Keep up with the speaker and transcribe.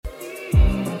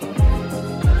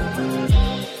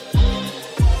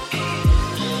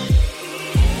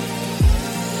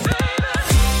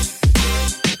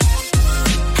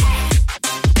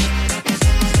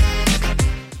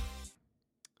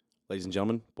and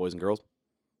gentlemen, boys and girls,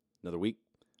 another week,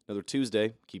 another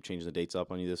Tuesday. Keep changing the dates up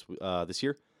on you this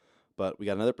year. But we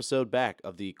got another episode back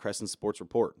of the Crescent Sports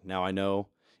Report. Now, I know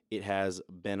it has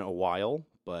been a while,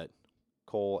 but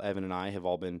Cole, Evan, and I have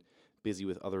all been busy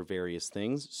with other various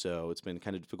things, so it's been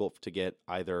kind of difficult to get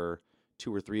either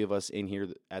two or three of us in here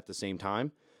at the same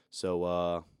time.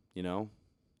 So,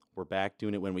 we're back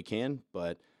doing it when we can,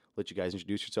 but let you guys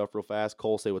introduce yourself real fast.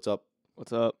 Cole, say what's up.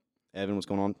 What's up? Evan, what's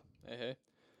going on? Hey.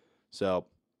 So,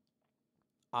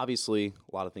 obviously,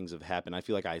 a lot of things have happened. I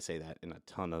feel like I say that in a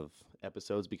ton of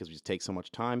episodes because we just take so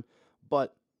much time.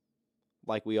 But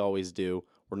like we always do,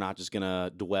 we're not just going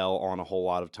to dwell on a whole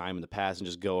lot of time in the past and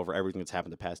just go over everything that's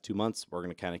happened the past 2 months. We're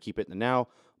going to kind of keep it in the now.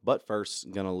 But first,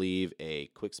 I'm going to leave a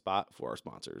quick spot for our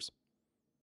sponsors.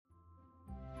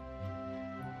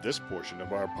 This portion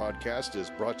of our podcast is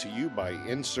brought to you by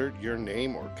Insert Your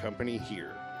Name or Company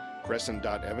Here.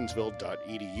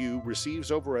 Crescent.evansville.edu receives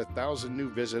over 1,000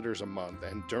 new visitors a month,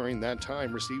 and during that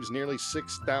time receives nearly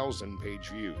 6,000 page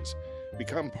views.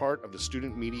 Become part of the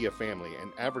student media family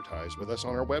and advertise with us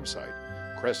on our website,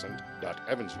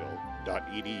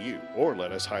 crescent.evansville.edu, or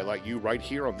let us highlight you right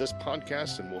here on this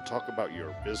podcast, and we'll talk about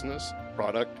your business,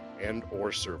 product, and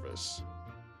or service.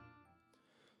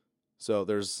 So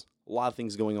there's a lot of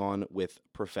things going on with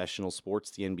professional sports,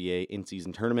 the NBA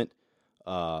in-season tournament.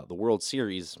 The World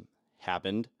Series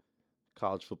happened.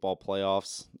 College football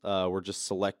playoffs were just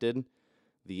selected.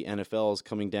 The NFL is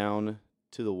coming down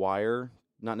to the wire.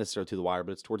 Not necessarily to the wire,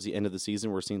 but it's towards the end of the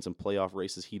season. We're seeing some playoff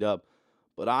races heat up.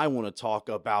 But I want to talk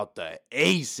about the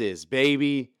Aces,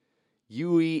 baby.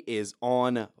 Yui is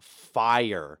on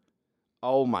fire.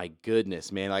 Oh, my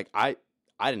goodness, man. Like, I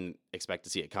didn't expect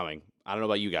to see it coming. I don't know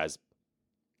about you guys.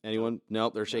 Anyone?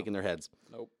 Nope, they're shaking their heads.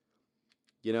 Nope.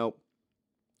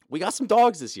 We got some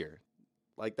dogs this year.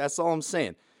 Like, that's all I'm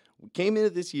saying. We came into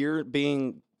this year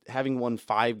having won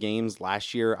 5 games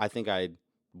last year. I think I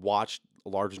watched a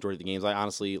large majority of the games. I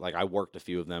honestly, I worked a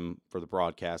few of them for the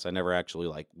broadcast. I never actually,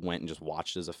 went and just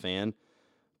watched as a fan.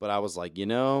 But I was like,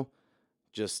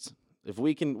 just if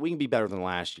we can be better than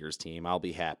last year's team, I'll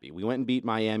be happy. We went and beat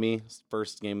Miami,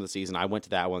 first game of the season. I went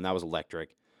to that one. That was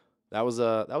electric. That was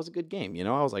a good game.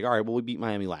 I was like, all right, well, we beat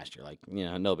Miami last year.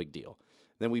 No big deal.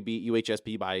 Then we beat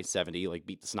UHSP by 70,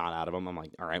 beat the snot out of them. I'm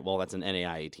like, all right, well, that's an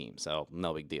NAIA team, so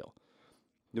no big deal.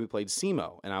 Then we played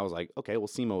SEMO, and I was like, okay, well,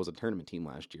 SEMO was a tournament team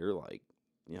last year.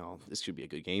 This should be a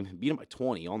good game. Beat them by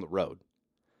 20 on the road.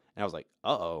 And I was like,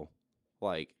 uh-oh.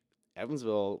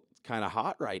 Evansville is kind of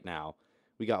hot right now.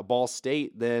 We got Ball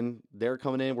State, then they're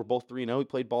coming in. We're both 3-0. We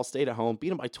played Ball State at home, beat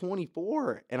them by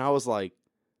 24. And I was like,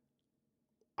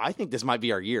 I think this might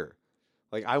be our year.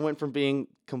 I went from being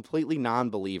completely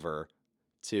non-believer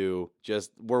to just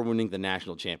we're winning the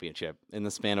national championship in the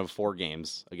span of 4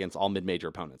 games against all mid-major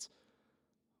opponents.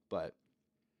 But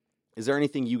is there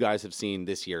anything you guys have seen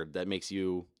this year that makes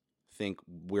you think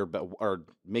or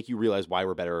make you realize why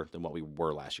we're better than what we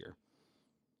were last year?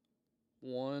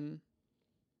 One,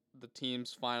 the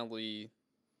team's finally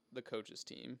the coach's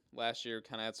team. Last year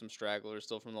kind of had some stragglers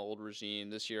still from the old regime.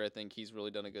 This year I think he's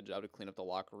really done a good job to clean up the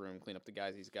locker room, clean up the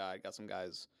guys he's got. Got some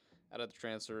guys out of the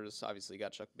transfers. Obviously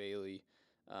got Chuck Bailey.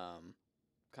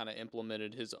 Kind of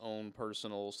implemented his own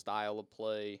personal style of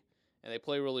play. And they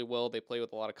play really well. They play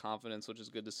with a lot of confidence, which is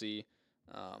good to see.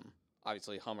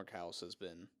 Obviously Hummerkaus has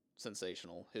been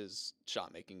sensational. His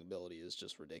shot-making ability is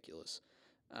just ridiculous.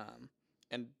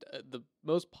 And the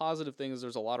most positive thing is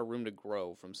there's a lot of room to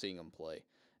grow from seeing him play.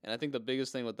 And I think the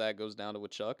biggest thing with that goes down to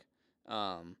with Chuck.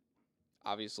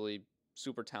 Obviously,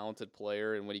 super talented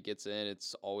player, and when he gets in,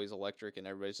 it's always electric, and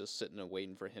everybody's just sitting and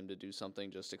waiting for him to do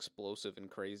something just explosive and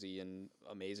crazy and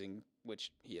amazing,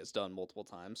 which he has done multiple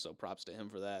times, so props to him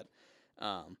for that.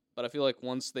 But I feel like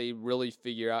once they really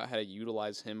figure out how to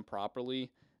utilize him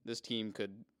properly, this team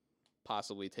could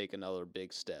possibly take another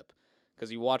big step.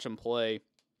 Because you watch him play,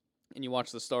 and you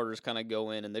watch the starters kind of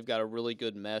go in, and they've got a really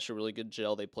good mesh, a really good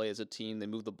gel. They play as a team. They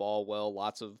move the ball well,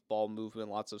 lots of ball movement,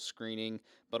 lots of screening.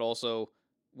 But also,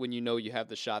 when you have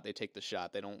the shot, they take the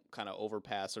shot. They don't kind of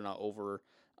overpass. They're not over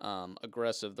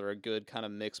aggressive. They're a good kind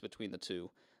of mix between the two.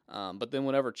 But then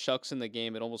whenever Chuck's in the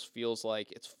game, it almost feels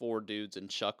like it's 4 dudes and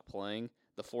Chuck playing.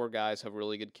 The 4 guys have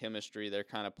really good chemistry. They're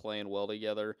kind of playing well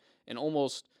together. And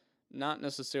almost not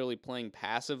necessarily playing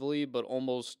passively, but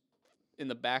almost in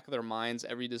the back of their minds,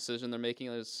 every decision they're making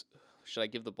is, should I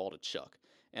give the ball to Chuck?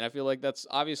 And I feel like that's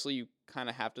obviously you kind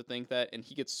of have to think that, and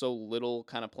he gets so little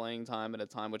kind of playing time at a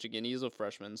time, which again, he's a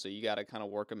freshman, so you got to kind of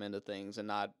work him into things and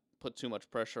not put too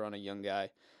much pressure on a young guy.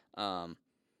 But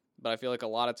I feel like a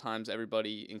lot of times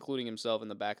everybody, including himself in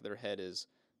the back of their head, is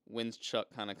when's Chuck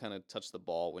kind of touch the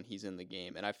ball when he's in the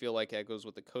game. And I feel like that goes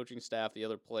with the coaching staff, the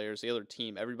other players, the other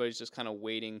team. Everybody's just kind of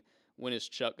waiting. When is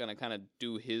Chuck going to kind of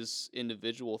do his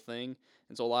individual thing?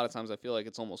 And so a lot of times I feel like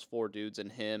it's almost 4 dudes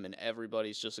and him, and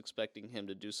everybody's just expecting him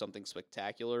to do something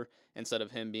spectacular instead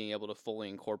of him being able to fully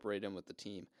incorporate him with the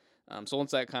team. So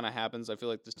once that kind of happens, I feel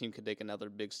like this team could take another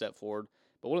big step forward.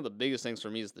 But one of the biggest things for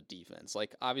me is the defense.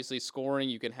 Like, obviously, scoring,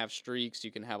 you can have streaks,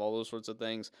 you can have all those sorts of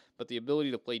things, but the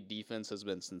ability to play defense has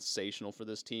been sensational for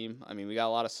this team. I mean, we got a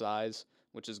lot of size,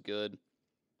 which is good.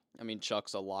 I mean,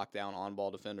 Chuck's a lockdown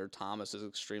on-ball defender. Thomas is an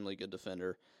extremely good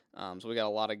defender. So we got a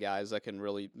lot of guys that can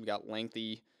really – we got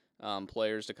lengthy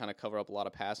players to kind of cover up a lot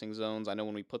of passing zones. I know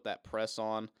when we put that press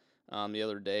on the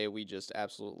other day, we just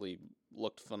absolutely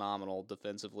looked phenomenal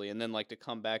defensively. And then, like, to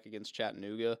come back against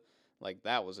Chattanooga, like,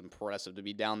 that was impressive to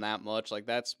be down that much. Like,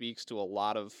 that speaks to a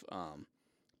lot of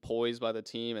poise by the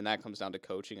team, and that comes down to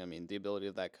coaching. I mean, the ability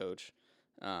of that coach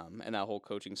and that whole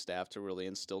coaching staff to really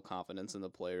instill confidence in the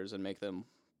players and make them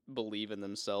believe in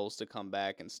themselves to come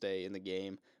back and stay in the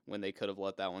game when they could have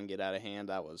let that one get out of hand.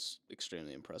 That was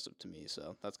extremely impressive to me.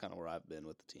 So that's kind of where I've been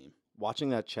with the team. Watching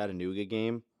that Chattanooga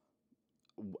game,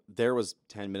 there was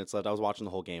 10 minutes left. I was watching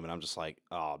the whole game, and I'm just like,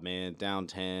 oh, man, down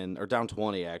 10 or down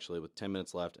 20, actually, with 10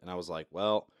 minutes left. And I was like,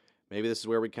 well, maybe this is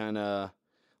where we kind of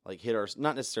like hit our,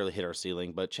 not necessarily hit our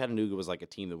ceiling, but Chattanooga was like a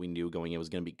team that we knew going in was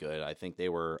going to be good. I think they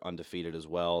were undefeated as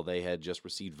well. They had just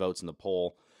received votes in the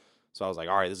poll. So I was like,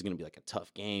 all right, this is going to be like a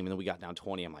tough game. And then we got down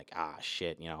 20. I'm like,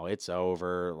 shit, it's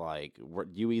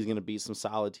UWE's going to beat some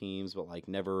solid teams, but like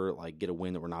never like get a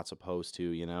win that we're not supposed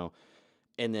to,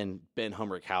 And then Ben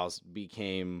Humrickhouse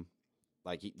became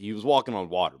like, he was walking on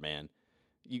water, man.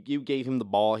 You gave him the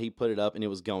ball, he put it up, and it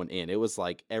was going in. It was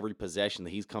like every possession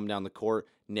that he's come down the court,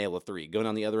 nail a 3. Go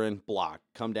down the other end, block.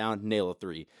 Come down, nail a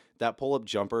 3. That pull-up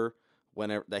jumper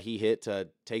whenever that he hit to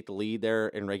take the lead there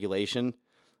in regulation,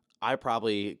 I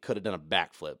probably could have done a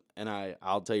backflip. And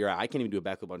I'll tell you, I can't even do a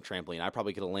backflip on trampoline. I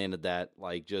probably could have landed that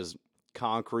like just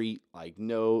concrete, like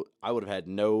no, I would have had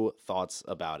no thoughts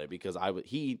about it because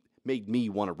he made me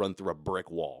want to run through a brick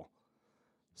wall.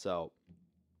 So,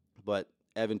 but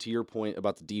Evan, to your point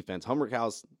about the defense,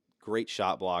 Humrickhouse, great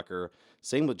shot blocker.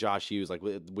 Same with Josh Hughes. Like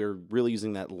we're really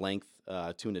using that length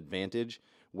to an advantage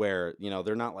where,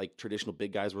 they're not like traditional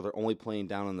big guys where they're only playing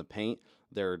down in the paint.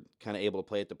 They're kind of able to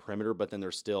play at the perimeter, but then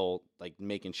they're still like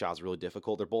making shots really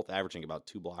difficult. They're both averaging about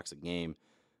 2 blocks a game.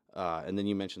 And then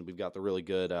you mentioned we've got the really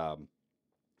good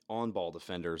on-ball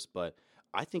defenders, but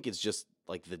I think it's just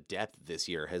like the depth this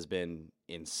year has been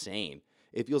insane.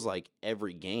 It feels like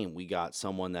every game we got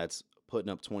someone that's putting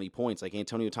up 20 points. Like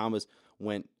Antonio Thomas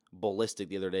went ballistic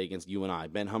the other day against UNI.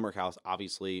 Ben Humrickhouse,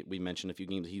 obviously, we mentioned a few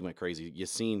games he went crazy.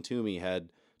 Yassine Toomey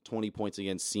had 20 points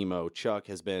against SEMO. Chuck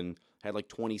had like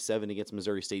 27 against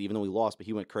Missouri State, even though we lost, but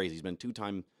he went crazy. He's been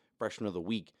 2-time freshman of the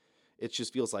week. It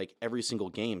just feels like every single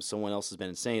game someone else has been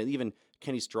insane. Even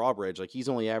Kenny Strawbridge, like he's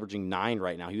only averaging 9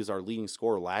 right now. He was our leading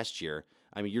scorer last year.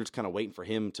 I mean, you're just kind of waiting for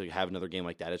him to have another game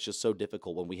like that. It's just so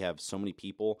difficult when we have so many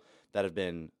people that have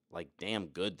been like damn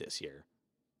good this year.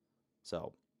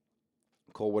 So,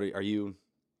 Cole, what are you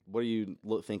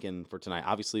thinking for tonight?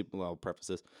 Obviously, I'll preface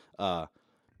this.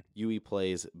 UE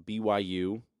plays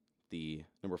BYU, the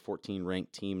number 14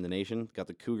 ranked team in the nation. Got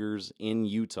the Cougars in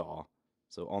Utah,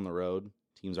 so on the road.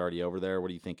 Team's already over there.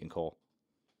 What are you thinking, Cole?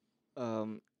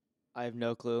 I have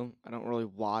no clue. I don't really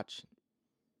watch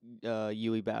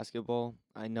UE basketball.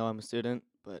 I know I'm a student,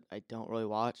 but I don't really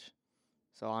watch.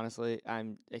 So honestly,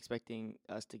 I'm expecting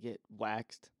us to get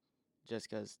waxed just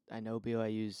because I know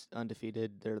BYU's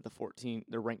undefeated. They're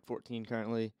ranked 14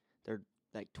 currently. They're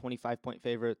like 25-point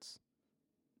favorites.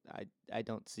 I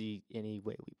don't see any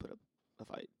way we put up a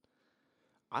fight.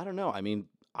 I don't know. I mean,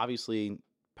 obviously,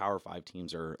 Power 5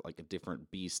 teams are like a different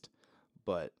beast,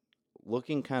 but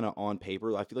looking kind of on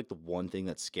paper, I feel like the one thing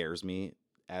that scares me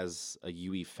as a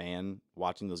UE fan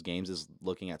watching those games is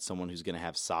looking at someone who's going to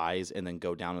have size and then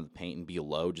go down in the paint and be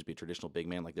low, just be a traditional big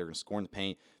man. Like they're going to score in the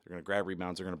paint, they're going to grab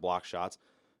rebounds, they're going to block shots.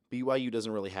 BYU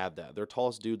doesn't really have that. Their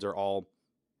tallest dudes are all,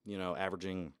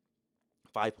 averaging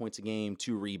 5 points a game,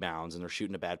 2 rebounds, and they're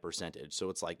shooting a bad percentage. So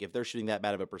it's like if they're shooting that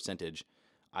bad of a percentage,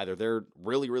 either they're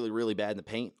really, really, really bad in the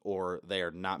paint, or they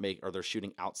are not or they're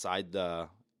shooting outside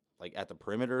at the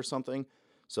perimeter or something.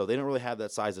 So they don't really have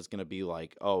that size that's going to be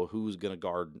like, oh, who's going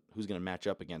to match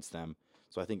up against them.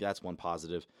 So I think that's one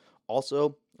positive.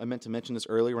 Also, I meant to mention this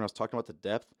earlier when I was talking about the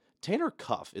depth. Tanner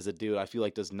Cuff is a dude I feel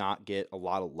like does not get a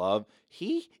lot of love.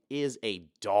 He is a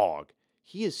dog.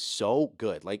 He is so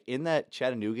good. Like in that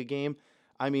Chattanooga game,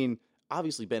 I mean,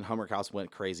 obviously Ben Humrickhouse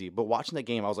went crazy, but watching that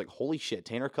game, I was like, holy shit,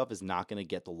 Tanner Cuff is not going to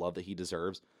get the love that he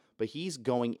deserves. But he's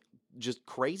going just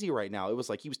crazy right now. It was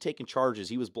like he was taking charges.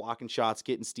 He was blocking shots,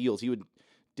 getting steals. He would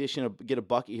get a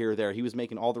bucket here or there. He was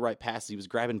making all the right passes. He was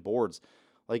grabbing boards.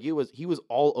 Like he was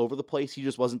all over the place. He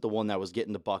just wasn't the one that was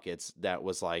getting the buckets. That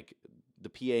was like the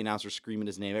PA announcer screaming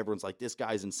his name. Everyone's like, this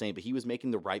guy's insane. But he was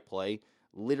making the right play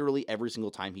literally every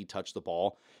single time he touched the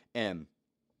ball. And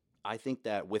I think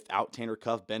that without Tanner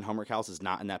Cuff, Ben Hummerkaus is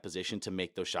not in that position to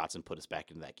make those shots and put us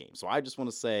back into that game. So I just want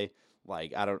to say,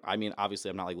 like,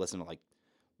 obviously I'm not like listening to like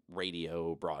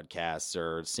radio broadcasts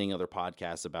or seeing other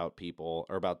podcasts about people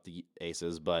or about the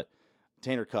Aces, but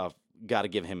Tanner Cuff, got to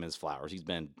give him his flowers. He's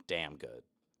been damn good.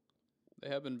 They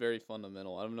have been very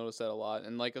fundamental. I've noticed that a lot.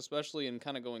 And, like, especially in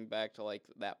kind of going back to, like,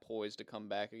 that poise to come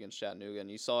back against Chattanooga. And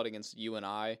you saw it against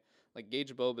UNI. Like,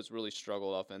 Gage Bob has really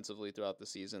struggled offensively throughout the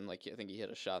season. Like, I think he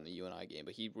hit a shot in the UNI game.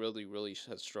 But he really, really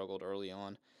has struggled early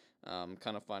on,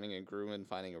 kind of finding a groove and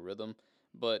finding a rhythm.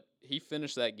 But he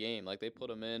finished that game. Like, they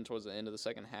put him in towards the end of the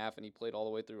second half, and he played all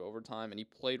the way through overtime, and he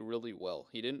played really well.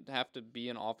 He didn't have to be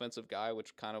an offensive guy,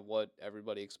 which kind of what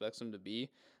everybody expects him to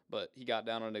be. But he got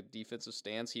down on a defensive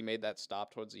stance. He made that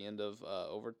stop towards the end of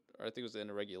or I think it was the end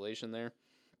of regulation there.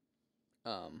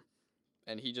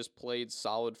 And he just played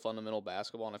solid fundamental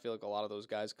basketball. And I feel like a lot of those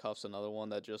guys, Cuff's another one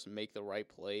that just make the right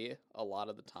play a lot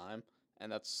of the time. And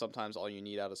that's sometimes all you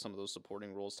need out of some of those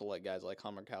supporting roles to let guys like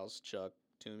Hummerkaus, Chuck,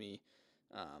 Toomey,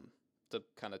 to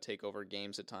kind of take over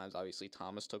games at times. Obviously,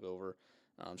 Thomas took over.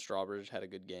 Strawbridge had a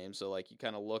good game. So, like, you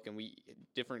kind of look, and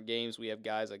different games, we have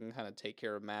guys that can kind of take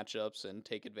care of matchups and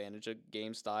take advantage of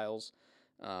game styles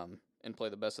and play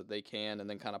the best that they can and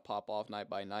then kind of pop off night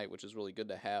by night, which is really good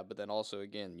to have. But then also,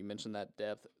 again, you mentioned that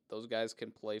depth. Those guys can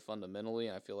play fundamentally,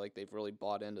 and I feel like they've really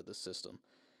bought into the system.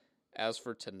 As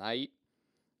for tonight,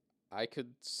 I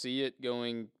could see it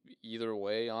going either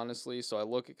way, honestly. So I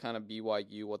look at kind of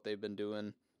BYU, what they've been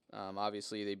doing.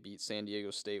 Obviously, they beat San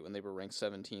Diego State when they were ranked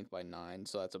 17th by 9,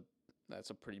 so that's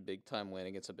a pretty big-time win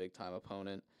against a big-time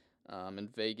opponent. In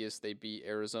Vegas, they beat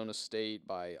Arizona State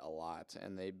by a lot,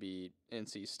 and they beat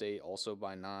NC State also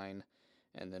by 9.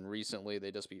 And then recently, they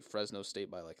just beat Fresno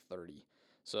State by like 30.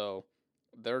 So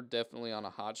they're definitely on a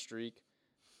hot streak,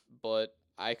 but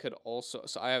I could also –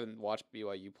 so I haven't watched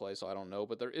BYU play, so I don't know,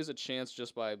 but there is a chance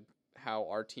just by how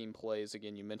our team plays.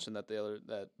 Again, you mentioned that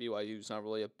that BYU is not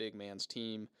really a big man's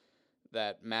team.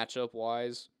 That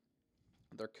matchup-wise,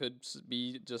 there could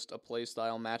be just a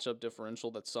play-style matchup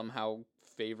differential that somehow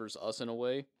favors us in a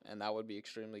way, and that would be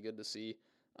extremely good to see.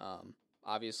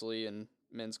 Obviously, in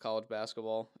men's college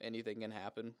basketball, anything can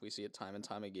happen. We see it time and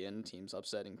time again, teams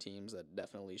upsetting teams that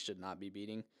definitely should not be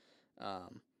beating.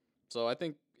 So I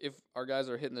think if our guys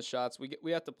are hitting the shots,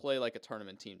 we have to play like a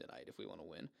tournament team tonight if we want to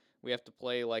win. We have to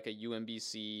play like a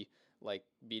UMBC, like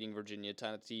beating Virginia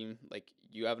kind of team. Like,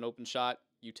 you have an open shot,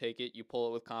 you take it, you pull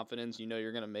it with confidence, you know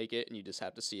you're going to make it, and you just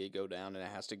have to see it go down, and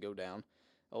it has to go down.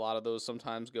 A lot of those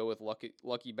sometimes go with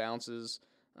lucky bounces.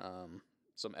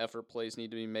 Some effort plays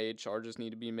need to be made, charges need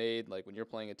to be made. Like, when you're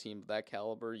playing a team of that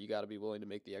caliber, you got to be willing to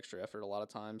make the extra effort a lot of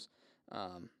times.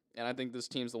 And I think this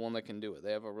team's the one that can do it.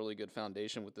 They have a really good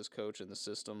foundation with this coach and the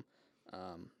system.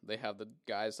 They have the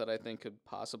guys that I think could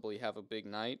possibly have a big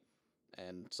night,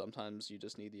 and sometimes you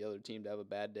just need the other team to have a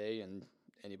bad day, and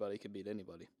anybody can beat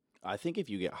anybody. I think if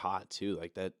you get hot, too,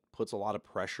 like, that puts a lot of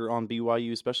pressure on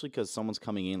BYU, especially because someone's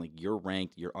coming in, like, you're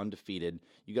ranked, you're undefeated.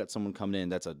 You got someone coming in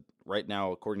that's right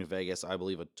now, according to Vegas, I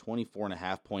believe a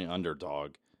 24.5-point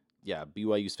underdog. Yeah,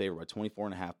 BYU's favored by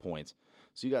 24.5 points.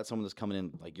 So you got someone that's coming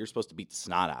in, like, you're supposed to beat the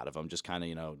snot out of them, just kind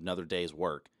of, another day's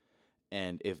work.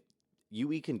 And if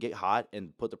UE can get hot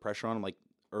and put the pressure on them, like,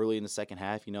 early in the second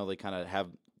half, they kind of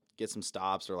get some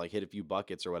stops or, like, hit a few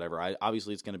buckets or whatever.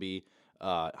 Obviously, it's going to be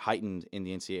heightened in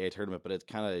the NCAA tournament, but it's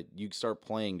kind of, you start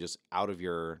playing just out of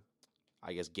your,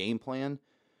 I guess, game plan,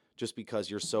 just because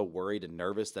you're so worried and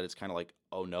nervous that it's kind of like,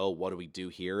 oh no, what do we do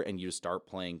here? And you just start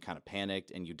playing kind of panicked,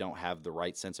 and you don't have the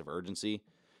right sense of urgency,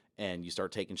 and you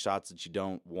start taking shots that you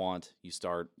don't want. You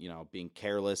start, being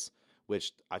careless,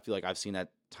 which I feel like I've seen that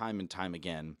time and time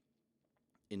again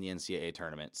in the NCAA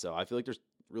tournament. So I feel like there's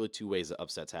really two ways that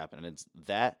upsets happen, and it's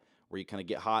that where you kind of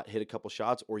get hot, hit a couple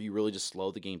shots, or you really just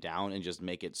slow the game down and just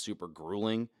make it super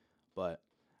grueling. But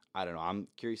I don't know. I'm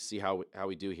curious to see how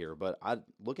we do here. But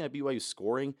looking at BYU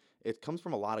scoring, it comes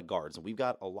from a lot of guards, and we've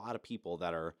got a lot of people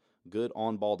that are good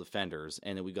on-ball defenders,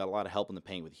 and then we've got a lot of help in the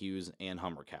paint with Hughes and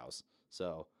Hummerkaus.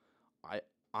 So I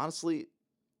honestly,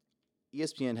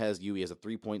 ESPN has UE as a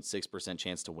 3.6%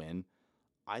 chance to win.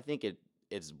 I think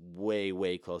it's way,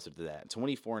 way closer to that.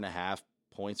 24.5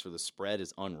 points for the spread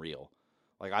is unreal.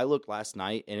 Like, I looked last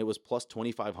night, and it was plus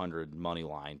 2,500 money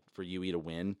line for UE to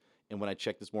win. And when I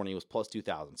checked this morning, it was plus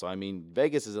 2,000. So, I mean,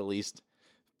 Vegas is at least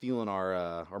feeling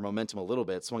our momentum a little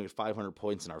bit, swung at 500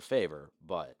 points in our favor,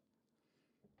 but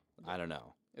I don't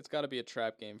know. It's got to be a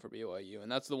trap game for BYU,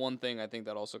 and that's the one thing I think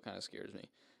that also kind of scares me,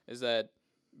 is that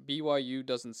BYU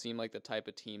doesn't seem like the type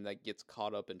of team that gets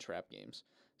caught up in trap games.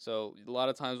 So a lot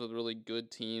of times with really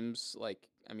good teams, like,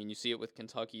 I mean, you see it with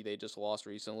Kentucky. They just lost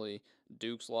recently.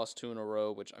 Duke's lost 2 in a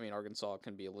row, which, I mean, Arkansas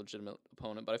can be a legitimate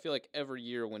opponent. But I feel like every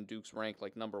year when Duke's ranked,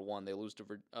 like, number 1, they lose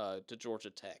to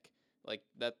Georgia Tech. Like,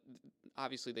 that,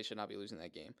 obviously they should not be losing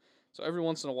that game. So every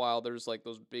once in a while, there's, like,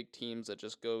 those big teams that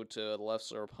just go to a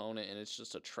lesser opponent, and it's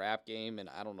just a trap game, and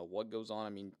I don't know what goes on. I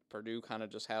mean, Purdue kind of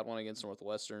just had one against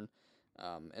Northwestern,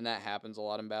 and that happens a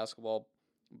lot in basketball.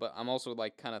 But I'm also,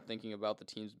 like, kind of thinking about the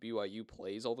teams BYU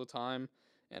plays all the time,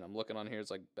 and I'm looking on here,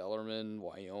 it's like Bellarmine,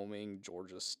 Wyoming,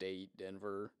 Georgia State,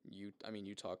 Denver.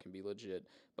 Utah can be legit,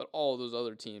 but all of those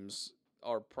other teams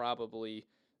are probably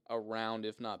around,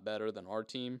 if not better than our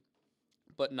team,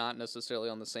 but not necessarily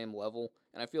on the same level.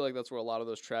 And I feel like that's where a lot of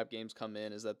those trap games come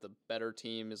in, is that the better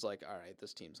team is like, all right,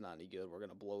 this team's not any good. We're going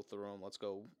to blow through them. Let's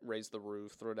go raise the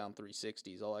roof, throw down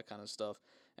 360s, all that kind of stuff.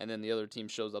 And then the other team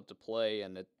shows up to play,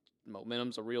 and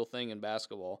momentum's a real thing in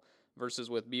basketball. Versus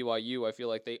with BYU, I feel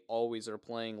like they always are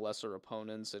playing lesser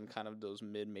opponents and kind of those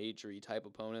mid-majory type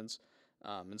opponents.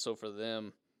 And so for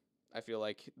them, I feel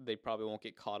like they probably won't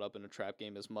get caught up in a trap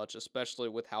game as much, especially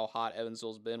with how hot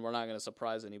Evansville's been. We're not going to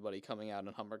surprise anybody coming out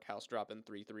in Humber House dropping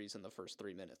 3 threes in the first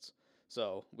 3 minutes.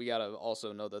 So we got to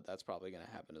also know that that's probably going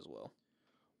to happen as well.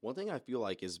 One thing I feel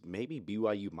like is maybe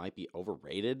BYU might be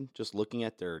overrated just looking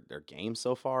at their game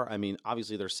so far. I mean,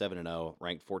 obviously they're 7-0,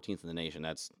 ranked 14th in the nation.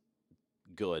 That's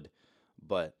good.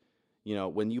 But, you know,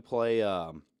 when you play,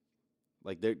 coming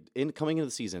into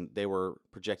the season, they were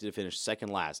projected to finish second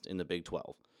last in the Big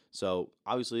 12. So,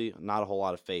 obviously, not a whole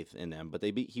lot of faith in them. But they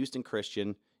beat Houston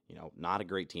Christian, you know, not a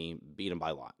great team, beat them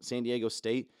by a lot. San Diego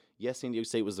State, yes, San Diego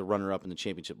State was the runner-up in the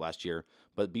championship last year,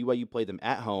 but BYU played them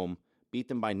at home, beat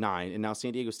them by 9, and now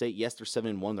San Diego State, yes, they're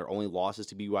 7-1, their only losses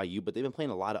to BYU, but they've been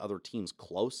playing a lot of other teams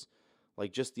close.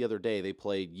 Like, just the other day, they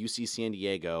played UC San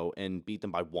Diego and beat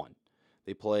them by 1.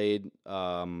 They played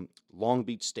Long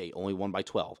Beach State, only won by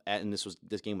 12, and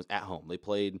this game was at home. They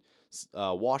played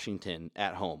Washington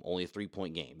at home, only a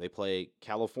 3-point game. They play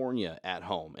California at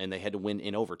home, and they had to win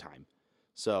in overtime.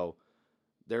 So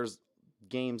there's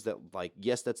games that, like,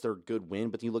 yes, that's their good win,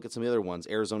 but you look at some of the other ones.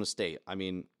 Arizona State. I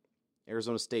mean,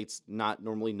 Arizona State's not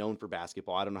normally known for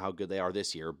basketball. I don't know how good they are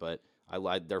this year, but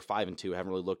they're 5-2. I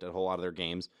haven't really looked at a whole lot of their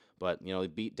games, but you know they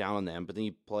beat down on them. But then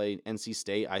you play NC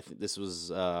State. I think this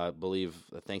was, I believe,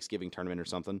 a Thanksgiving tournament or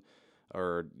something,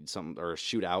 or a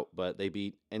shootout. But they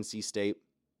beat NC State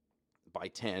by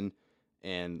 10,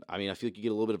 and I mean I feel like you get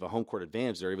a little bit of a home court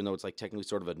advantage there, even though it's like technically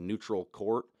sort of a neutral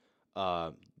court.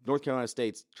 North Carolina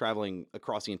State's traveling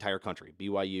across the entire country.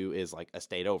 BYU is like a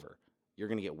state over. You're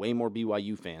going to get way more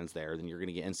BYU fans there than you're going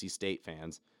to get NC State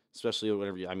fans. Especially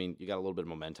whenever you got a little bit of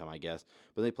momentum, I guess.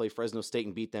 But they play Fresno State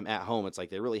and beat them at home. It's like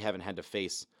they really haven't had to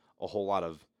face a whole lot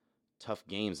of tough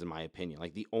games, in my opinion.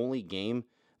 Like the only game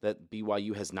that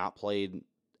BYU has not played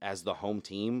as the home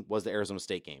team was the Arizona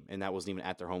State game, and that wasn't even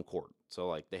at their home court. So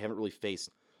like they haven't really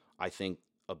faced, I think,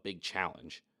 a big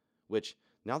challenge. Which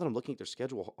now that I'm looking at their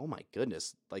schedule, oh my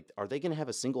goodness, like are they going to have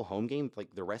a single home game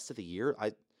like the rest of the year?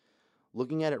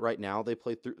 Looking at it right now, they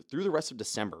play through the rest of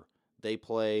December. They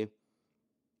play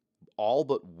all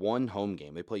but one home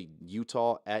game. They play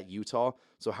Utah at Utah.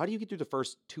 So how do you get through the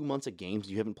first 2 months of games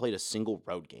you haven't played a single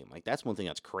road game? Like that's one thing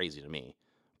that's crazy to me.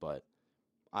 But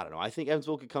I don't know. I think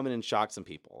Evansville could come in and shock some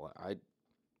people.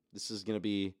 This is going to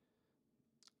be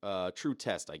a true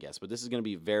test, I guess. But this is going to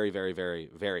be very, very, very,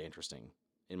 very interesting,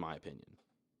 in my opinion.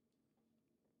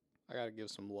 I got to give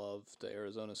some love to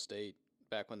Arizona State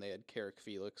back when they had Carrick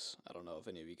Felix. I don't know if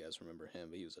any of you guys remember him,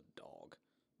 but he was a dog.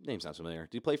 Name sounds familiar.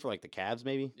 Did he play for like the Cavs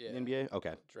maybe in the NBA?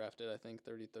 Okay. Drafted, I think,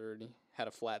 33rd. Had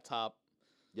a flat top.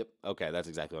 Yep. Okay, that's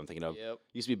exactly what I'm thinking of. Yep.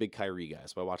 Used to be a big Kyrie guy,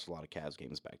 so I watched a lot of Cavs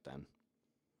games back then.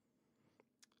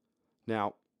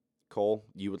 Now, Cole,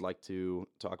 you would like to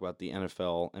talk about the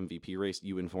NFL MVP race.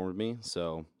 You informed me,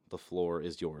 so the floor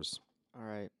is yours. All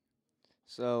right.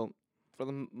 So for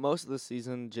most of the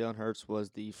season, Jalen Hurts was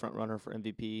the front runner for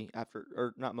MVP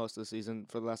not most of the season,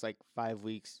 for the last 5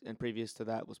 weeks, and previous to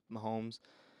that was Mahomes.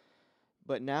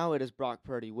 But now it is Brock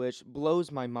Purdy, which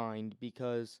blows my mind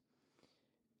because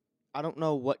I don't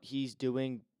know what he's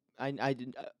doing. I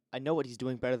know what he's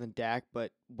doing better than Dak,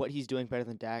 but what he's doing better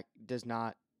than Dak does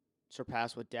not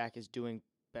surpass what Dak is doing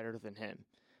better than him.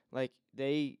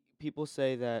 People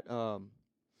say that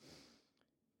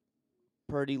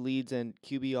Purdy leads in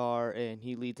QBR and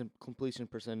he leads in completion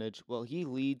percentage. Well, he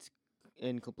leads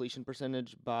in completion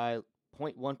percentage by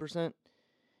 0.1%,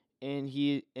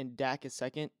 and Dak is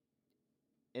second,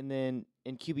 and then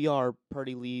in QBR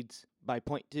Purdy leads by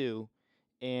 0.2,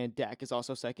 and Dak is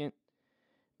also second.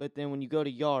 But then when you go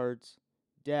to yards,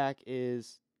 Dak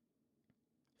is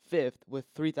fifth with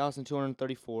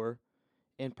 3,234,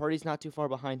 and Purdy's not too far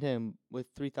behind him with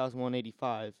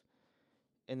 3,185.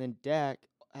 And then Dak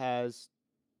has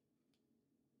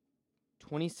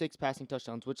 26 passing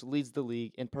touchdowns, which leads the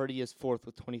league, and Purdy is fourth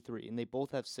with 23, and they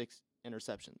both have 6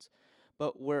 interceptions.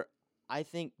 But where I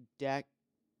think Dak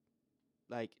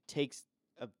takes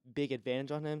a big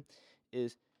advantage on him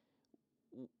is,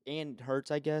 and Hurts,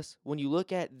 I guess, when you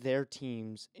look at their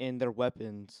teams and their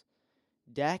weapons,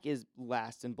 Dak is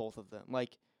last in both of them.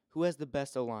 Like, who has the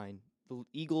best O-line? The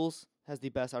Eagles has the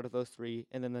best out of those 3,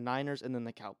 and then the Niners, and then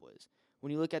the Cowboys.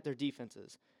 When you look at their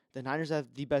defenses, the Niners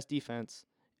have the best defense,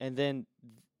 and then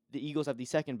the Eagles have the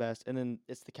second best, and then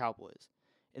it's the Cowboys.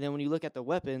 And then when you look at the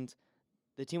weapons,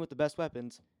 the team with the best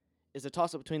weapons is a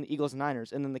toss-up between the Eagles and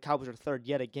Niners, and then the Cowboys are third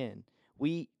yet again.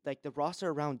 The roster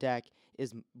around Dak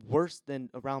is worse than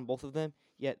around both of them,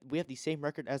 yet we have the same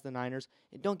record as the Niners.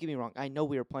 And don't get me wrong, I know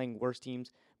we are playing worse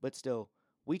teams, but still,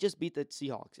 we just beat the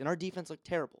Seahawks, and our defense looked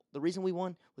terrible. The reason we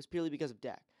won was purely because of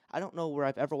Dak. I don't know where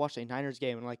I've ever watched a Niners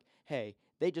game and hey,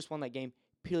 they just won that game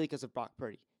purely because of Brock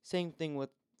Purdy. Same thing with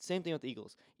the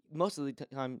Eagles. Most of the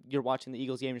time you're watching the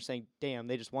Eagles game, you're saying, damn,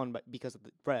 they just won because of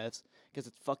the refs, because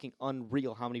it's fucking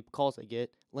unreal how many calls they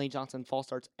get. Lane Johnson false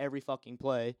starts every fucking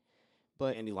play.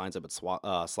 But And he lines up at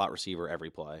slot receiver every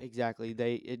play. Exactly.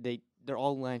 Their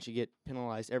all line should get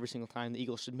penalized every single time. The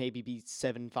Eagles should maybe be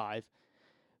 7-5.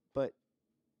 But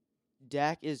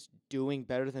Dak is doing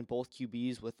better than both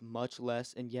QBs with much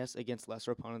less, and yes, against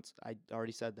lesser opponents. I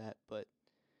already said that, but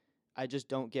I just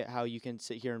don't get how you can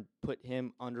sit here and put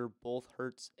him under both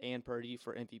Hurts and Purdy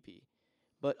for MVP.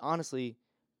 But honestly,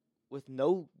 with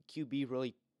no QB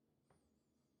really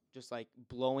just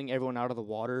blowing everyone out of the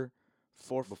water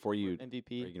for MVP. Are you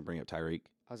going to bring up Tyreek?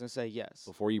 I was going to say yes.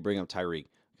 Before you bring up Tyreek,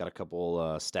 got a couple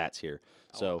stats here.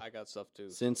 So I got stuff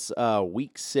too. Since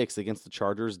week 6 against the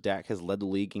Chargers, Dak has led the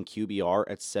league in QBR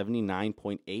at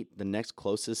 79.8. The next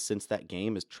closest since that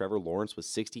game is Trevor Lawrence with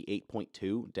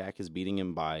 68.2. Dak is beating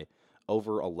him by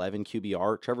over 11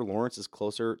 QBR. Trevor Lawrence is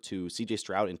closer to CJ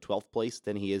Stroud in 12th place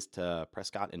than he is to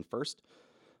Prescott in first.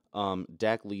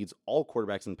 Dak leads all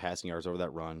quarterbacks in passing yards over that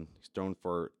run. He's thrown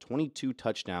for 22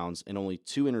 touchdowns and only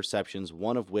 2 interceptions,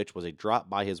 one of which was a drop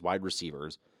by his wide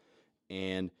receivers.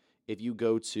 And if you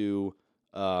go to,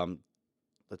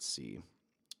 let's see.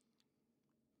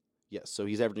 Yes, so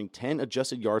he's averaging 10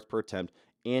 adjusted yards per attempt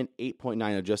and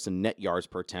 8.9 adjusted net yards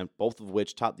per attempt, both of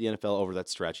which top the NFL over that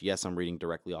stretch. Yes, I'm reading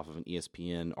directly off of an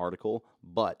ESPN article,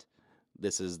 but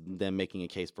this is them making a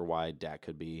case for why Dak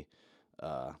could be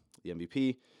the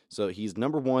MVP. So he's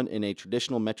number 1 in a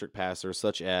traditional metric passer,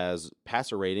 such as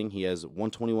passer rating. He has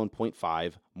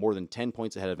 121.5, more than 10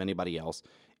 points ahead of anybody else,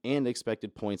 and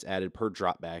expected points added per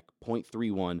dropback,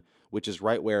 0.31, which is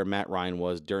right where Matt Ryan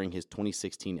was during his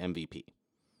 2016 MVP.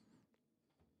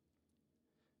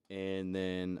 And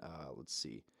then, let's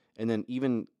see. And then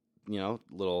even,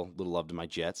 little love to my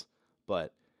Jets,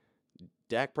 but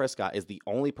Dak Prescott is the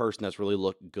only person that's really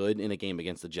looked good in a game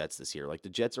against the Jets this year. The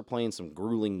Jets are playing some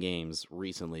grueling games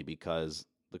recently because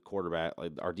the quarterback,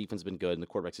 our defense has been good and the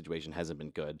quarterback situation hasn't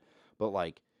been good.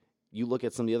 But, you look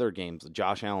at some of the other games,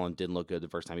 Josh Allen didn't look good the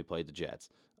first time he played the Jets.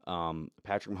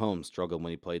 Patrick Mahomes struggled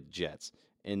when he played the Jets.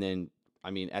 And then,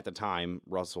 at the time,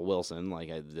 Russell Wilson,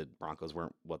 the Broncos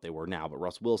weren't what they were now, but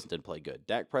Russell Wilson didn't play good.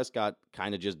 Dak Prescott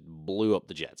kind of just blew up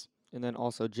the Jets. And then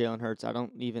also Jalen Hurts,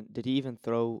 did he even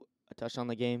throw a touchdown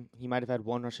the game? He might have had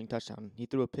 1 rushing touchdown. He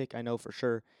threw a pick, I know for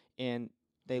sure, and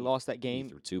they lost that game. He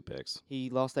threw 2 picks. He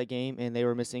lost that game, and they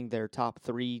were missing their top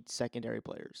 3 secondary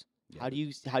players. Yeah.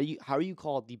 How are you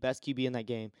called the best QB in that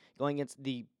game going against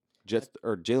the Jets?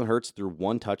 Or Jalen Hurts threw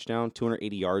 1 touchdown,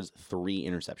 280 yards, 3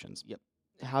 interceptions. Yep.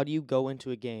 How do you go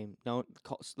into a game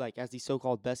as the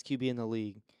so-called best QB in the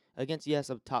league against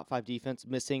a top 5 defense,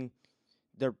 missing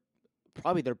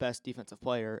probably their best defensive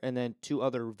player, and then 2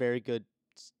 other very good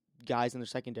guys in their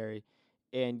secondary,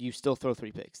 and you still throw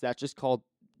 3 picks? That's just called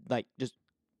just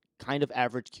kind of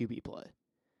average QB play.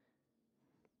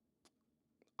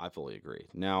 I fully agree.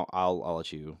 Now I'll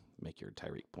let you make your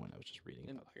Tyreek point. I was just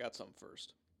reading. I got something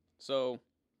first. So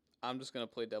I'm just gonna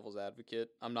play devil's advocate.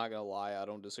 I'm not gonna lie. I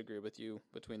don't disagree with you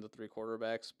between the 3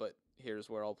 quarterbacks, but here's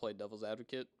where I'll play devil's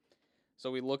advocate. So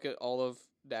we look at all of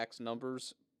Dak's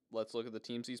numbers. Let's look at the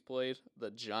teams he's played. The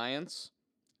Giants,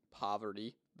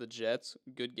 poverty. The Jets,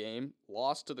 good game.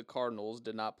 Lost to the Cardinals,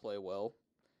 did not play well.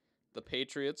 The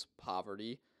Patriots,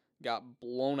 poverty. Got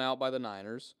blown out by the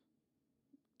Niners.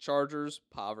 Chargers,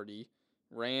 poverty.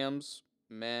 Rams,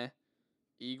 meh.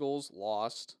 Eagles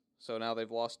lost. So now they've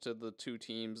lost to the two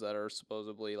teams that are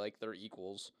supposedly like their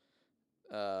equals.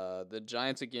 The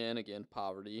Giants again,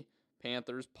 poverty.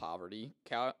 Panthers, poverty.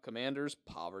 Commanders,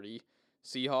 poverty.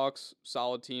 Seahawks,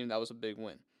 solid team. That was a big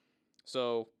win.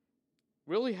 So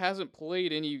really hasn't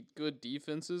played any good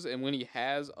defenses, and when he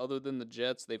has, other than the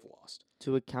Jets, they've lost.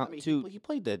 To account I mean, to he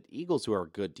played the Eagles, who are a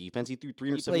good defense. He threw he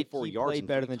 374 yards played and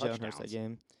better 3 than Jalen Hurts that touchdowns.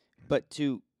 game. But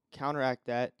to counteract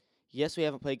that, yes, we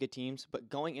haven't played good teams, but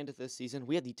going into this season,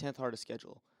 we had the 10th hardest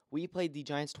schedule. We played the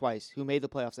Giants twice, who made the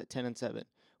playoffs at 10-7.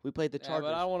 We played the Chargers.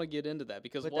 But I don't want to get into that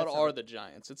because But what that's are not- the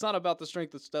Giants? It's not about the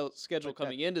strength of schedule But that-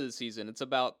 coming into the season. It's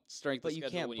about strength But of you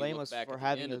schedule can't when blame you look us back for at the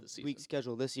having end a of the season. weak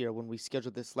schedule this year when we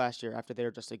scheduled this last year after they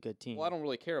were just a good team. Well, I don't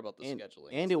really care about the And- scheduling.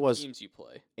 and It's it the was- teams you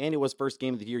play. And it was first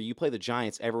game of the year. You play the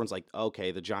Giants. Everyone's like,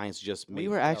 okay, the Giants just made. We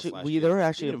were the playoffs actually last we year. there were They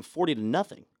actually beat them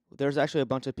 40-0. there's actually a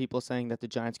bunch of people saying that the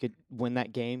Giants could win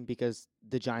that game because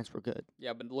the Giants were good.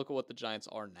 Yeah, but look at what the Giants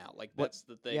are now. Like What- that's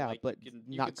the thing. yeah, like, but you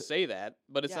not could good. say that,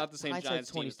 but it's Yeah, not the same hindsight's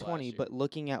Giants team as last 2020, year. but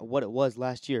looking at what it was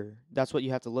last year, that's what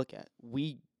you have to look at.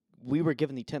 We were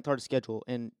given the 10th hardest schedule,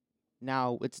 and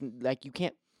now it's like you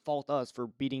can't fault us for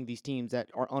beating these teams that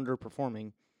are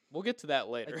underperforming. We'll get to that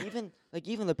later.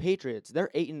 Even the Patriots,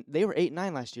 they were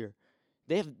 8-9 last year.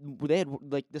 They had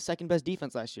like the second best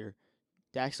defense last year.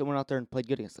 Dak still went out there and played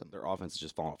good against them. Their offense is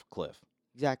just falling off a cliff.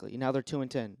 Exactly. Now they're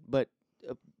 2-10, but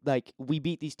like we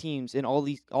beat these teams, and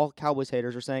all Cowboys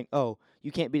haters are saying, "Oh,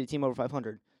 you can't beat a team over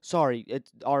 500." Sorry,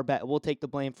 it's our bad. We'll take the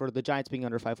blame for the Giants being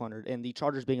under 500 and the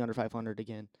Chargers being under 500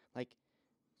 again. Like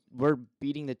we're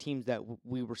beating the teams that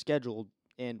we were scheduled,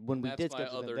 and when we That's did my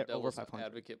schedule them, other they're over devil's 500.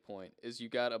 advocate point is you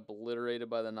got obliterated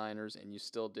by the Niners and you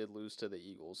still did lose to the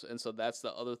Eagles. And so that's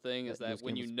the other thing is That that Eagles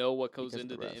when game you was know what goes because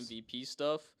of into the the refs. MVP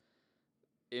stuff,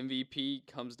 MVP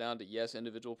comes down to, yes,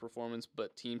 individual performance,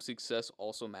 but team success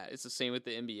also matters. It's the same with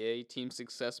the NBA. Team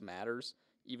success matters,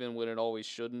 even when it always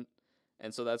shouldn't.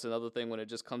 And so that's another thing when it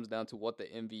just comes down to what the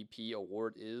MVP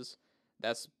award is.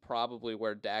 That's probably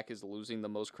where Dak is losing the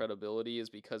most credibility is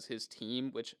because his team,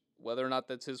 which whether or not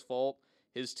that's his fault,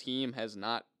 his team has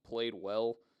not played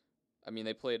well. I mean,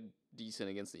 they played decent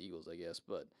against the Eagles, I guess,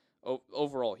 but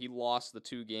overall, he lost the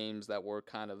two games that were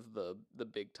kind of the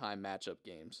big-time matchup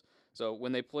games. So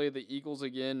when they play the Eagles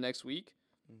again next week,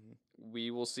 we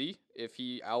will see if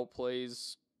he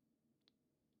outplays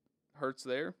Hurts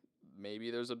there.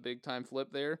 Maybe there's a big-time flip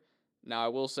there. Now, I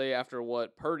will say after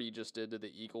what Purdy just did to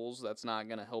the Eagles, that's not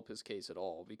going to help his case at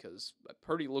all because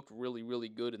Purdy looked really, really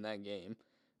good in that game.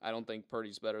 I don't think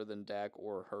Purdy's better than Dak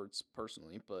or Hurts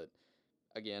personally, but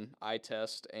again, eye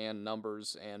test and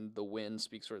numbers and the win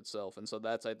speaks for itself. And so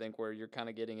that's, I think, where you're kind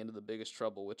of getting into the biggest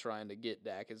trouble with trying to get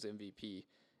Dak as MVP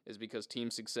is because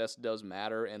team success does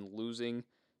matter, and losing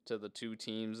to the two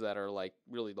teams that are like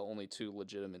really the only two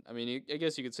legitimate. I mean, I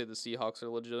guess you could say the Seahawks are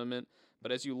legitimate,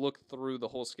 but as you look through the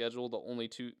whole schedule, the only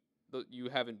two you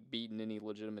haven't beaten any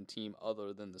legitimate team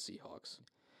other than the Seahawks.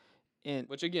 And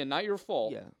Which again, not your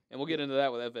fault. yeah, And we'll get into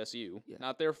that with FSU. Yeah.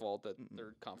 Not their fault that Mm-mm.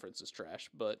 their conference is trash,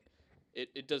 but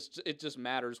it just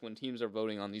matters when teams are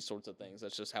voting on these sorts of things.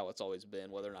 That's just how it's always been.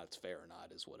 Whether or not it's fair or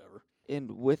not is whatever. and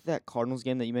with that Cardinals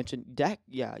game that you mentioned, Dak,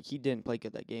 yeah, he didn't play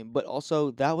good that game, but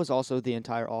also that was also the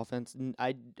entire offense.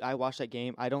 I watched that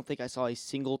game. I don't think I saw a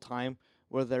single time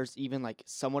where there's even like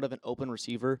somewhat of an open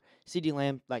receiver. CeeDee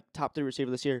Lamb, like top 3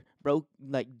 receiver this year, bro,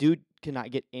 like dude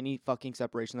cannot get any fucking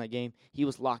separation in that game. He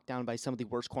was locked down by some of the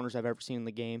worst corners I've ever seen in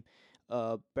the game.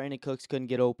 Brandon Cooks couldn't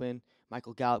get open.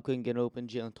 Michael Gallup couldn't get open.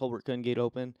 Jalen Tolbert couldn't get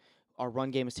open. Our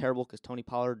run game is terrible because Tony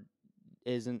Pollard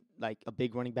isn't like a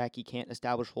big running back. He can't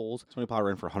establish holes. Tony Pollard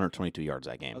ran for 122 yards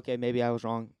that game. Okay, maybe I was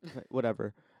wrong. But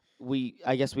whatever.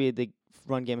 I guess we had the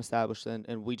run game established,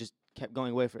 and we just kept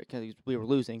going away from it because we were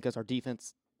losing because our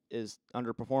defense is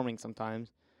underperforming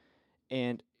sometimes.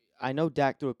 And I know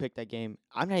Dak threw a pick that game.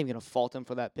 I'm not even going to fault him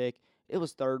for that pick. It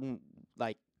was 3rd and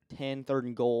 10, 3rd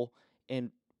and goal.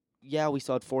 And, yeah, we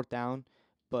saw it 4th down,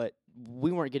 but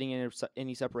we weren't getting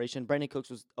any separation. Brandon Cooks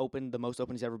was open, the most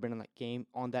open he's ever been in that game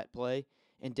on that play.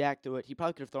 And Dak threw it. He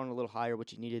probably could have thrown it a little higher,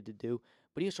 which he needed to do.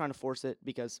 But he was trying to force it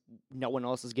because no one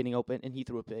else is getting open, and he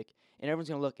threw a pick. And everyone's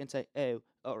going to look and say,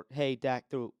 hey, Dak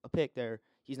threw a pick there.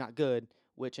 He's not good,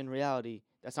 which in reality,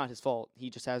 that's not his fault. He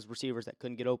just has receivers that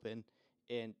couldn't get open,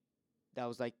 and that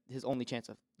was like his only chance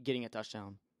of getting a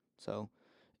touchdown. So,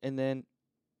 and then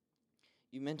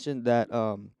you mentioned that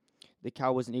the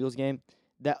Cowboys and Eagles game.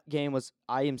 That game was,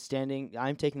 I'm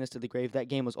taking this to the grave. That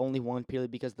game was only won purely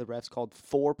because the refs called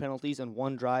 4 penalties in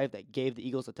one drive that gave the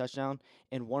Eagles a touchdown.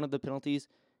 And one of the penalties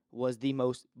was the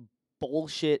most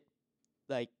bullshit,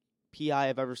 PI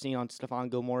I've ever seen on Stephon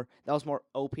Gilmore. That was more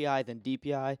OPI than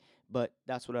DPI, but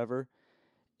that's whatever.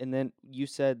 And then you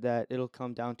said that it'll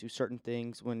come down to certain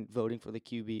things when voting for the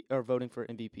QB or voting for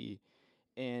MVP.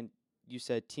 And you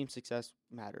said team success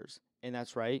matters, and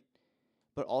that's right.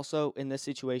 But also in this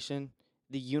situation,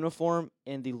 the uniform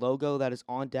and the logo that is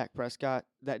on Dak Prescott,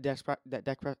 that Dak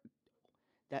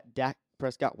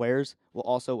Prescott wears, will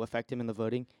also affect him in the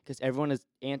voting because everyone is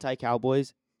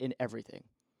anti-Cowboys in everything.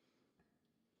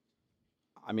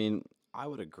 I mean, I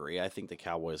would agree. I think the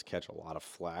Cowboys catch a lot of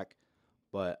flack,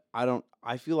 but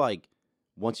I feel like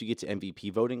once you get to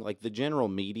MVP voting, like the general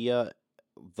media,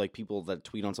 like people that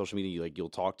tweet on social media, like you'll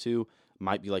talk to,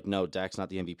 might be like, no, Dak's not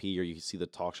the MVP, or you see the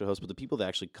talk show host. But the people that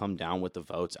actually come down with the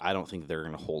votes, I don't think they're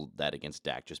going to hold that against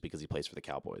Dak just because he plays for the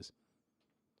Cowboys.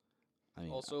 I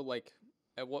mean, Also, like,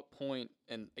 at what point,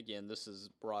 and again, this is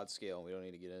broad scale, we don't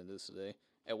need to get into this today.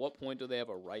 At what point do they have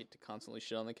a right to constantly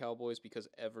shit on the Cowboys? Because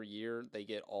every year they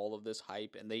get all of this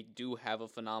hype, and they do have a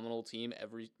phenomenal team.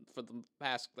 For the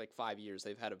past, 5 years,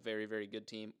 they've had a very, very good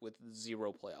team with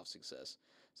zero playoff success.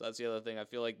 So that's the other thing. I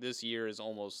feel like this year is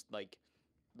almost like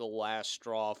the last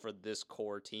straw for this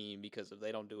core team, because if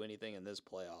they don't do anything in this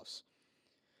playoffs,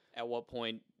 at what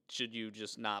point should you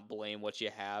just not blame what you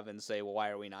have and say, well, why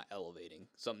are we not elevating?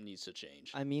 Something needs to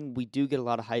change. I mean, we do get a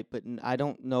lot of hype, but I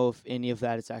don't know if any of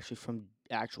that is actually from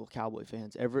actual Cowboy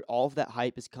fans. All of that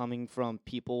hype is coming from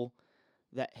people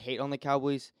that hate on the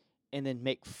Cowboys and then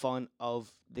make fun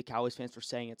of the Cowboys fans for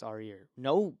saying it's our year.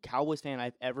 No Cowboys fan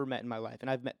I've ever met in my life, and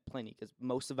I've met plenty because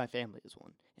most of my family is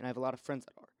one, and I have a lot of friends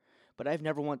that are. But I've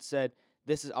never once said,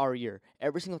 this is our year.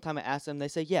 Every single time I ask them, they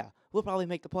say, yeah, we'll probably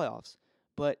make the playoffs.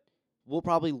 But we'll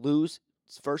probably lose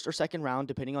first or second round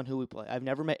depending on who we play. I've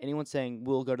never met anyone saying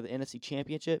we'll go to the NFC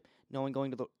Championship, no one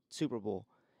going to the Super Bowl.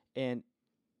 And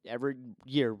every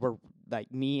year, we're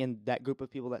like, me and that group of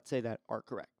people that say that are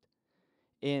correct.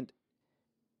 And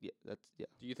yeah. Do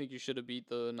you think you should have beat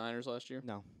the Niners last year?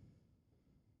 No.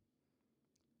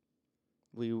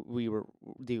 We were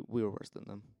worse than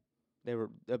them. They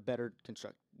were a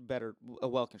a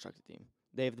well constructed team.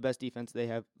 They have the best defense. They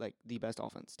have the best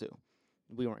offense too.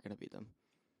 We weren't going to beat them.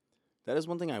 that is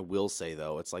one thing I will say,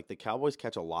 though. It's like the Cowboys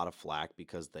catch a lot of flack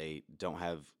because they don't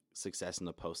have success in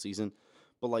the postseason.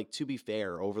 But, to be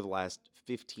fair, over the last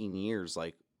 15 years,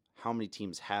 how many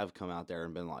teams have come out there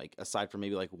and been aside from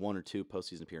maybe one or two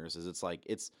postseason appearances,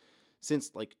 it's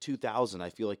since 2000, I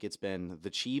feel like it's been the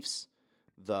Chiefs,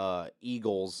 the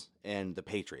Eagles, and the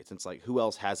Patriots. It's who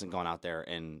else hasn't gone out there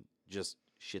and just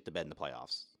shit the bed in the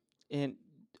playoffs? And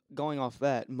going off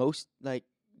that, most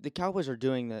the Cowboys are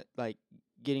doing that,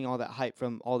 getting all that hype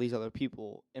from all these other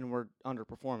people, and we're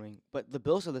underperforming. But the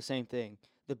Bills are the same thing.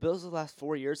 The Bills the last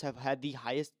 4 years have had the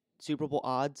highest Super Bowl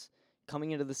odds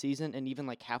coming into the season, and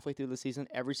even halfway through the season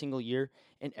every single year.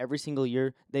 And every single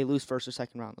year they lose first or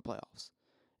second round in the playoffs.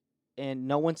 And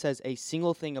no one says a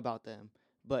single thing about them.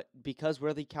 But because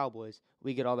we're the Cowboys,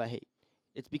 we get all that hate.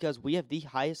 It's because we have the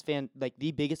highest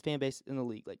the biggest fan base in the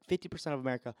league. 50% of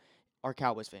America are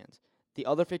Cowboys fans. The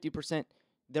other 50%,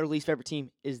 their least favorite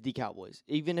team is the Cowboys.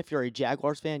 Even if you're a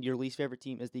Jaguars fan, your least favorite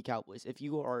team is the Cowboys. If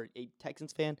you are a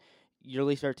Texans fan, your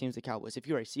least favorite team is the Cowboys. If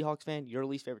you're a Seahawks fan, your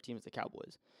least favorite team is the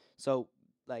Cowboys. So,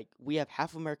 we have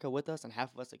half of America with us and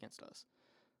half of us against us.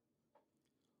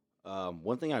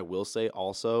 One thing I will say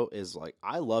also is,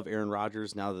 I love Aaron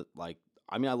Rodgers now that,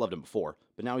 I loved him before,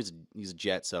 but now he's a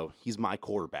Jet, so he's my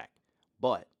quarterback.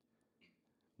 But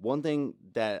one thing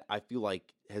that I feel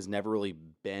has never really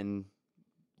been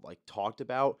talked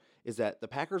about is that the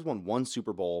Packers won one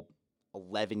Super Bowl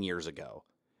 11 years ago.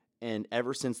 And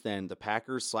ever since then, the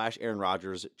Packers / Aaron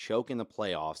Rodgers choke in the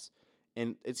playoffs.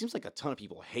 And it seems like a ton of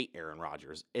people hate Aaron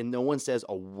Rodgers, and no one says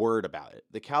a word about it.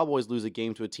 The Cowboys lose a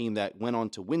game to a team that went on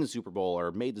to win the Super Bowl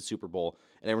or made the Super Bowl,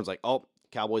 and everyone's like, oh,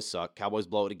 Cowboys suck. Cowboys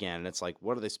blow it again. And it's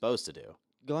what are they supposed to do?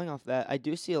 Going off that, I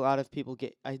do see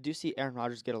Aaron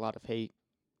Rodgers get a lot of hate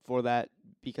for that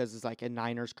because it's a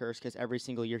Niners curse because every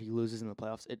single year he loses in the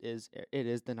playoffs. It is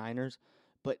the Niners,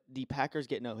 but the Packers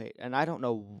get no hate, and I don't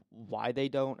know why they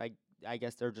don't. I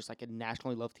guess they're just a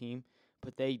nationally loved team,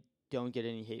 but they don't get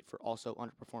any hate for also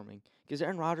underperforming. Because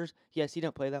Aaron Rodgers, yes, he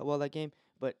didn't play that well that game,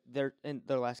 but they're in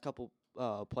their last couple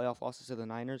playoff losses to the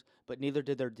Niners, but neither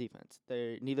did their defense.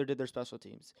 Neither did their special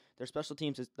teams. Their special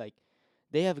teams is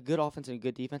they have a good offense and a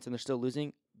good defense, and they're still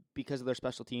losing because of their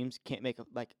special teams. Can't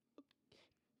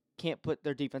put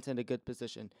their defense in a good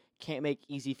position. Can't make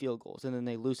easy field goals, and then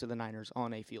they lose to the Niners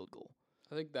on a field goal.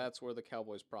 I think that's where the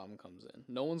Cowboys' problem comes in.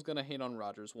 No one's going to hate on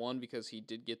Rodgers. One, because he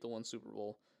did get the one Super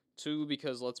Bowl. Two,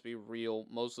 because let's be real,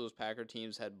 most of those Packer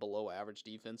teams had below average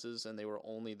defenses, and they were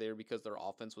only there because their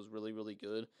offense was really, really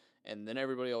good. And then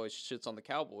everybody always shits on the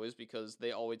Cowboys because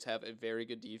they always have a very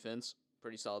good defense,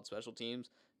 pretty solid special teams,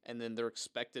 and then they're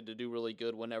expected to do really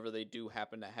good whenever they do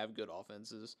happen to have good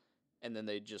offenses, and then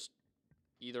they just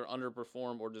either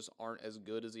underperform or just aren't as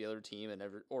good as the other team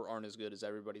or aren't as good as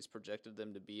everybody's projected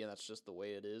them to be, and that's just the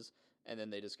way it is. And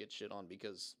then they just get shit on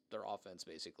because their offense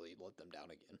basically let them down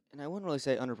again. And I wouldn't really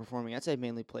say underperforming. I'd say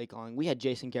mainly play calling. We had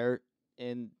Jason Garrett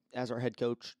as our head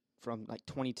coach from like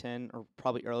 2010 or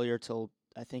probably earlier till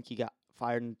I think he got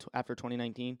fired after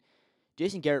 2019.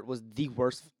 Jason Garrett was the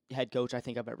worst head coach I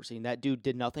think I've ever seen. That dude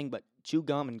did nothing but chew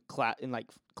gum and clap.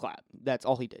 That's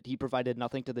all he did. He provided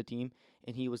nothing to the team,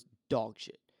 and he was dog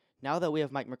shit. Now that we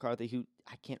have Mike McCarthy, who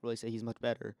I can't really say he's much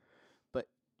better, but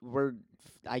we're,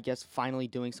 I guess, finally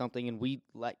doing something. And we,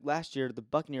 like last year, the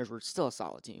Buccaneers were still a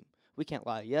solid team. We can't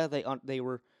lie. Yeah, they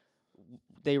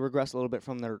regressed a little bit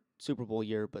from their Super Bowl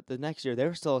year, but the next year they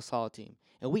were still a solid team,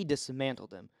 and we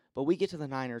dismantled them. But we get to the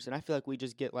Niners, and I feel like we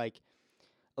just get like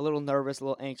a little nervous, a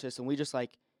little anxious, and we just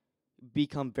like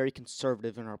become very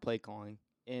conservative in our play calling,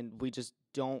 and we just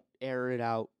don't air it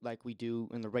out like we do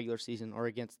in the regular season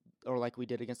or like we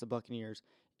did against the Buccaneers,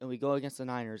 and we go against the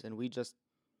Niners, and we just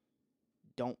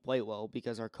don't play well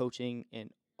because our coaching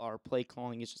and our play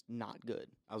calling is just not good.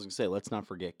 I was going to say, let's not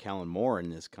forget Kellen Moore in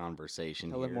this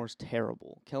conversation. Kellen Moore's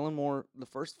terrible. Kellen Moore, the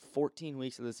first 14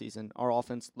 weeks of the season, our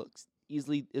offense looks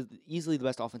easily the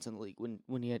best offense in the league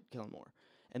when he had Kellen Moore.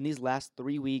 And these last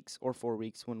 3 weeks or 4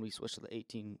 weeks when we switched to the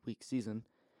 18-week season,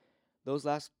 those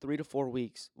last 3 to 4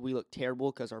 weeks, we look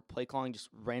terrible because our play calling just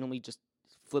randomly just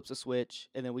flips a switch,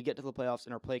 and then we get to the playoffs,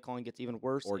 and our play calling gets even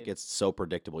worse. Or it gets so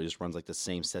predictable. He just runs like the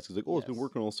same sets. He's like, it's been Yes.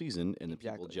 working all season, and then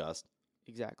people Exactly. just.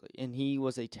 Exactly. And he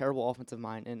was a terrible offensive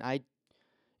mind. And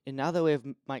now that we have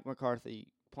Mike McCarthy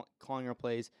calling our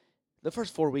plays, the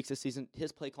first 4 weeks of the season,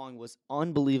 his play calling was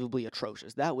unbelievably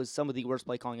atrocious. That was some of the worst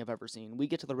play calling I've ever seen. We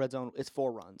get to the red zone, it's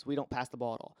 4 runs. We don't pass the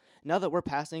ball at all. Now that we're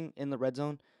passing in the red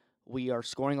zone, we are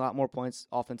scoring a lot more points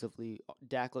offensively.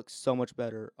 Dak looks so much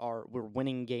better. We're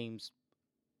winning games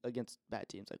against bad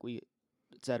teams, like we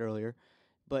said earlier.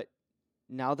 But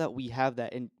now that we have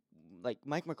that, and like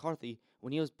Mike McCarthy,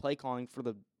 when he was play calling for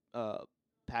the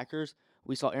Packers,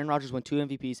 we saw Aaron Rodgers win 2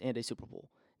 MVPs and a Super Bowl.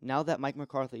 Now that Mike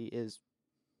McCarthy is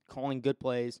calling good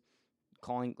plays,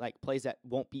 calling like plays that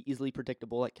won't be easily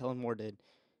predictable like Kellen Moore did,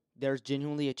 there's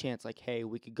genuinely a chance like, hey,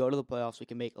 we could go to the playoffs, we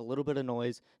can make a little bit of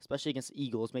noise, especially against the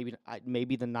Eagles,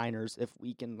 maybe the Niners, if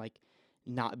we can like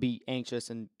not be anxious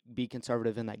and be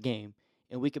conservative in that game,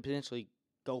 and we could potentially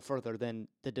go further than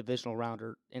the divisional round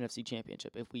or NFC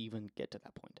Championship if we even get to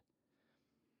that point.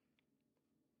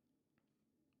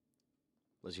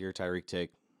 Let's hear Tyreek take.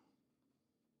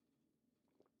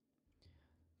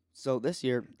 So this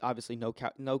year, obviously, no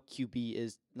QB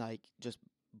is like just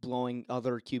blowing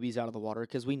other QBs out of the water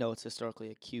because we know it's historically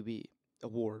a QB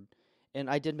award. And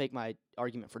I did make my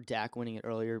argument for Dak winning it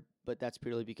earlier, but that's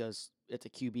purely because it's a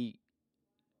QB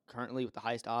currently with the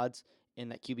highest odds,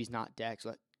 and that QB's not Dak, so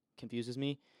that confuses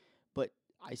me. But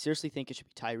I seriously think it should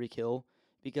be Tyreek Hill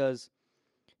because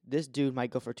this dude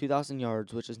might go for 2,000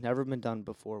 yards, which has never been done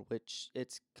before, which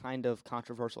it's kind of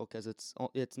controversial because it's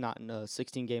not in a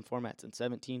 16-game format. It's in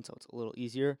 17, so it's a little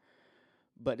easier.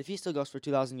 But if he still goes for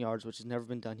 2,000 yards, which has never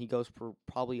been done, he goes for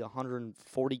probably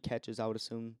 140 catches, I would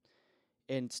assume,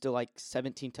 and still like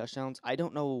 17 touchdowns. I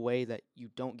don't know a way that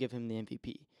you don't give him the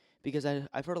MVP because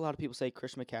I've heard a lot of people say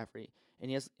Christian McCaffrey,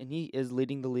 and he is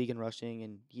leading the league in rushing,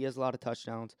 and he has a lot of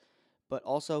touchdowns. But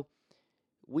also,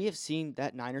 we have seen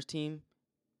that Niners team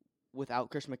without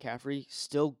Christian McCaffrey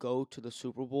still go to the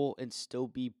Super Bowl and still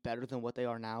be better than what they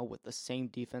are now with the same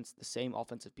defense, the same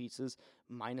offensive pieces,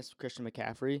 minus Christian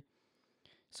McCaffrey.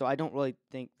 So I don't really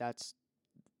think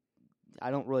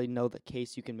I don't really know the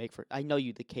case you can make for. I know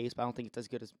the case, but I don't think it's as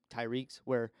good as Tyreek's.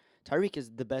 Where Tyreek is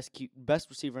the best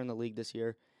receiver in the league this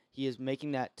year. He is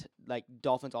making that like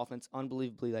Dolphins offense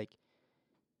unbelievably like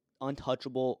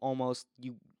untouchable. Almost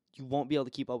you won't be able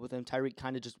to keep up with him. Tyreek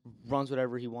kind of just runs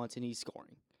whatever he wants and he's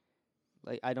scoring.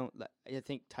 I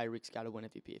think Tyreek's got to win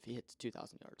MVP if he hits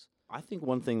 2,000 yards. I think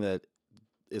one thing that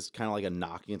is kind of like a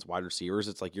knock against wide receivers,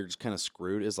 it's like you're just kind of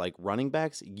screwed, is like running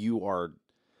backs, you're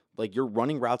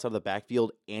running routes out of the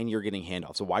backfield and you're getting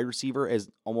handoffs. A wide receiver is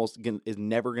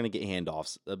never going to get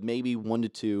handoffs. Maybe 1 to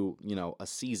 2, a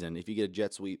season if you get a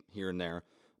jet sweep here and there.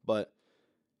 But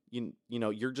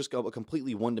you're just a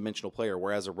completely one-dimensional player,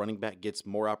 whereas a running back gets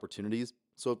more opportunities.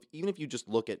 So even if you just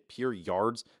look at pure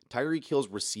yards, Tyreek Hill's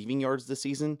receiving yards this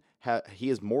season, he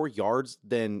has more yards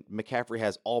than McCaffrey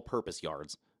has all-purpose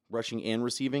yards, rushing and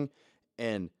receiving.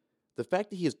 And The fact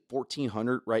that he is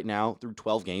 1,400 right now through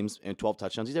 12 games and 12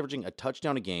 touchdowns, he's averaging a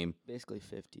touchdown a game. Basically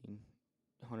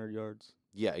 1,500 yards.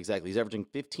 Yeah, exactly. He's averaging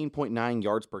 15.9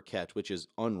 yards per catch, which is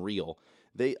unreal.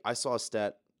 I saw a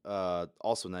stat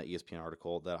also in that ESPN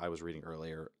article that I was reading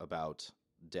earlier about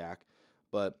Dak,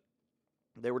 but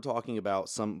they were talking about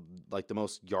the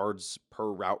most yards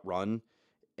per route run,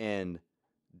 and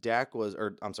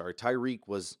Tyreek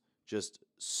was just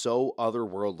so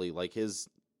otherworldly. Like his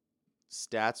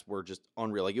stats were just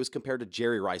unreal. Like it was compared to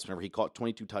Jerry Rice whenever he caught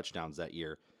 22 touchdowns that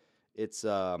year. It's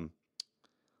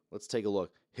let's take a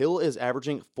look. Hill is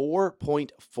averaging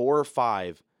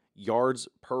 4.45 yards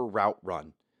per route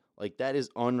run. Like that is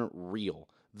unreal.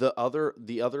 The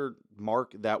other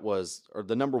mark that was, or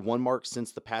the number one mark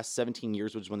since the past 17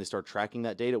 years, which is when they started tracking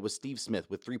that data, was Steve Smith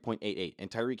with 3.88, and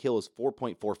Tyreek Hill is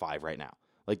 4.45 right now.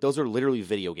 Like those are literally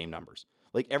video game numbers.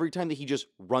 Like every time that he just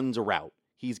runs a route,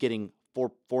 he's getting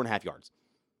 4.5 yards.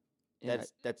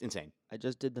 That's insane. I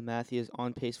just did the math. He is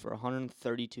on pace for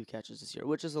 132 catches this year,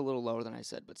 which is a little lower than I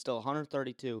said, but still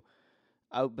 132.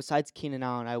 Besides Keenan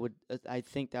Allen, I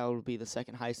think that would be the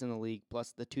second highest in the league,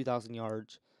 plus the 2,000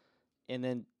 yards. And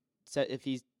then if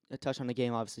he's a touchdown a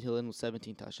game, obviously he'll end with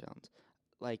 17 touchdowns.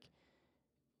 Like,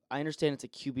 I understand it's a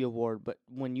QB award, but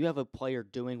when you have a player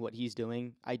doing what he's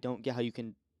doing, I don't get how you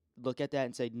can look at that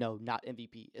and say, no, not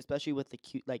MVP, especially with the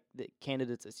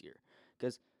candidates this year.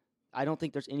 Because I don't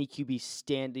think there's any QB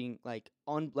standing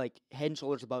on head and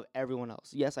shoulders above everyone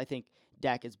else. Yes, I think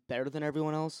Dak is better than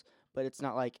everyone else, but it's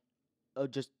not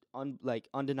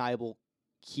undeniable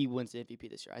he wins the MVP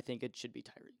this year. I think it should be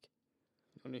Tyreek.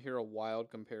 Want to hear a wild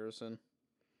comparison?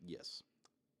 Yes.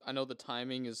 I know the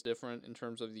timing is different in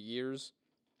terms of the years.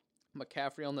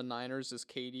 McCaffrey on the Niners is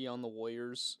KD on the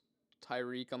Warriors.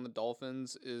 Tyreek on the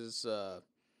Dolphins is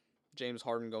James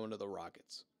Harden going to the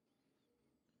Rockets.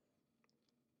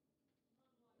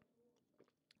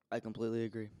 I completely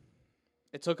agree.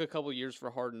 It took a couple years for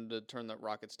Harden to turn that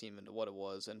Rockets team into what it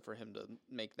was and for him to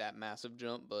make that massive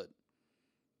jump, but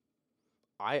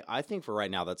I think for right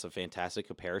now that's a fantastic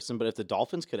comparison. But if the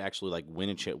Dolphins could actually win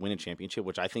a championship,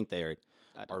 which I think they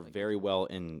are very well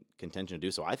in contention to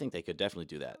do so, I think they could definitely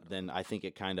do that. Then I think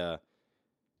it kind of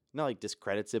not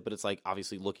discredits it, but it's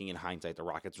obviously looking in hindsight, the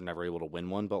Rockets are never able to win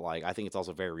one. But I think it's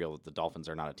also very real that the Dolphins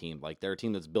are not a team. They're a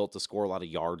team that's built to score a lot of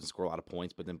yards and score a lot of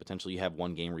points, but then potentially you have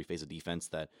one game where you face a defense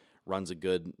that runs a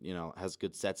good, has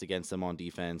good sets against them on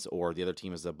defense, or the other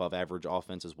team is above average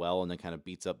offense as well, and then kind of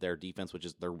beats up their defense, which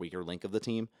is their weaker link of the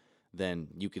team. Then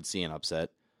you could see an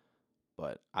upset.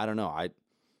 But I don't know.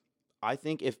 I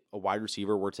think if a wide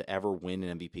receiver were to ever win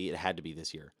an MVP, it had to be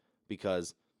this year,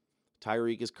 because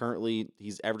Tyreek is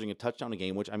he's averaging a touchdown a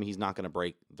game, which, he's not going to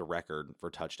break the record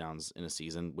for touchdowns in a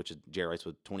season, which is Jerry Rice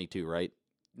with 22, right?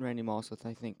 Randy Moss with,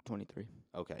 I think, 23.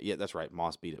 Okay, yeah, that's right.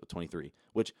 Moss beat it with 23,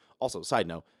 which also, side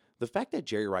note, the fact that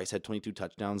Jerry Rice had 22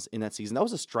 touchdowns in that season, that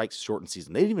was a strike-shortened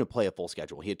season. They didn't even play a full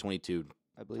schedule. He had 22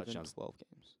 I believe touchdowns. In 12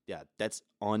 games. Yeah, that's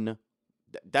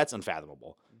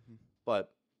unfathomable. Mm-hmm.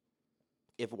 But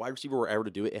if a wide receiver were ever to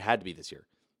do it, it had to be this year.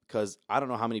 Because I don't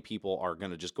know how many people are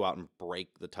going to just go out and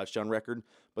break the touchdown record.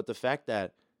 But the fact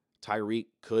that Tyreek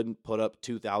could put up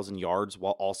 2,000 yards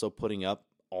while also putting up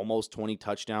almost 20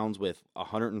 touchdowns with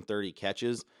 130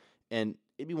 catches. And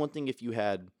it'd be one thing if you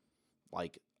had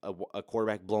a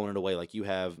quarterback blowing it away, like you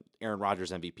have Aaron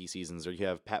Rodgers MVP seasons, or you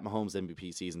have Pat Mahomes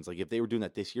MVP seasons. If they were doing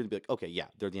that this year, they'd be like, okay, yeah,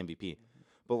 they're the MVP.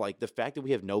 Mm-hmm. But the fact that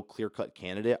we have no clear-cut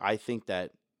candidate, I think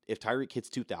that if Tyreek hits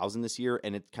 2,000 this year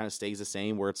and it kind of stays the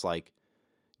same, where it's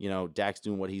Dak's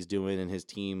doing what he's doing and his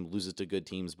team loses to good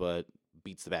teams but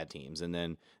beats the bad teams. And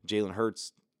then Jalen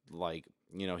Hurts,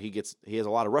 he has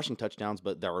a lot of rushing touchdowns,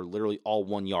 but that are literally all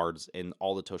 1 yards and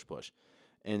all the tush push.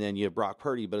 And then you have Brock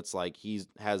Purdy, but it's he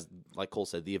has, like Cole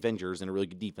said, the Avengers and a really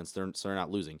good defense, so they're not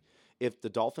losing. If the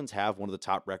Dolphins have one of the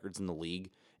top records in the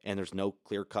league and there's no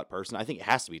clear-cut person, I think it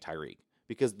has to be Tyreek.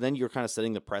 Because then you're kind of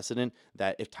setting the precedent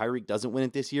that if Tyreek doesn't win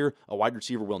it this year, a wide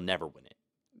receiver will never win it.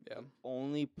 Yeah.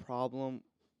 Only problem,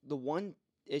 the one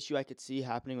issue I could see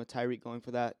happening with Tyreek going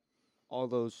for all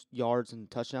those yards and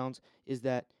touchdowns, is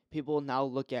that people now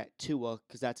look at Tua,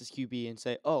 because that's his QB, and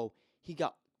say, oh, he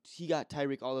got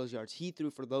Tyreek all those yards. He threw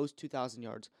for those 2,000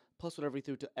 yards, plus whatever he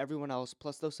threw to everyone else,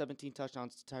 plus those 17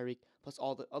 touchdowns to Tyreek, plus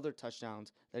all the other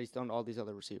touchdowns that he's thrown to all these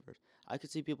other receivers. I could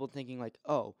see people thinking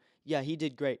oh, yeah, he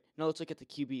did great. No, let's look at the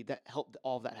QB that helped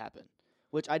all of that happen,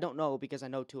 which I don't know, because I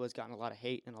know Tua's gotten a lot of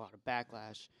hate and a lot of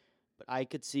backlash. But I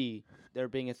could see there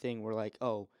being a thing where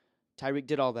oh, Tyreek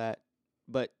did all that,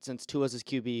 but since Tua's his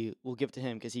QB, we'll give it to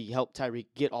him because he helped Tyreek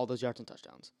get all those yards and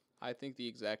touchdowns. I think the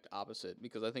exact opposite,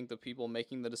 because I think the people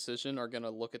making the decision are going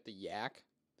to look at the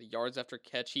The yards after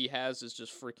catch he has is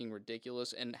just freaking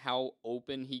ridiculous, and how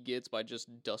open he gets by just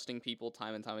dusting people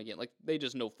time and time again. Like, they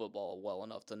just know football well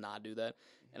enough to not do that.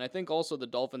 And I think also the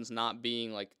Dolphins not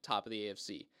being, like, top of the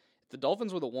AFC. If the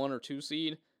Dolphins were the 1 or 2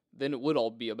 seed, then it would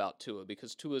all be about Tua,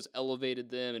 because Tua's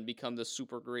elevated them and become this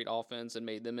super great offense and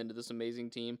made them into this amazing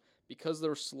team. Because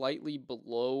they're slightly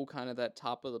below kind of that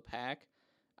top of the pack,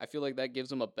 I feel like that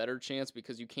gives them a better chance,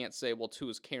 because you can't say, well,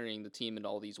 Tua's carrying the team into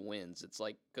all these wins. It's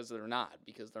like, because they're not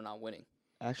winning.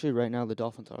 Actually, right now, the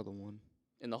Dolphins are the 1.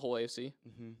 In the whole AFC?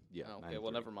 Mm-hmm. Yeah. Oh, okay,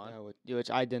 well, 9-3. never mind. Which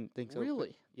I didn't think so. but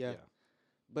Really? yeah.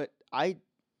 But I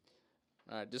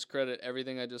All right, discredit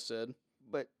everything I just said.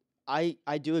 But I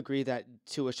do agree that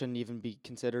Tua shouldn't even be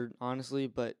considered, honestly.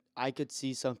 But I could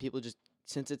see some people just,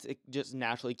 since it's just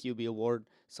naturally QB award,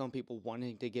 some people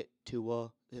wanting to get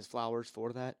Tua his flowers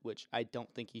for that, which I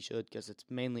don't think he should, because it's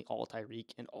mainly all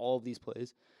Tyreek and all of these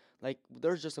plays. Like,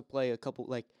 there's just a play,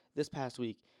 like this past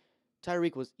week,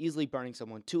 Tyreek was easily burning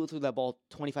someone. Tua threw that ball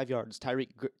 25 yards. Tyreek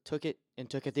took it and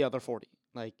took it the other 40.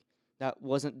 Like, that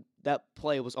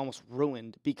play was almost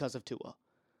ruined because of Tua.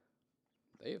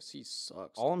 The AFC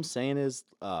sucks. All I'm saying is,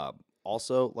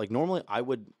 also, like, normally I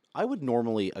would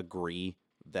normally agree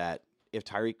that if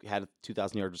Tyreek had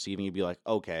 2,000 yards receiving, you'd be like,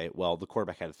 okay, well, the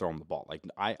quarterback had to throw him the ball. Like,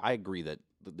 I agree that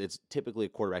it's typically a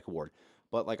quarterback award.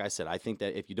 But like I said, I think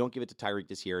that if you don't give it to Tyreek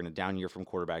this year in a down year from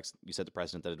quarterbacks, you set the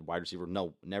precedent that a wide receiver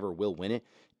never will win it.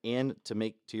 And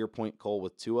to your point, Cole,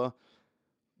 with Tua,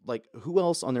 like, who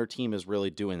else on their team is really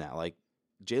doing that? Like,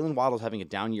 Jalen Waddle's having a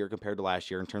down year compared to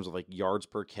last year in terms of, like, yards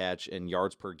per catch and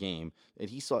yards per game, and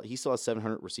he still has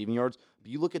 700 receiving yards. But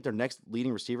you look at their next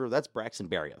leading receiver, that's Braxton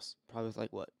Berrios, Probably with,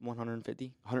 like, what, 150?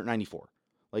 194.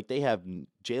 Like, they have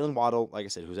Jalen Waddle, like I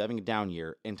said, who's having a down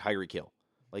year, and Tyreek Hill.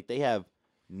 Like, they have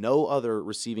no other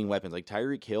receiving weapons. Like,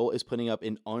 Tyreek Hill is putting up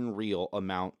an unreal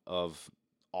amount of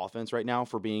offense right now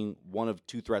for being one of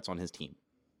 2 threats on his team.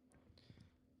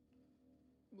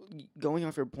 Going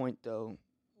off your point, though,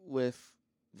 with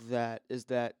that is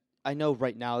that I know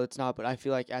right now it's not, but I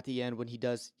feel like at the end when he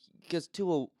does, because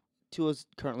Tua's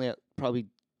currently at probably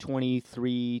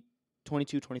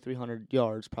 2,300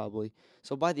 yards probably.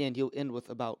 So by the end he'll end with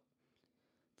about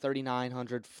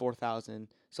 3,900, 4,000.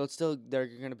 So it's still, they're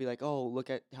going to be like, oh, look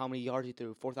at how many yards he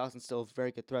threw. 4,000 is still a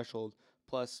very good threshold,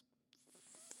 plus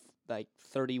like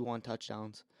 31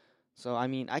 touchdowns. So I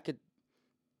mean, I could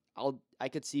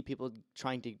see people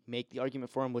trying to make the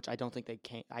argument for him, which I don't think I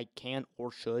can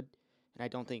or should, and I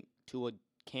don't think Tua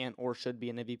can or should be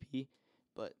an MVP.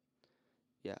 But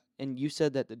yeah, and you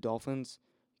said that the Dolphins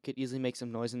could easily make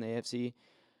some noise in the AFC.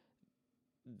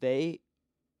 They,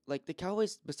 like the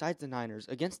Cowboys, besides the Niners,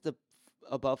 against the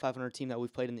above 500 team that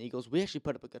we've played in the Eagles, we actually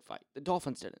put up a good fight. The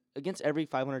Dolphins didn't. Against every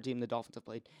 500 team the Dolphins have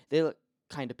played, they look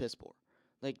kind of piss poor.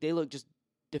 Like, they look just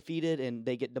defeated, and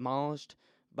they get demolished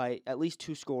by at least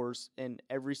 2 scores in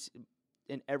every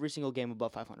single game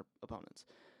above 500 opponents.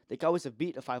 The Cowboys have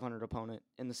beat a 500 opponent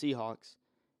in the Seahawks,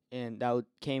 and that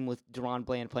came with Deron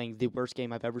Bland playing the worst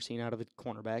game I've ever seen out of a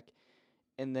cornerback.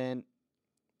 And then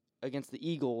against the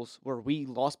Eagles, where we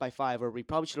lost by 5, where we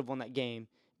probably should have won that game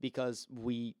because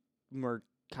we were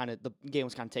the game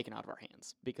was kind of taken out of our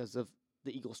hands because of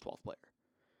the Eagles' 12th player.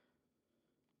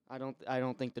 I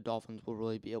don't think the Dolphins will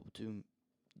really be able to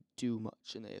do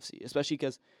much in the AFC, especially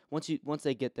because once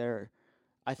they get there,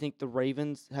 I think the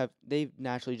Ravens they've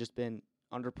naturally just been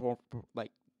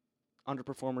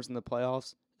underperformers in the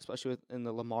playoffs, especially in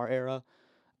the Lamar era.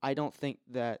 I still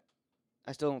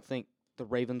don't think the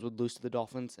Ravens would lose to the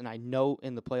Dolphins, and I know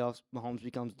in the playoffs Mahomes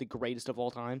becomes the greatest of all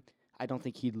time. I don't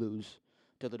think he'd lose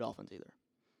to the Dolphins either.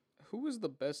 Who is the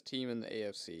best team in the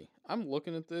AFC? I'm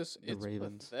looking at this. It's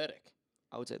Ravens. pathetic.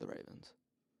 I would say the Ravens.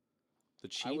 The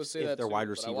I would Chiefs, say if that their too, wide but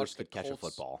I receivers watched the could catch a Colts.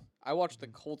 football. I watched the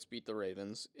Colts beat the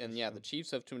Ravens, and That's the true.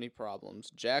 Chiefs have too many problems.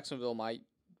 Jacksonville might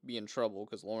be in trouble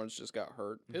because Lawrence just got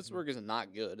hurt. Pittsburgh is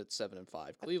not good at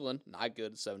 7-5. Cleveland not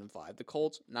good at 7-5. The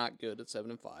Colts not good at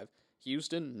 7-5.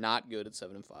 Houston not good at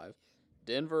 7-5.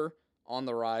 Denver on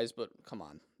the rise, but come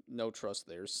on, no trust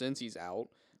there since he's out.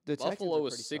 The Texans Buffalo are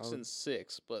is pretty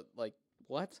 6-6, but like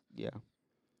what? Yeah.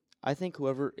 I think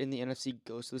whoever in the NFC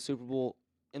goes to the Super Bowl,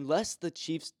 unless the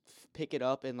Chiefs pick it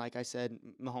up and, like I said,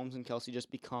 Mahomes and Kelsey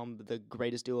just become the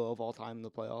greatest duo of all time in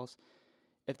the playoffs,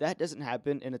 if that doesn't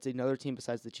happen and it's another team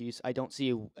besides the Chiefs, I don't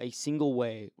see a single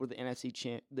way where the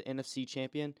NFC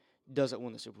champion doesn't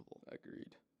win the Super Bowl.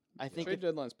 Agreed. I think Trade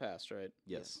deadline's passed, right?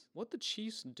 Yes. What the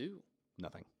Chiefs do?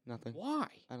 Nothing. nothing. Why?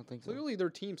 I don't think so. Clearly their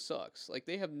team sucks. Like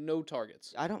they have no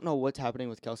targets. I don't know what's happening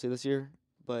with Kelsey this year,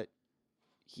 but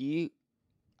I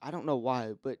don't know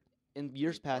why, but in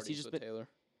years past he's Parties just with been Taylor.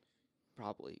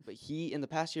 Probably, but he in the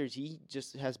past years he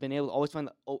just has been able to always find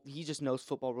he just knows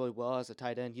football really well as a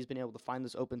tight end. He's been able to find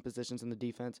those open positions in the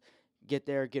defense, get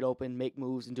there, get open, make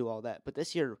moves, and do all that. But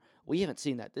this year we haven't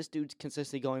seen that. This dude's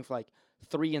consistently going for like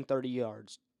 3 and 30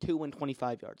 yards, 2 and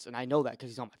 25 yards, and I know that because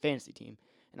he's on my fantasy team.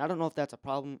 And I don't know if that's a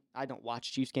problem. I don't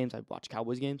watch Chiefs games. I watch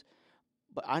Cowboys games,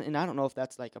 but I don't know if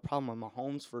that's like a problem on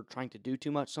Mahomes for trying to do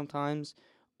too much sometimes,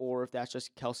 or if that's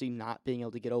just Kelsey not being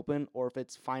able to get open, or if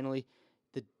it's finally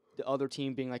the other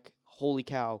team being like, holy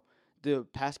cow, the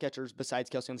pass catchers besides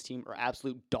Kelsey on this team are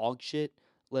absolute dog shit.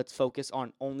 Let's focus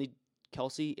on only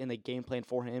Kelsey and they game plan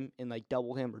for him and like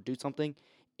double him or do something,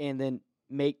 and then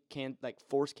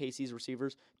force Casey's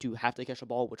receivers to have to catch a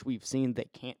ball, which we've seen they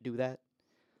can't do that.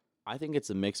 I think it's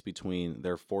a mix between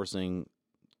they're forcing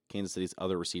Kansas City's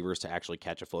other receivers to actually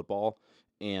catch a football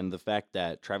and the fact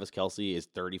that Travis Kelce is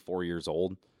 34 years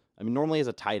old. I mean, normally as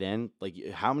a tight end, like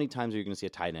how many times are you going to see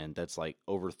a tight end that's like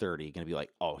over 30 going to be like,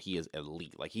 oh, he is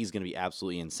elite. Like he's going to be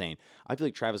absolutely insane. I feel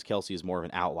like Travis Kelce is more of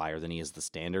an outlier than he is the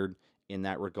standard in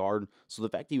that regard. So the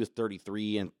fact that he was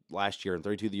 33 and last year and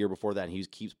 32 the year before that, and he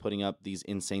keeps putting up these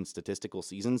insane statistical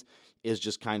seasons is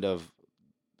just kind of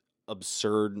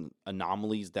absurd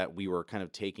anomalies that we were kind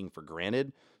of taking for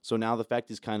granted. So now the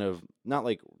fact is kind of not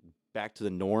like back to the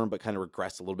norm, but kind of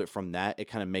regressed a little bit from that. It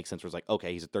kind of makes sense. Where it's like,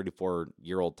 okay, he's a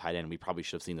 34-year-old tight end. We probably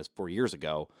should have seen this 4 years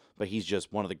ago, but he's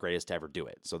just one of the greatest to ever do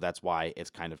it. So that's why it's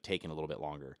kind of taken a little bit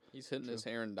longer. He's hitting his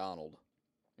Aaron Donald.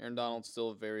 Aaron Donald's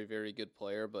still a very, very good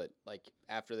player, but like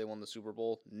after they won the Super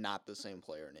Bowl, not the same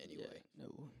player in any way.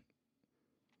 No.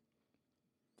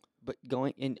 But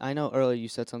going in, I know earlier you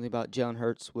said something about Jalen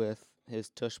Hurts with his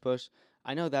tush push.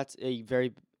 I know that's a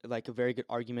very good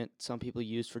argument some people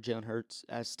use for Jalen Hurts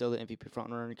as still the MVP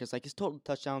frontrunner because like his total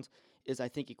touchdowns is I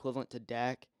think equivalent to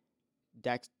Dak's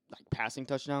like passing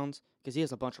touchdowns because he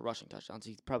has a bunch of rushing touchdowns.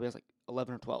 He probably has like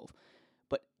 11 or 12,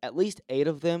 but at least 8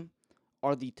 of them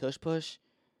are the tush push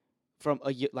from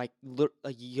a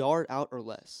yard out or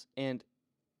less. And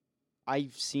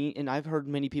I've seen and I've heard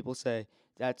many people say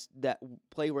that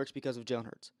play works because of Jalen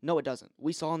Hurts. No, it doesn't.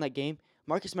 We saw in that game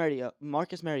Marcus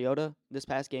Mariota this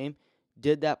past game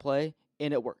did that play,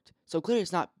 and it worked. So clearly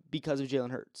it's not because of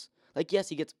Jalen Hurts. Like, yes,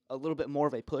 he gets a little bit more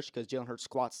of a push because Jalen Hurts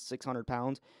squats 600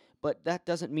 pounds, but that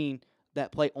doesn't mean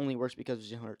that play only works because of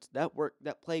Jalen Hurts.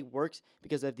 That play works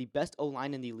because of the best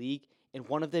O-line in the league, and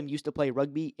one of them used to play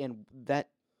rugby, and that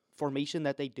formation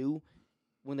that they do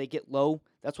when they get low,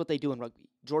 that's what they do in rugby.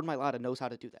 Jordan Mailata knows how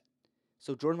to do that.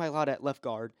 So Jordan Mailata at left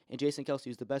guard and Jason Kelce,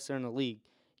 who's the best center in the league,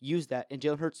 use that. And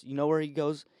Jalen Hurts, you know where he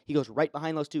goes? He goes right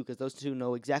behind those two because those two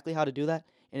know exactly how to do that,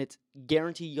 and it's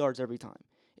guaranteed yards every time.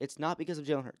 It's not because of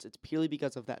Jalen Hurts. It's purely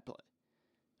because of that play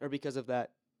or because of that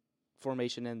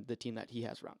formation and the team that he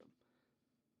has around him.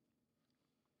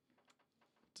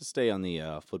 To stay on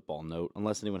the football note,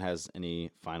 unless anyone has any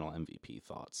final MVP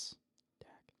thoughts.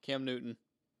 Cam Newton.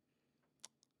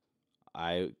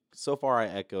 So far I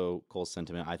echo Cole's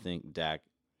sentiment. I think Dak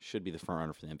should be the front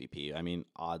runner for the MVP. I mean,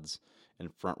 odds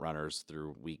and front runners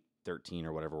through week 13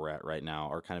 or whatever we're at right now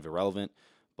are kind of irrelevant.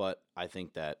 But I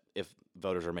think that if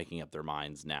voters are making up their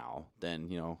minds now, then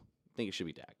I think it should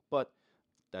be Dak. But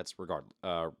that's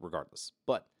regardless.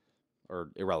 Or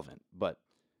irrelevant. But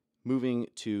moving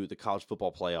to the college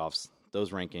football playoffs, those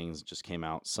rankings just came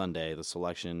out Sunday. The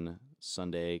Selection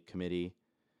Sunday Committee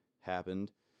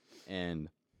happened, and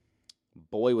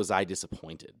boy, was I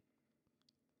disappointed.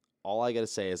 All I got to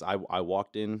say is I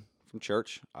walked in from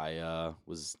church. I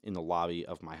was in the lobby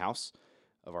of my house,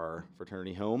 of our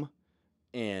fraternity home,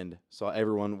 and saw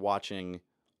everyone watching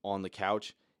on the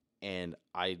couch. And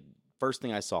first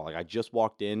thing I saw, I just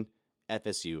walked in,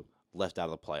 FSU left out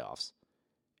of the playoffs.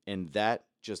 And that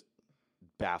just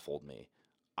baffled me.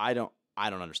 I don't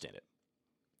understand it.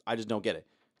 I just don't get it.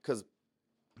 Because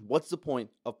what's the point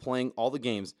of playing all the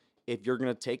games if you're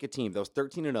going to take a team that was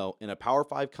 13-0 in a Power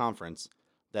 5 conference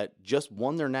that just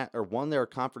won their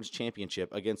conference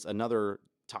championship against another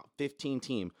top 15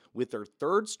 team with their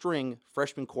third string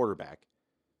freshman quarterback?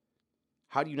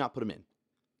 How do you not put him in?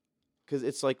 Because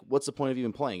it's like, what's the point of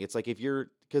even playing? It's like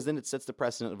because then it sets the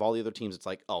precedent of all the other teams. It's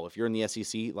like, oh, if you're in the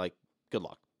SEC, like, good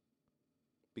luck.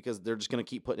 Because they're just going to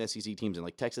keep putting SEC teams in.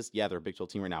 Like Texas, yeah, they're a Big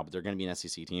 12 team right now, but they're going to be an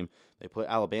SEC team. They put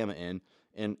Alabama in,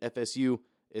 and FSU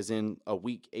is in a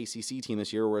weak ACC team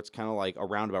this year where it's kind of like a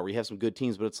roundabout where you have some good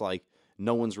teams, but it's like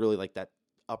no one's really like that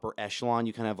upper echelon.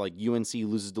 You kind of have like UNC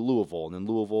loses to Louisville, and then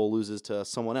Louisville loses to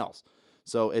someone else.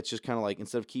 So it's just kind of like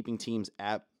instead of keeping teams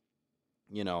at,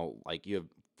 like you have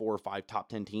 4 or 5 top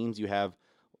 10 teams, you have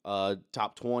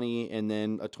top 20 and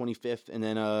then a 25th and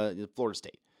then Florida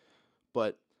State.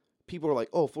 But people are like,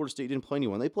 oh, Florida State didn't play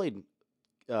anyone. They played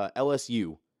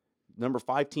LSU number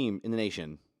 5 team in the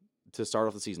nation to start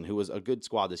off the season, who was a good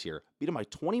squad this year, beat them by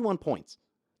 21 points.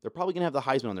 They're probably going to have the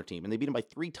Heisman on their team, and they beat them by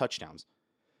 3 touchdowns.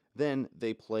 Then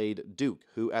they played Duke,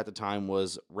 who at the time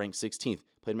was ranked 16th,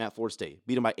 played them at Florida State,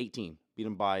 beat them by 18, beat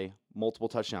them by multiple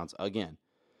touchdowns again.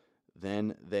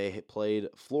 Then they played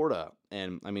Florida,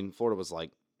 and I mean, Florida was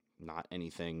like not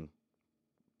anything,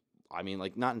 I mean,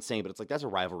 like not insane, but it's like that's a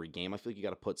rivalry game. I feel like you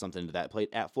got to put something into that. Played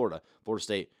at Florida. Florida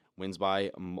State wins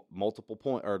by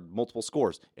multiple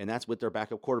scores, and that's with their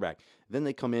backup quarterback. Then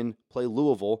they come in, play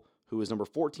Louisville, who is number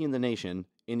 14 in the nation,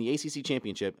 in the ACC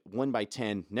championship, won by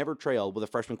 10, never trailed with a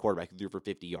freshman quarterback who threw for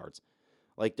 50 yards.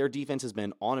 Like, their defense has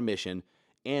been on a mission,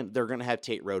 and they're going to have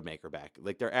Tate Rodemaker back.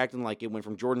 Like, they're acting like it went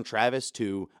from Jordan Travis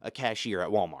to a cashier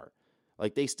at Walmart.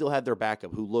 Like, they still have their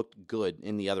backup who looked good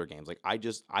in the other games. Like, I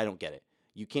don't get it.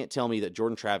 You can't tell me that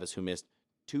Jordan Travis, who missed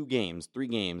 3 games,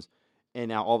 and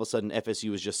now all of a sudden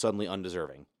FSU is just suddenly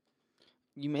undeserving.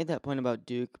 You made that point about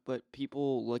Duke, but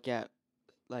people look at,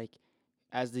 like,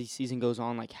 as the season goes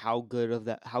on, like how good of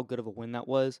a win that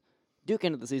was. Duke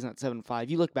ended the season at 7-5.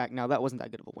 You look back now, that wasn't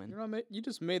that good of a win. You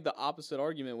just made the opposite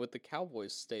argument with the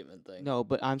Cowboys statement thing. No,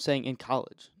 but I'm saying in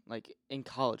college,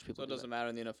 people. So it doesn't matter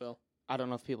in the NFL. I don't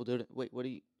know if people do it. Wait, what do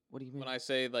you mean? When I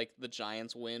say like the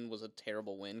Giants win was a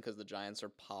terrible win because the Giants are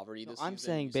poverty this season. I'm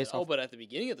saying you based said, off. but at the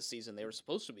beginning of the season they were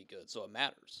supposed to be good, so it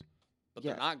matters. But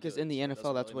they're not good. Because in the so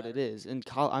NFL, that's what it is. In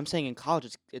I'm saying in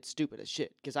college, it's stupid as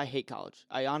shit. Because I hate college.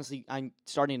 I'm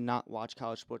starting to not watch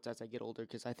college sports as I get older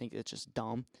because I think it's just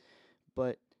dumb.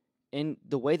 But in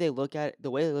the way they look at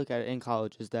it in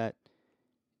college is that,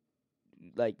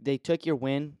 like, they took your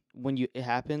win when it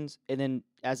happens, and then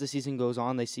as the season goes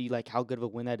on, they see like how good of a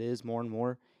win that is more and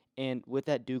more. And with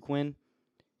that Duke win,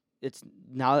 it's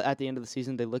now at the end of the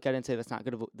season they look at it and say that's not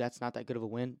that good of a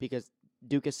win because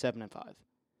Duke is 7-5.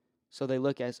 So they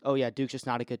look as, oh yeah, Duke's just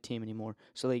not a good team anymore.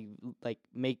 So they like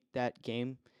make that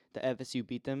game, the FSU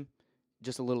beat them,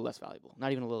 just a little less valuable.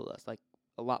 Not even a little less, like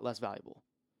a lot less valuable.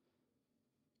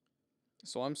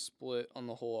 So I'm split on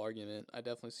the whole argument. I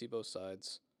definitely see both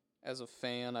sides. As a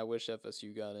fan, I wish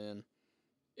FSU got in.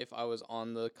 If I was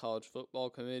on the college football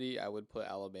committee, I would put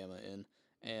Alabama in.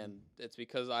 And it's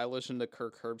because I listened to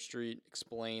Kirk Herbstreit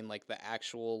explain, like, the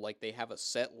actual, like, they have a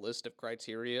set list of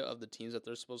criteria of the teams that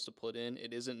they're supposed to put in.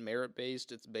 It isn't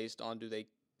merit-based. It's based on do they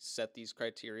set these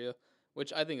criteria,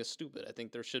 which I think is stupid. I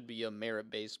think there should be a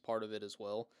merit-based part of it as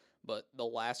well. But the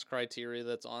last criteria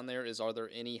that's on there is, are there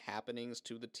any happenings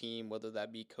to the team, whether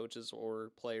that be coaches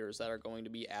or players that are going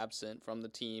to be absent from the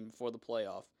team for the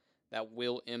playoff that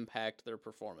will impact their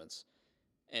performance?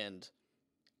 And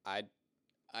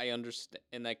I understand,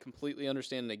 and I completely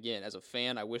understand. And again, as a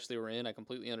fan, I wish they were in. I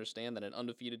completely understand that an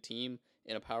undefeated team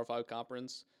in a Power 5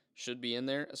 conference should be in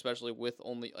there, especially with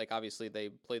only, like, obviously they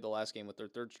played the last game with their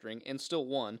third string and still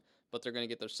won, but they're going to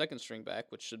get their second string back,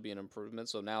 which should be an improvement.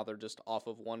 So now they're just off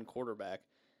of one quarterback.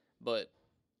 But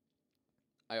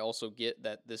I also get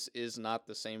that this is not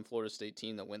the same Florida State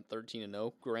team that went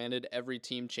 13-0. Granted, every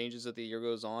team changes as the year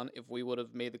goes on. If we would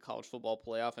have made the college football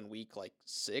playoff in week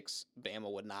 6,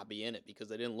 Bama would not be in it because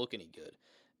they didn't look any good.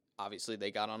 Obviously,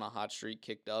 they got on a hot streak,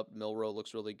 kicked up. Milroe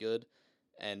looks really good,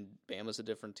 and Bama's a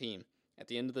different team. At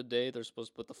the end of the day, they're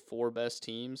supposed to put the 4 best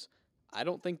teams. I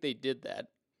don't think they did that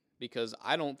because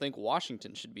I don't think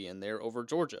Washington should be in there over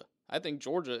Georgia. I think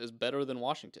Georgia is better than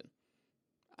Washington.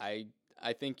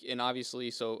 I think, and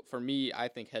obviously, so for me, I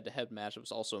think head-to-head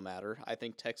matchups also matter. I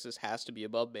think Texas has to be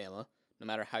above Bama, no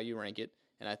matter how you rank it,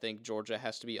 and I think Georgia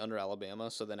has to be under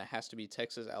Alabama, so then it has to be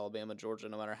Texas, Alabama, Georgia,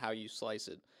 no matter how you slice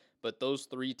it. But those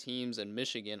 3 teams and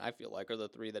Michigan, I feel like, are the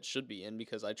 3 that should be in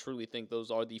because I truly think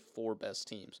those are the 4 best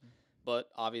teams. But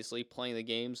obviously, playing the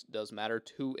games does matter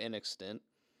to an extent,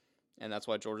 and that's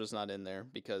why Georgia's not in there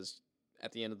because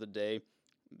at the end of the day,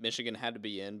 Michigan had to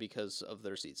be in because of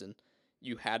their season.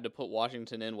 You had to put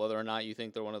Washington in whether or not you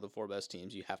think they're one of the 4 best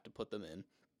teams. You have to put them in.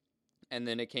 And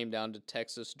then it came down to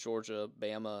Texas, Georgia,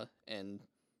 Bama, and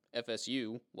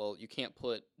FSU. Well, you can't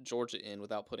put Georgia in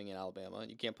without putting in Alabama.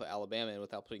 You can't put Alabama in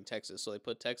without putting Texas. So they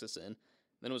put Texas in.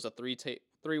 Then it was a three-way.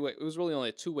 It was really only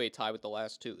a 2-way tie with the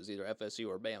last 2. It was either FSU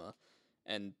or Bama.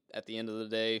 And at the end of the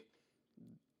day,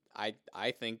 I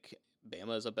think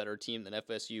Bama is a better team than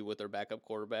FSU with their backup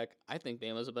quarterback. I think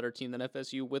Bama is a better team than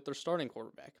FSU with their starting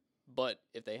quarterback. But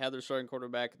if they had their starting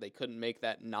quarterback, they couldn't make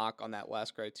that knock on that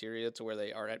last criteria to where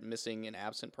they are at missing an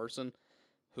absent person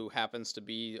who happens to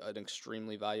be an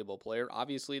extremely valuable player.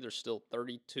 Obviously, there's still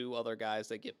 32 other guys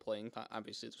that get playing time.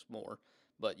 Obviously, there's more.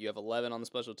 But you have 11 on the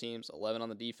special teams, 11 on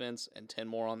the defense, and 10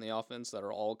 more on the offense that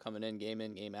are all coming in,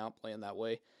 game out, playing that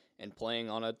way, and playing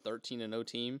on a 13-0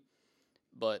 team.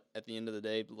 But at the end of the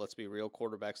day, let's be real,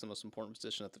 quarterback's the most important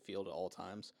position at the field at all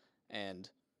times. And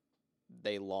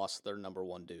they lost their number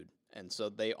one dude. And so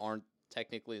they aren't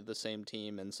technically the same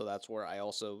team. And so that's where I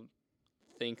also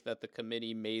think that the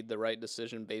committee made the right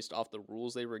decision based off the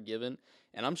rules they were given.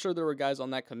 And I'm sure there were guys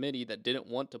on that committee that didn't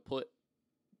want to put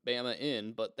Bama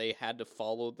in, but they had to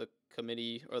follow the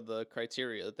committee or the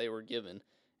criteria that they were given.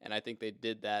 And I think they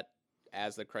did that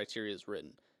as the criteria is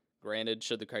written. Granted,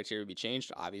 should the criteria be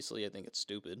changed? Obviously, I think it's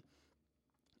stupid.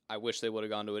 I wish they would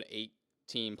have gone to an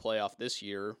 8-team playoff this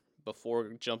year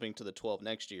before jumping to the 12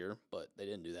 next year, but they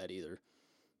didn't do that either.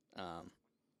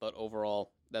 But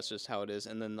overall, that's just how it is.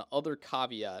 And then the other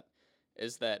caveat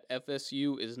is that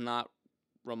FSU is not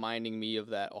reminding me of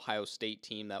that Ohio State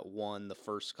team that won the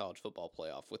first college football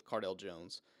playoff with Cardell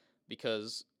Jones,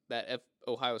 because that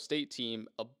Ohio State team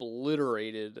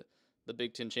obliterated the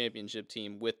Big Ten championship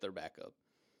team with their backup.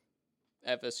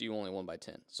 FSU only won by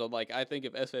 10. So, I think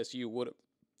if FSU would have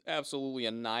absolutely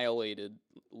annihilated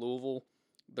Louisville,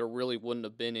 there really wouldn't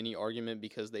have been any argument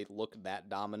because they looked that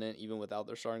dominant even without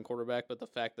their starting quarterback. But the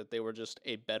fact that they were just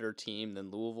a better team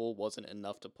than Louisville wasn't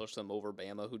enough to push them over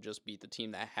Bama, who just beat the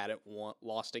team that hadn't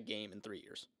lost a game in 3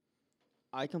 years.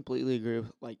 I completely agree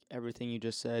with everything you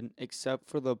just said, except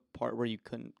for the part where you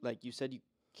couldn't, you said, you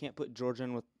can't put Georgia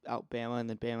in without Bama and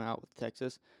then Bama out with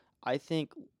Texas. I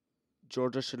think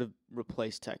Georgia should have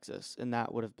replaced Texas, and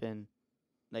that would have been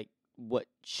what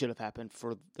should have happened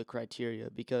for the criteria,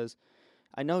 because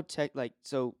I know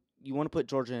so you want to put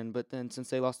Georgia in, but then since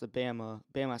they lost to Bama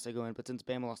has to go in, but since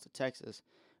Bama lost to Texas,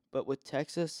 but with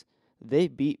Texas, they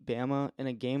beat Bama in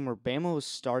a game where Bama was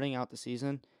starting out the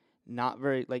season not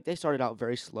very, they started out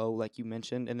very slow, like you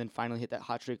mentioned, and then finally hit that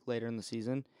hot streak later in the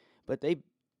season, but they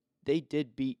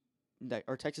did beat,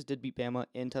 or Texas did beat Bama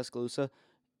in Tuscaloosa,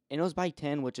 and it was by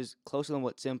 10, which is closer than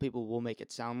what some people will make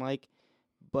it sound like.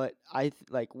 But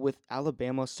with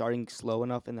Alabama starting slow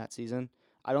enough in that season,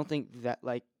 I don't think that,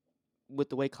 with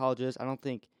the way college is, I don't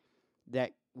think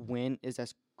that win is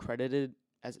as credited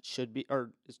as it should be, or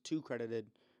is too credited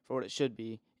for what it should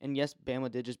be. And yes,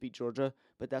 Bama did just beat Georgia,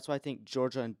 but that's why I think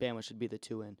Georgia and Bama should be the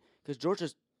two in. Because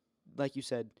Georgia's, like you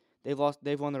said, they've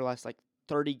won their last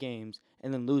 30 games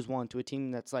and then lose one to a team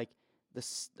that's I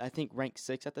think ranked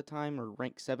 6 at the time or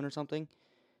ranked 7 or something.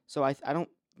 So I don't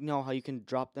know how you can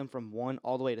drop them from 1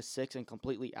 all the way to 6 and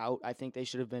completely out. I think they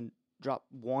should have been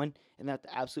dropped 1 and at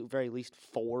the absolute very least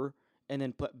 4, and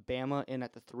then put Bama in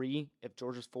at the 3 if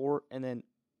Georgia's 4, and then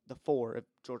the 4 if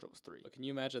Georgia was 3. But can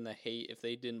you imagine the hate if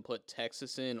they didn't put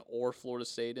Texas in or Florida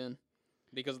State in?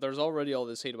 Because there's already all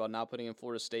this hate about not putting in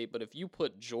Florida State, but if you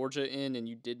put Georgia in and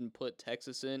you didn't put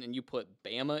Texas in and you put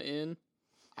Bama in,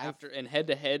 and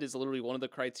head-to-head is literally one of the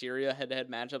criteria.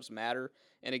 Head-to-head matchups matter.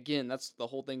 And again, that's the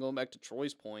whole thing going back to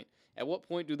Troy's point. At what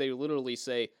point do they literally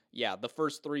say, yeah, the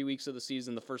first 3 weeks of the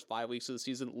season, the first 5 weeks of the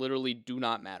season literally do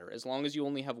not matter. As long as you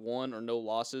only have 1 or no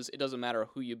losses, it doesn't matter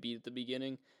who you beat at the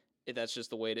beginning. That's just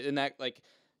the way it is. And that,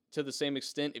 to the same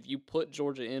extent, if you put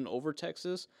Georgia in over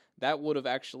Texas, that would have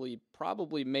actually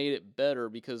probably made it better,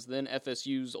 because then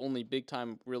FSU's only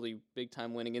really big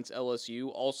time win against LSU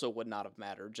also would not have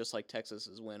mattered, just like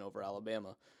Texas's win over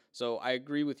Alabama. So I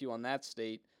agree with you on that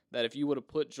state, that if you would have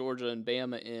put Georgia and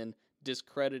Bama in,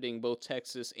 discrediting both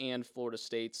Texas and Florida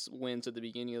State's wins at the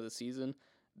beginning of the season,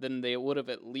 then they would have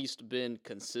at least been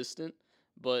consistent.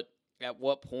 But at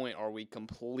what point are we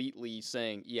completely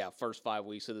saying, yeah, first 5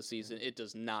 weeks of the season, it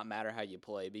does not matter how you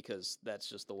play, because that's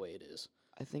just the way it is?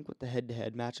 I think with the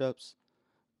head-to-head matchups,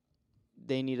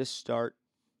 they need to start.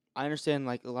 I understand,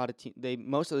 a lot of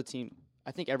most of the team,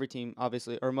 I think every team,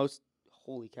 obviously, or most,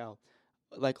 holy cow,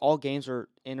 all games are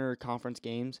inter-conference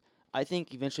games. I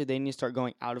think eventually they need to start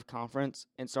going out of conference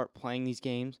and start playing these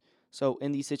games. So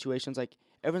in these situations,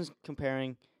 everyone's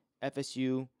comparing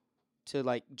FSU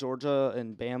to Georgia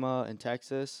and Bama and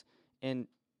Texas, and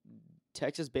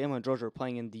Texas, Bama, and Georgia are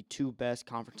playing in the 2 best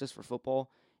conferences for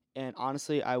football. And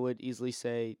honestly, I would easily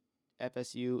say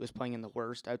FSU is playing in the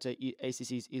worst. I would say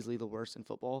ACC is easily the worst in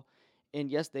football. And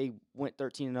yes, they went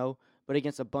 13-0, but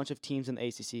against a bunch of teams in the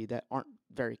ACC that aren't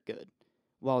very good.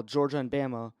 While Georgia and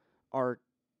Bama are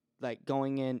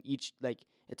going in each,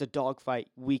 it's a dogfight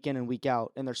week in and week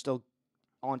out, and they're still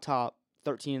on top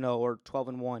 13-0 or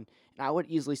 12-1. And I would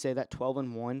easily say that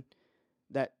 12-1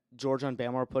 that Georgia and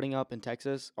Bama are putting up in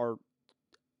Texas are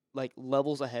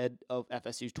levels ahead of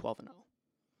FSU's 12-0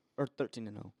 or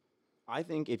 13-0. I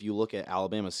think if you look at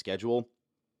Alabama's schedule,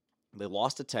 they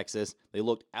lost to Texas. They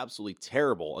looked absolutely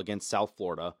terrible against South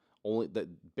Florida.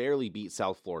 Barely beat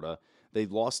South Florida. They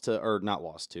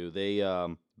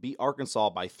beat Arkansas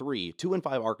by 3,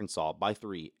 2-5 Arkansas by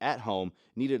 3 at home.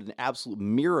 Needed an absolute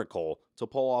miracle to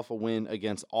pull off a win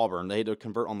against Auburn. They had to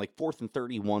convert on like 4th and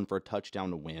 31 for a touchdown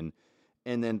to win,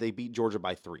 and then they beat Georgia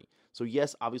by 3. So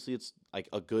yes, obviously it's like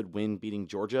a good win beating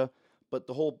Georgia, but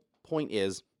the whole point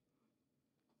is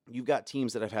you've got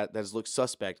teams that has looked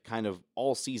suspect kind of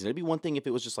all season. It'd be one thing if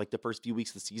it was just like the first few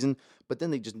weeks of the season, but then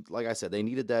they just, like I said, they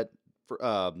needed that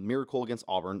miracle against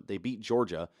Auburn. They beat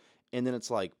Georgia, and then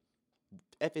it's like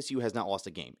FSU has not lost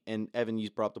a game. And Evan, you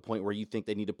brought up the point where you think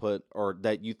they need to put, or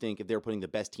that you think if they're putting the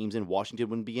best teams in, Washington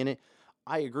wouldn't be in it.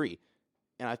 I agree.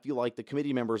 And I feel like the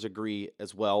committee members agree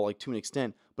as well, like to an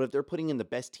extent. But if they're putting in the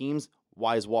best teams,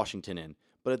 why is Washington in?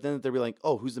 But then they'll be like,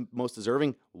 oh, who's the most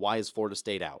deserving? Why is Florida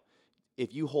State out?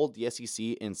 If you hold the SEC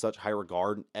in such high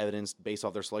regard, evidenced based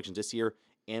off their selections this year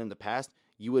and in the past,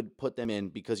 you would put them in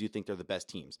because you think they're the best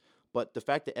teams. But the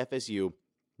fact that FSU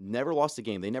never lost a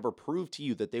game, they never proved to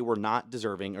you that they were not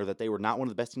deserving or that they were not one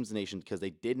of the best teams in the nation because they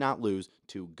did not lose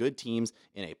to good teams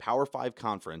in a Power 5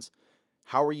 conference.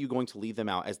 How are you going to leave them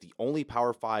out as the only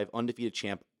Power 5 undefeated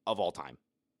champ of all time?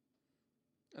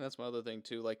 And that's my other thing,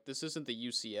 too. Like, this isn't the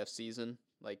UCF season.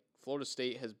 Like, Florida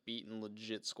State has beaten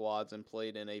legit squads and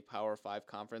played in a Power 5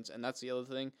 conference. And that's the other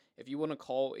thing. If you want to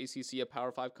call ACC a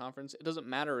Power 5 conference, it doesn't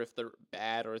matter if they're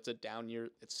bad or it's a down year.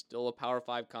 It's still a Power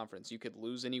 5 conference. You could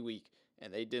lose any week,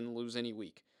 and they didn't lose any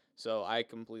week. So I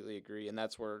completely agree. And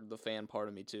that's where the fan part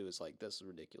of me, too, is like, this is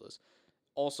ridiculous.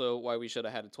 Also, why we should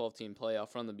have had a 12-team playoff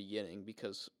from the beginning,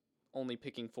 because only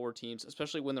picking 4 teams,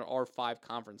 especially when there are 5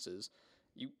 conferences,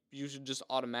 you should just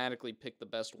automatically pick the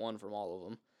best one from all of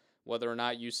them. Whether or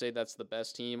not you say that's the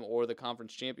best team or the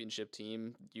conference championship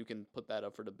team, you can put that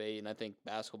up for debate. And I think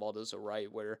basketball does it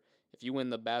right, where if you win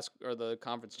the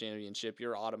conference championship,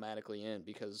 you're automatically in,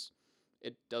 because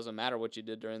it doesn't matter what you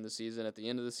did during the season. At the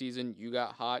end of the season, you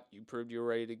got hot, you proved you were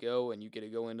ready to go, and you get to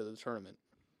go into the tournament.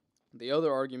 The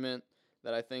other argument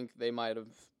that I think they might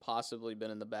have possibly been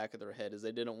in the back of their head is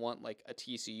they didn't want like a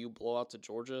TCU blowout to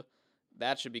Georgia.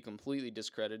 That should be completely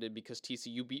discredited because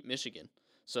TCU beat Michigan.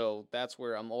 So that's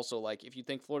where I'm also like, if you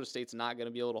think Florida State's not going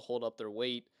to be able to hold up their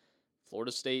weight,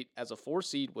 Florida State as a 4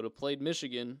 seed would have played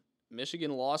Michigan.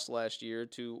 Michigan lost last year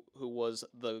to who was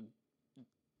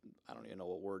I don't even know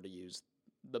what word to use,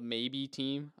 the maybe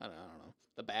team. I don't know.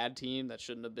 The bad team that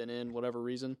shouldn't have been in whatever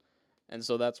reason. And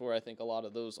so that's where I think a lot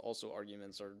of those also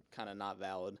arguments are kind of not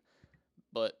valid.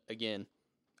 But again,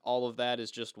 all of that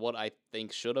is just what I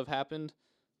think should have happened,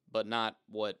 but not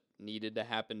what needed to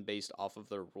happen based off of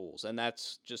their rules. And that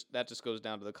just goes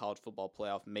down to the college football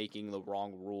playoff making the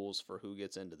wrong rules for who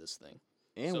gets into this thing.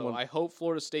 And so I hope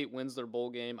Florida State wins their bowl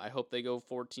game. I hope they go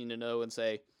 14-0 and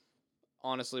say,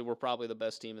 honestly, we're probably the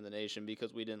best team in the nation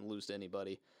because we didn't lose to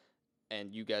anybody,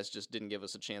 and you guys just didn't give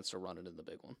us a chance to run it in the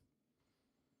big one.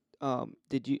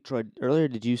 Earlier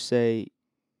did you say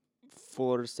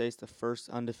Florida State's the first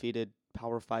undefeated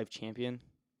Power 5 champion?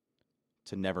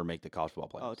 To never make the college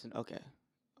football playoffs. Okay.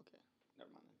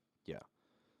 Never mind. Yeah.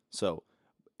 So,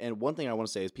 and one thing I want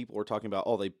to say is people were talking about,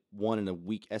 they won in a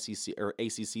weak SEC or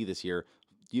ACC this year.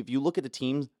 If you look at the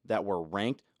teams that were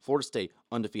ranked, Florida State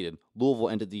undefeated, Louisville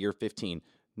ended the year 15,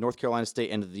 North Carolina State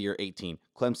ended the year 18,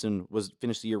 Clemson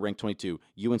finished the year ranked 22,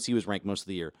 UNC was ranked most of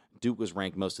the year, Duke was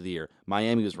ranked most of the year,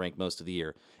 Miami was ranked most of the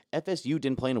year. FSU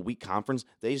didn't play in a weak conference.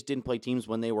 They just didn't play teams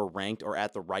when they were ranked or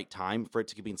at the right time for it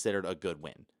to be considered a good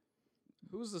win.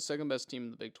 Who was the second best team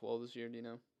in the Big 12 this year, do you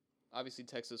know? Obviously,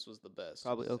 Texas was the best.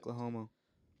 Probably Oklahoma.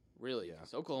 Really? Yeah.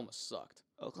 Because Oklahoma sucked.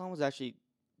 Oklahoma's actually...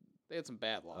 They had some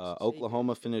bad losses.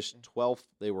 Oklahoma finished 12th.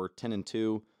 They were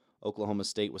 10-2. Oklahoma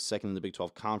State was second in the Big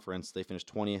 12 Conference. They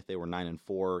finished 20th. They were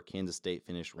 9-4. Kansas State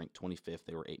finished ranked 25th.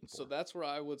 They were 8-4. So that's where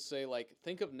I would say,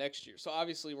 think of next year. So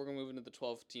obviously we're going to move into the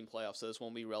 12-team playoffs, so this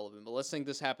won't be relevant. But let's think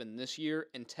this happened this year,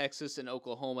 and Texas and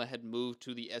Oklahoma had moved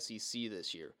to the SEC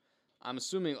this year. I'm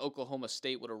assuming Oklahoma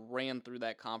State would have ran through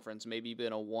that conference, maybe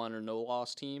been a 1 or no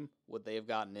loss team. Would they have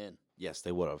gotten in? Yes,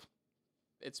 they would have.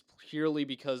 It's purely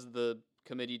because the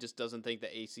committee just doesn't think the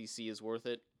ACC is worth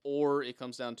it, or it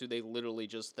comes down to they literally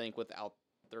just think without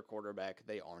their quarterback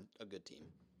they aren't a good team,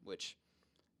 which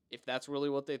if that's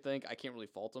really what they think, I can't really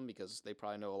fault them because they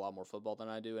probably know a lot more football than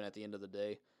I do, and at the end of the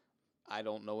day, I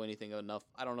don't know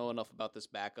enough about this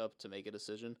backup to make a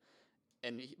decision.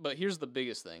 But here's the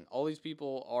biggest thing. All these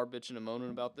people are bitching and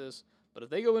moaning about this, but if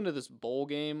they go into this bowl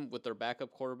game with their backup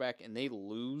quarterback and they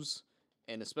lose,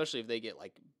 and especially if they get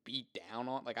beat down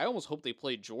on, I almost hope they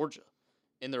play Georgia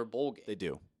in their bowl game. They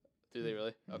do. Do they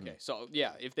really? Mm-hmm. Okay. So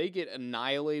yeah, if they get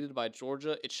annihilated by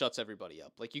Georgia, it shuts everybody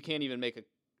up. You can't make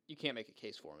a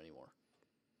case for them anymore.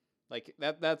 Like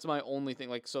that's my only thing.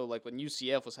 Like so, like when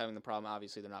UCF was having the problem,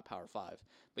 obviously they're not Power 5,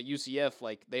 but UCF,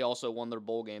 like, they also won their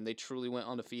bowl game. They truly went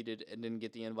undefeated and didn't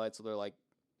get the invite, so they're like,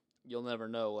 you'll never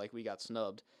know. Like, we got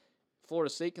snubbed. Florida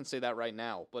State can say that right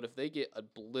now, but if they get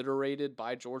obliterated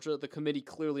by Georgia, the committee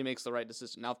clearly makes the right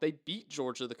decision. Now, if they beat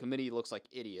Georgia, the committee looks like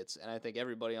idiots, and I think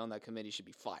everybody on that committee should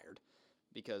be fired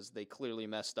because they clearly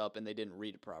messed up and they didn't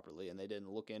read it properly and they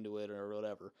didn't look into it or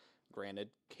whatever. Granted,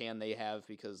 can they have,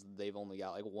 because they've only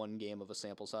got like one game of a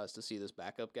sample size to see this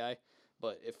backup guy.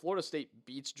 But if Florida State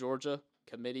beats Georgia,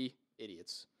 committee,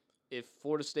 idiots. If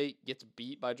Florida State gets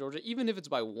beat by Georgia, even if it's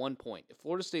by 1 point, if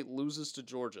Florida State loses to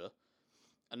Georgia,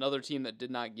 another team that did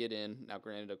not get in, now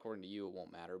granted, according to you, it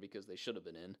won't matter because they should have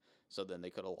been in, so then they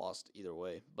could have lost either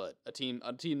way. But a team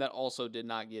that also did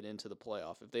not get into the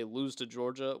playoff, if they lose to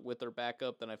Georgia with their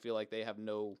backup, then I feel like they have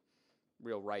no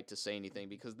real right to say anything,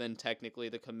 because then technically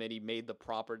the committee made the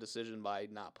proper decision by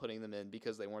not putting them in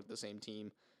because they weren't the same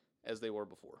team as they were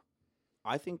before.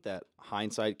 I think that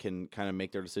hindsight can kind of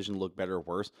make their decision look better or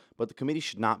worse, but the committee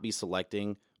should not be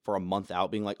selecting for a month out,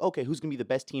 being like, okay, who's going to be the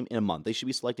best team in a month? They should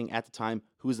be selecting at the time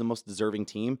who's the most deserving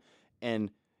team.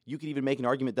 And you could even make an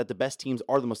argument that the best teams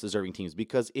are the most deserving teams,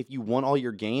 because if you won all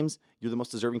your games, you're the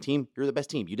most deserving team, you're the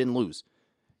best team. You didn't lose.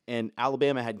 And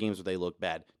Alabama had games where they looked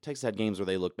bad. Texas had games where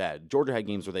they looked bad. Georgia had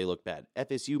games where they looked bad.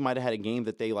 FSU might have had a game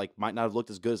that they might not have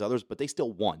looked as good as others, but they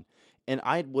still won. And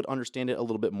I would understand it a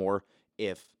little bit more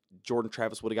if Jordan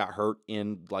Travis would have got hurt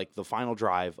in the final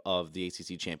drive of the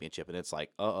ACC championship. And it's like,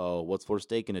 what's Florida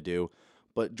State going to do?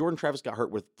 But Jordan Travis got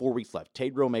hurt with 4 weeks left.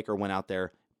 Tate Romaker went out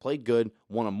there, played good,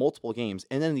 won on multiple games.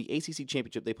 And then in the ACC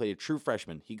championship, they played a true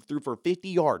freshman. He threw for 50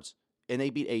 yards, and they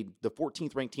beat the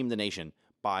 14th ranked team in the nation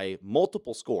by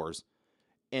multiple scores.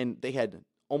 And they had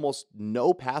almost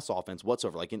no pass offense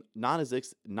whatsoever, like in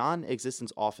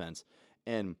non-existence offense.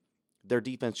 And their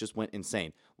defense just went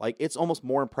insane. Like, it's almost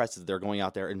more impressive they're going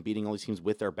out there and beating all these teams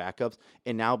with their backups.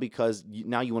 And now because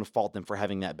now you want to fault them for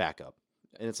having that backup.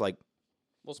 And it's like,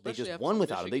 well, they especially just after won the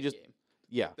without him. They Michigan just, game.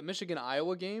 yeah. The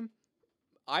Michigan-Iowa game,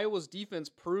 Iowa's defense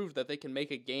proved that they can make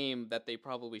a game that they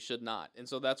probably should not. And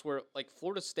so that's where,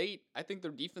 Florida State, I think their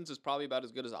defense is probably about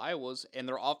as good as Iowa's, and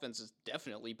their offense is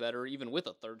definitely better, even with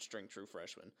a third-string true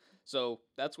freshman. So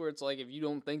that's where it's like, if you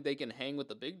don't think they can hang with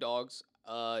the big dogs,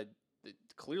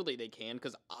 clearly they can,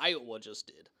 because Iowa just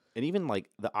did. And even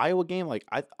the Iowa game,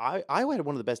 Iowa had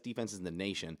one of the best defenses in the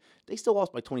nation. They still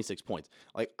lost by 26 points.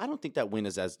 I don't think that win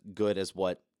is as good as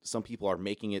what some people are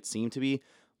making it seem to be.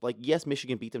 Yes,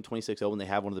 Michigan beat them 26-0 and they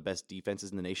have one of the best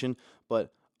defenses in the nation,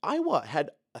 but Iowa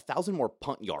had 1,000 more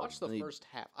punt yards. Watch the first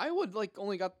half. Iowa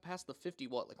only got past the 50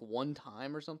 one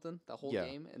time or something the whole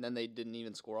game, and then they didn't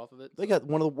even score off of it. They got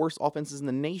one of the worst offenses in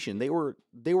the nation. They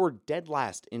were dead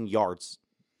last in yards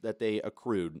that they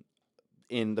accrued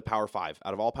in the Power 5.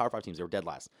 Out of all Power 5 teams, they were dead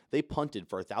last. They punted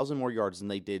for 1,000 more yards than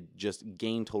they did just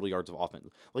gain total yards of offense.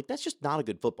 That's just not a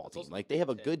good football team. They have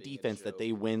a good defense that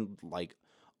they win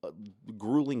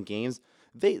grueling games.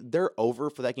 They're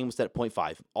over for that game was set at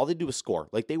 0.5. All they do is score.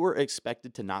 They were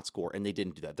expected to not score, and they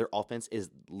didn't do that. Their offense is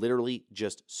literally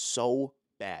just so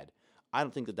bad. I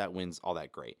don't think that wins all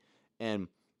that great. And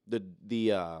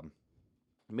the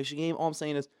Michigan game, all I'm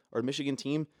saying is, or the Michigan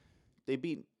team, they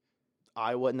beat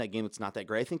Iowa in that game. It's not that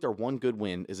great. I think their one good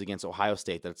win is against Ohio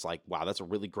State. That's wow, that's a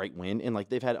really great win. And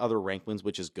they've had other ranked wins,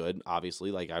 which is good.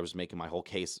 Obviously, I was making my whole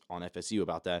case on FSU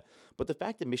about that. But the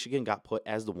fact that Michigan got put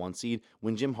as the 1 seed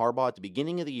when Jim Harbaugh at the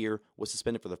beginning of the year was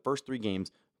suspended for the first 3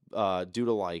 games due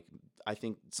to I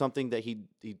think something that he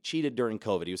cheated during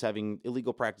COVID. He was having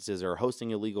illegal practices or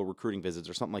hosting illegal recruiting visits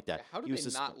or something like that. How did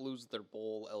they not lose their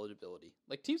bowl eligibility?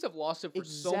 Teams have lost it for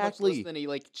so much Exactly. less than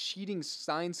a cheating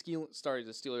sign stealing. Sorry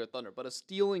to steal your thunder, but a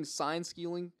stealing sign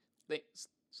stealing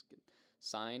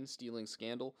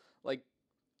scandal.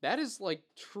 That is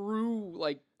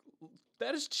true.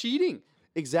 That is cheating.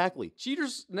 Exactly.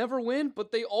 Cheaters never win,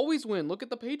 but they always win. Look at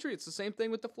the Patriots. The same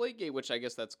thing with Deflategate, which I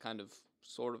guess that's kind of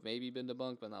sort of maybe been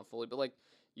debunked, but not fully. But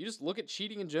you just look at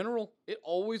cheating in general. It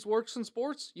always works in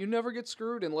sports. You never get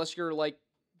screwed unless you're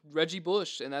Reggie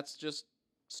Bush, and that's just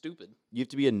stupid. You have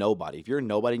to be a nobody. If you're a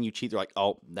nobody and you cheat, they're like,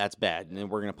 oh, that's bad, and then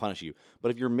we're going to punish you.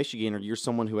 But if you're Michigan or you're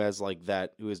someone who has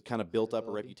who has kind of built up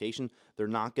a reputation, they're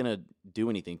not going to do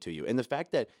anything to you. And the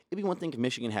fact that it'd be one thing if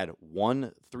Michigan had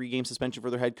 1 3-game suspension for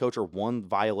their head coach or 1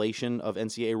 violation of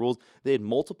NCAA rules. They had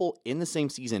multiple in the same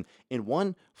season and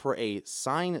 1 for a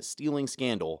sign-stealing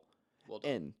scandal. Well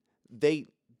done. And they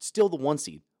still the 1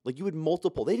 seed. You had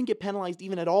multiple. They didn't get penalized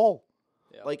even at all.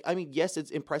 Yeah. Like, I mean, yes, it's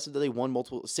impressive that they won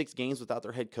 6 games without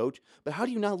their head coach, but how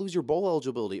do you not lose your bowl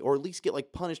eligibility or at least get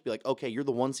like punished? Be like, okay, you're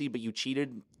the 1 seed, but you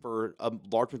cheated for a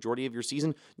large majority of your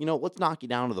season. Let's knock you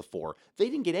down to the 4. They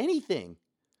didn't get anything.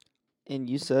 And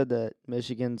you said that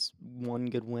Michigan's one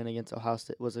good win against Ohio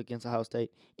State was against Ohio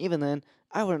State. Even then,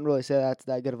 I wouldn't really say that's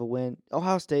that good of a win.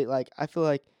 Ohio State, like, I feel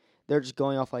like they're just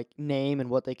going off like name and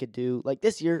what they could do. Like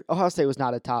this year, Ohio State was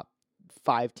not a top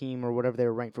 5 team or whatever they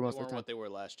were ranked for most They of the weren't time. what they were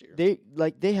last year.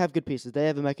 They have good pieces. They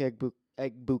have Emeka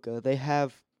Egbuka.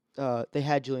 They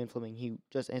had Julian Fleming. He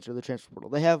just entered the transfer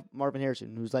portal. They have Marvin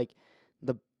Harrison, who's like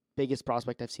the biggest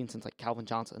prospect I've seen since like Calvin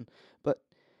Johnson. But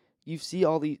you see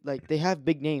all the like they have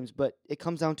big names, but it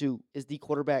comes down to, is the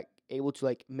quarterback able to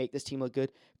like make this team look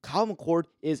good? Kyle McCord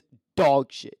is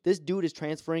dog shit. This dude is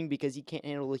transferring because he can't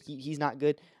handle the heat. He's not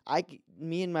good.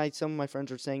 Me and some of my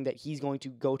friends are saying that he's going to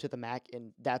go to the MAC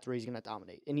and that's where he's going to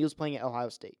dominate. And he was playing at Ohio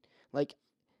State. Like,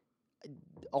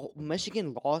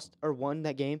 Michigan lost or won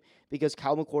that game because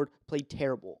Kyle McCord played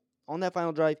terrible on that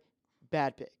final drive.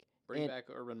 Bad pick. Bring And- back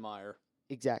Urban Meyer.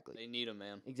 Exactly. They need him,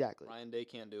 man. Exactly. Ryan Day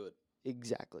can't do it.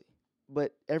 Exactly.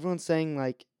 But everyone's saying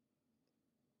like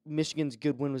Michigan's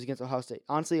good win was against Ohio State.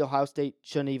 Honestly, Ohio State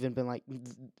shouldn't have even been like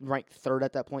ranked 3rd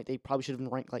at that point. They probably should have been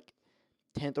ranked like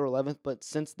 10th or 11th. But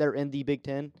since they're in the Big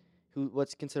Ten,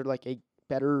 what's considered like a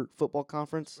better football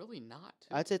conference, Really not.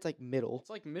 I'd say it's like middle. It's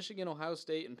like Michigan, Ohio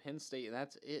State, and Penn State, and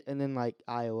that's it. And then like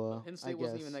Iowa. Penn I State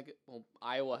wasn't even guess. that good. Well,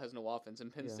 Iowa has no offense,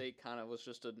 and Penn Yeah. State kind of was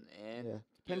just an Yeah.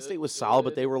 Penn good- State was solid, but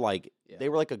good. they were like Yeah. they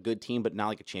were like a good team, but not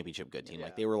like a championship good team.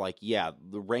 Like Yeah. they were like,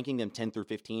 the ranking them 10 through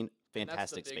 15, And that's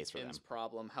fantastic the Big space for them. Ten's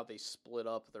problem, how they split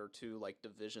up their 2 like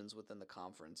divisions within the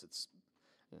conference. It's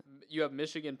Yeah. you have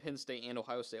Michigan, Penn State, and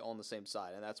Ohio State all on the same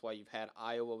side, and that's why you've had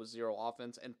Iowa with 0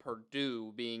 offense and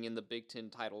Purdue being in the Big Ten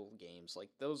title games.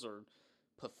 Like those are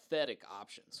pathetic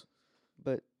options.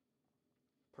 But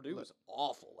Purdue was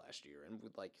awful last year, and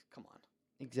would like, come on.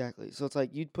 exactly. So it's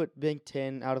like you'd put Big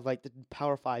Ten out of like the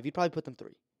Power 5. You'd probably put them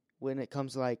 3 when it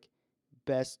comes to like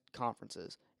best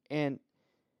conferences. And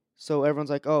so everyone's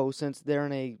like, oh, since they're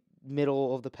in a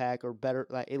middle of the pack or better,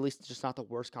 like at least just not the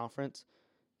worst conference,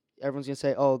 everyone's gonna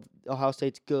say, oh, Ohio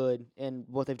State's good, and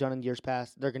what they've done in years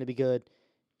past, they're gonna be good.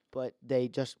 But they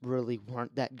just really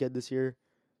weren't that good this year.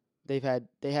 They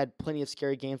had plenty of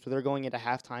scary games where they're going into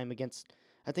halftime against.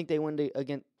 I think they went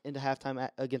into halftime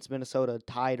against Minnesota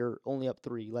tied or only up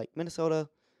 3. Like Minnesota,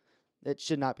 it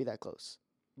should not be that close.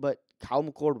 But Kyle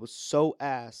McCord was so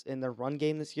ass, and their run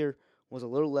game this year was a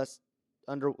little less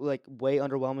way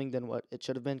underwhelming than what it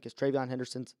should have been because Travion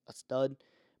Henderson's a stud,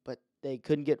 but they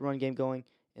couldn't get run game going,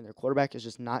 and their quarterback is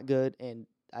just not good, and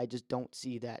I just don't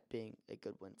see that being a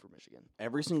good win for Michigan.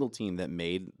 Every single team that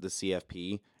made the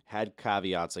CFP had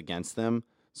caveats against them.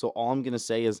 So all I'm going to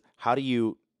say is,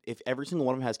 if every single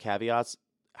one of them has caveats,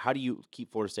 how do you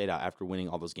keep Florida State out after winning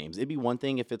all those games? It'd be one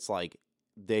thing if it's like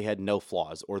they had no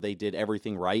flaws or they did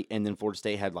everything right, and then Florida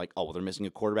State had like, oh, well, they're missing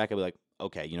a quarterback. I'd be like,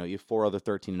 okay, you have 4 other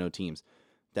 13-0 teams.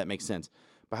 That makes sense.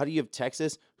 But how do you have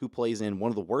Texas, who plays in one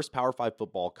of the worst Power 5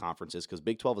 football conferences, because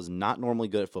Big 12 is not normally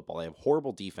good at football. They have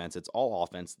horrible defense. It's all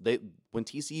offense. When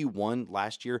TCU won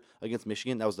last year against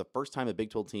Michigan, that was the first time a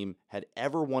Big 12 team had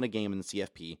ever won a game in the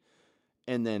CFP.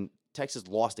 And then Texas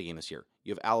lost a game this year.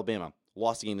 You have Alabama,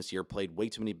 lost a game this year, played way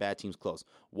too many bad teams close.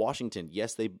 Washington,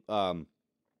 yes, they played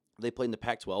in the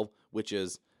Pac-12, which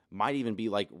might even be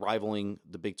like rivaling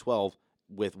the Big 12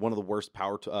 with one of the worst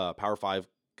Power 5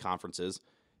 conferences.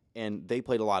 And they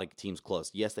played a lot of teams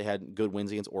close. Yes, they had good wins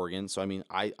against Oregon. So, I mean,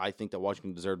 I think that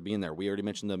Washington deserved to be in there. We already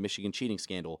mentioned the Michigan cheating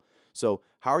scandal. So,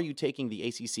 how are you taking the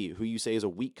ACC, who you say is a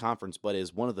weak conference, but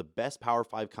is one of the best Power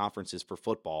 5 conferences for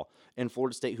football, and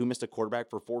Florida State, who missed a quarterback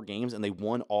for 4 games, and they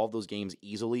won all of those games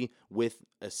easily with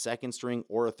a second-string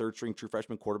or a third-string true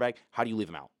freshman quarterback? How do you leave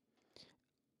them out?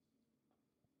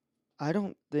 I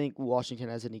don't think Washington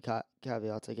has any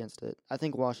caveats against it. I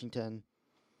think Washington,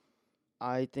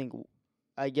 I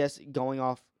guess going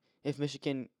off, if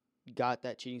Michigan got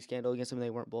that cheating scandal against them and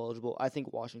they weren't bowl eligible, I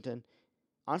think Washington,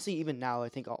 honestly, even now, I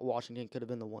think Washington could have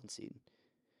been the 1 seed.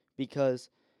 Because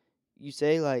you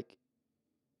say, like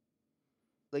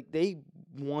they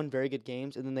won very good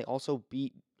games, and then they also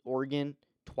beat Oregon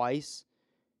twice,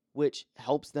 which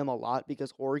helps them a lot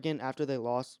because Oregon, after they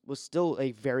lost, was still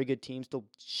a very good team, still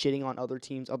shitting on other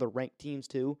teams, other ranked teams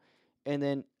too. And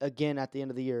then, again, at the end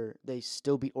of the year, they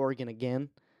still beat Oregon again.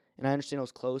 And I understand it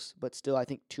was close, but still, I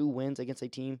think 2 wins against a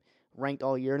team ranked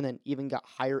all year and then even got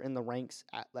higher in the ranks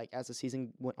as the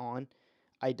season went on.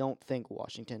 I don't think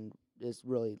Washington is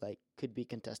really could be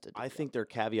contested. I think their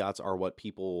caveats are why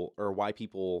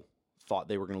people thought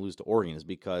they were going to lose to Oregon is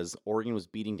because Oregon was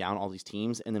beating down all these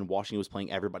teams, and then Washington was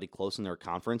playing everybody close in their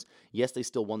conference. Yes, they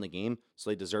still won the game, so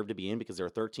they deserved to be in because they're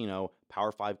a 13-0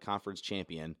 Power 5 conference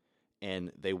champion,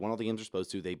 and they won all the games they're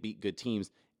supposed to. They beat good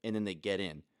teams, and then they get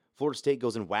in. Florida State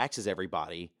goes and waxes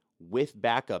everybody with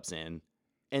backups in,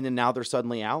 and then now they're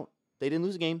suddenly out. They didn't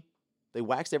lose a game. They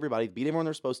waxed everybody, beat everyone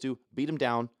they're supposed to, beat them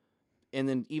down, and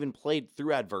then even played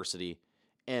through adversity,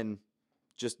 and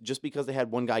just because they had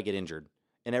one guy get injured.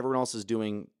 And everyone else is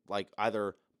doing, like,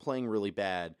 either playing really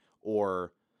bad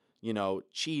or,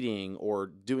 cheating or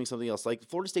doing something else. Like, the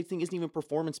Florida State thing isn't even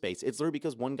performance-based. It's literally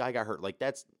because one guy got hurt. Like,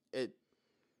 that's it.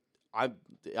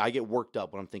 I get worked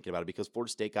up when I'm thinking about it because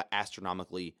Florida State got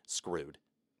astronomically screwed.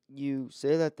 You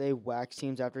say that they waxed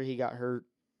teams after he got hurt.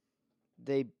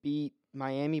 They beat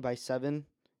Miami by 7,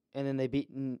 and then they beat,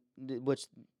 which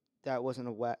that wasn't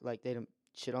a whack. Like, they didn't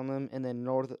shit on them. And then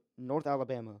North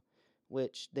Alabama,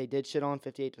 which they did shit on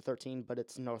 58-13, but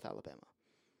it's North Alabama.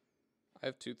 I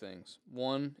have two things.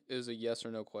 One is a yes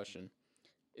or no question.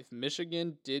 If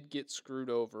Michigan did get screwed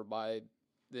over by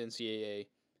the NCAA,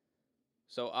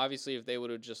 so obviously if they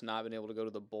would have just not been able to go to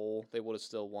the bowl, they would have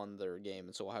still won their game,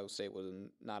 and so Ohio State would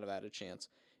not have had a chance.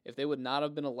 If they would not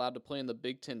have been allowed to play in the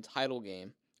Big Ten title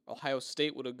game, Ohio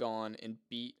State would have gone and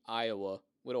beat Iowa.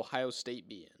 Would Ohio State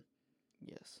be in?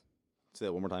 Yes. Say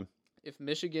that one more time. If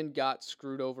Michigan got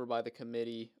screwed over by the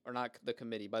committee, or not the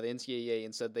committee, by the NCAA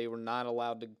and said they were not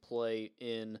allowed to play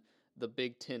in the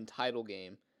Big Ten title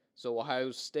game, so Ohio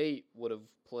State would have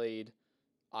played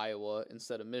Iowa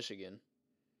instead of Michigan,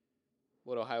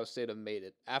 would Ohio State have made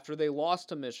it? After they lost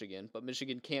to Michigan, but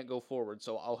Michigan can't go forward,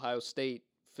 so Ohio State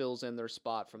fills in their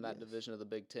spot from that division of the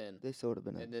Big Ten. They still would have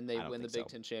been in. And then they win the Big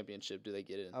Ten championship. Do they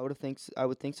get in? I would think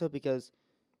so because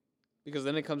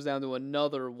then it comes down to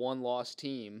another one-loss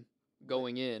team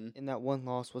going in. And that one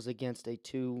loss was against a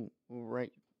 2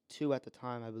 at the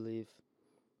time, I believe.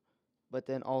 But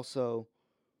then also,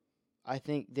 I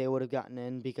think they would have gotten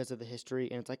in because of the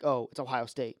history, and it's like, oh, it's Ohio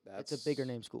State. It's a bigger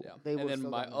name school. Yeah. And then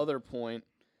my other point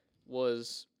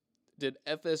was, did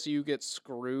FSU get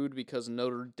screwed because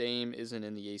Notre Dame isn't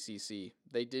in the ACC?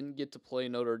 They didn't get to play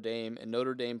Notre Dame, and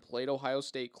Notre Dame played Ohio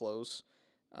State close.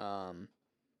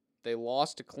 They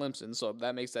lost to Clemson, so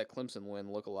that makes that Clemson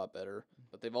win look a lot better.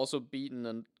 But they've also beaten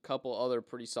a couple other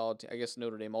pretty solid I guess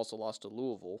Notre Dame also lost to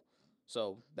Louisville.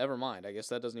 So, never mind. I guess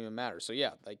that doesn't even matter. So,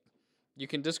 yeah, like, you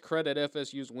can discredit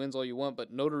FSU's wins all you want,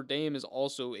 but Notre Dame is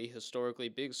also a historically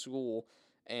big school,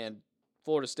 and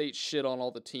Florida State shit on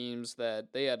all the teams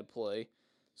that they had to play.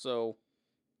 So,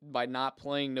 by not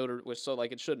playing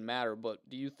it shouldn't matter, but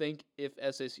do you think if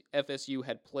FSU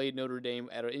had played Notre Dame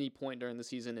at any point during the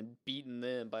season and beaten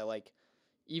them by, like,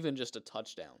 even just a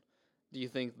touchdown, do you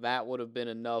think that would have been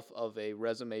enough of a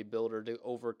resume builder to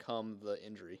overcome the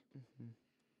injury? Mm-hmm.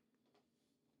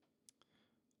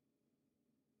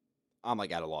 I'm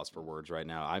like at a loss for words right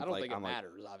now. I don't think it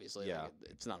matters, obviously. Yeah. Like,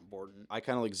 it's not important. I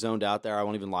kind of like zoned out there. I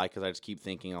won't even lie because I just keep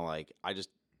thinking I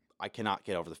cannot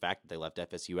get over the fact that they left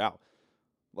FSU out.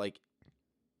 Like,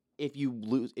 if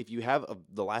you have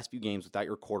the last few games without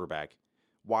your quarterback,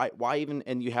 why even,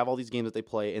 and you have all these games that they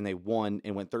play and they won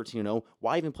and went 13-0,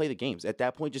 why even play the games? At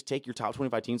that point, just take your top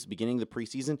 25 teams at the beginning of the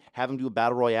preseason, have them do a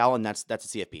battle royale, and that's a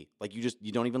CFP. Like,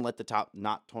 you don't even let the top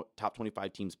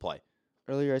 25 teams play.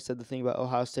 Earlier I said the thing about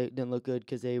Ohio State didn't look good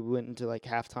because they went into like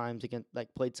half times against,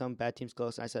 like, played some bad teams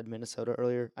close. And I said Minnesota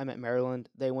earlier. I meant Maryland.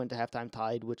 They went to halftime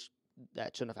tied, which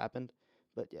that shouldn't have happened.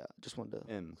 But yeah, just wanted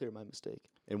to clear my mistake.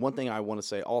 And one thing I want to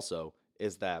say also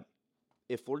is that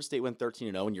if Florida State went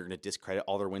 13-0 and you're going to discredit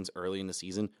all their wins early in the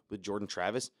season with Jordan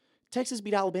Travis, Texas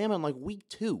beat Alabama in like week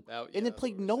 2 and then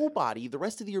played nobody the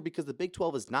rest of the year because the Big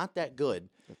 12 is not that good.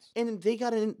 And they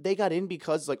got in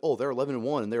because like, oh, they're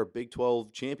 11-1 and they're a Big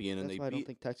 12 champion. And that's why I don't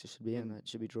think Texas should be in. It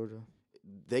should be Georgia.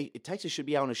 Texas should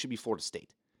be out and it should be Florida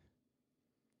State.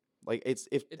 Like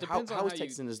how is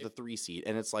Texas as the 3 seed?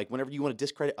 And it's like whenever you want to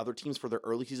discredit other teams for their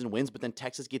early season wins, but then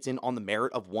Texas gets in on the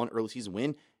merit of one early season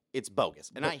win, it's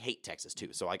bogus. And I hate Texas too.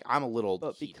 So like I'm a little.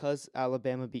 But because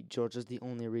Alabama beat Georgia is the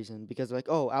only reason. Because like,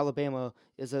 oh, Alabama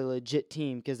is a legit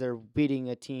team because they're beating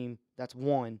a team that's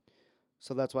won.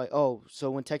 So that's why. Oh,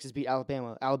 so when Texas beat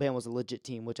Alabama, Alabama was a legit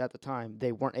team, which at the time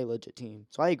they weren't a legit team.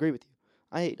 So I agree with you.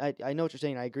 I know what you're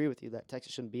saying. I agree with you that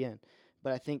Texas shouldn't be in.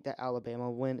 But I think that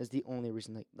Alabama win is the only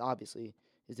reason they got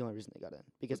in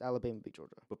because Alabama beat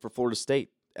Georgia. But for Florida State,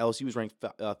 LSU was ranked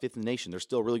 5th in the nation. They're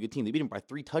still a really good team. They beat them by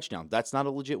 3 touchdowns. That's not a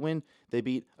legit win. They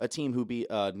beat a team who beat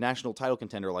a national title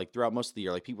contender like throughout most of the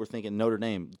year. Like people were thinking Notre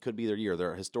Dame could be their year.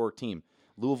 They're a historic team.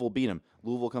 Louisville beat them.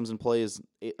 Louisville comes and plays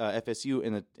FSU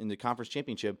in the conference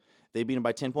championship. They beat them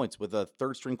by 10 points with a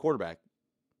third-string quarterback.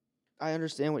 I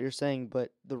understand what you're saying,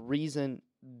 but the reason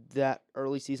that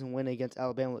early season win against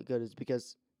Alabama looked good is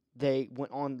because they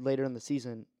went on later in the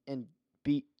season and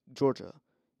beat Georgia.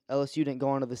 LSU didn't go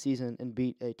on to the season and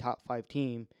beat a top 5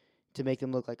 team to make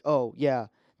them look like, oh, yeah,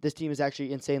 this team is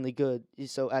actually insanely good.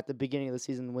 So at the beginning of the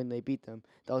season when they beat them,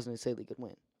 that was an insanely good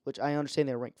win, which I understand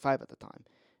they were ranked 5 at the time.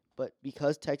 But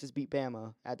because Texas beat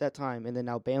Bama at that time, and then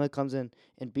now Bama comes in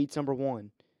and beats number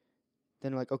 1,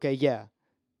 then like, okay, yeah,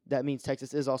 that means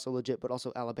Texas is also legit, but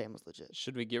also Alabama's legit.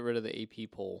 Should we get rid of the AP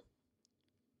poll?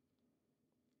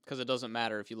 Because it doesn't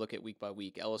matter if you look at week by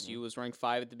week. LSU was ranked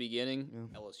 5 at the beginning.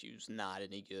 Yeah. LSU's not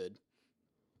any good.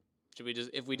 Should we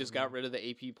if we just got rid of the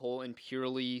AP poll and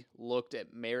purely looked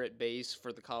at merit base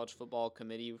for the college football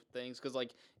committee things? Because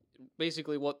like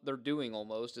basically what they're doing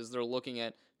almost is they're looking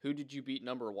at who did you beat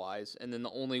number wise, and then the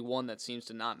only one that seems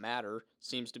to not matter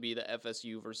seems to be the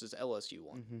FSU versus LSU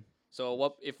one. Mm-hmm. So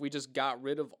what if we just got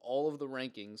rid of all of the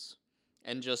rankings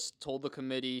and just told the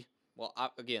committee, well,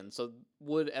 again, so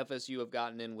would FSU have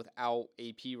gotten in without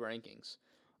AP rankings?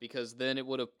 Because then it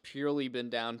would have purely been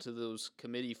down to those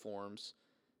committee forms.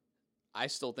 I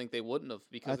still think they wouldn't have,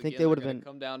 because I think again, they would they're have gonna been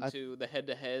come down to the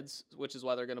head-to-heads, which is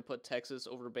why they're going to put Texas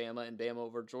over Bama and Bama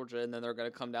over Georgia, and then they're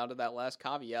going to come down to that last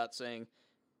caveat saying,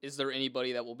 is there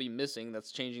anybody that will be missing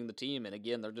that's changing the team? And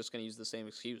again, they're just going to use the same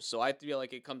excuse. So I feel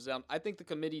like it comes down, I think the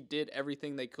committee did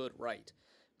everything they could right,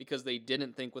 because they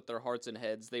didn't think with their hearts and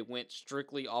heads. They went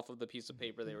strictly off of the piece of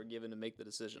paper they were given to make the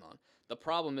decision on. The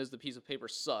problem is the piece of paper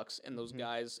sucks, and those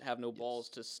guys have no balls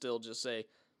to still just say,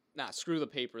 nah, screw the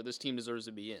paper, this team deserves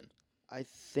to be in. I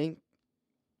think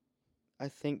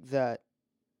that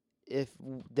if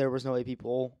there was no AP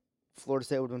poll, Florida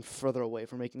State would have been further away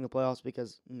from making the playoffs,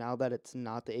 because now that it's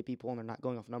not the AP poll and they're not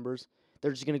going off numbers,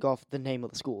 they're just going to go off the name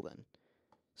of the school then.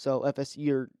 So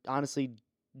FSU, honestly,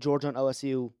 Georgia and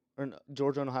OSU, or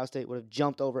Georgia and Ohio State would have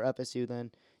jumped over FSU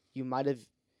then. You might have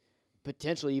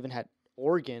potentially even had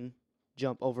Oregon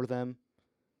jump over them.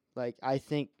 Like, I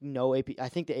think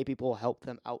the AP poll helped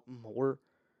them out more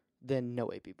than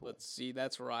no AP poll. But see,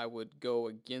 that's where I would go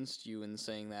against you in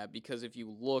saying that, because if you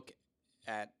look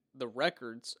at the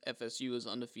records, FSU is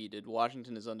undefeated,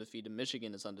 Washington is undefeated,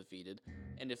 Michigan is undefeated,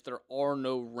 and if there are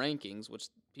no rankings, which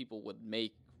people would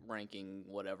make ranking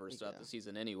whatever throughout the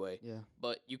season anyway,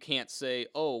 but you can't say,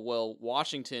 oh, well,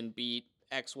 Washington beat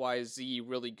XYZ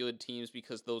really good teams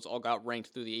because those all got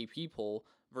ranked through the AP poll,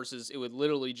 versus it would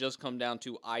literally just come down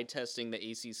to eye testing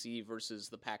the ACC versus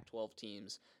the Pac-12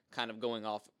 teams, kind of going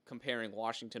off comparing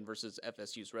Washington versus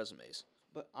FSU's resumes.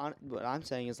 But what I'm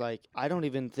saying is, like, I don't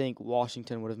even think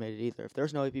Washington would have made it either. If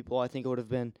there's no AP poll, I think it would have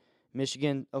been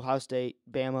Michigan, Ohio State,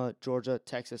 Bama, Georgia,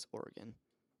 Texas, Oregon.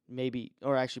 Maybe,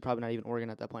 or actually probably not even Oregon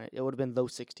at that point. It would have been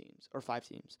those 6 teams, or 5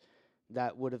 teams,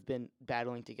 that would have been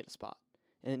battling to get a spot.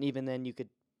 And even then you could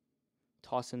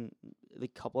toss in a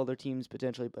couple other teams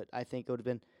potentially, but I think it would have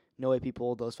been no AP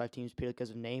poll, those 5 teams, purely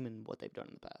because of name and what they've done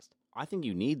in the past. I think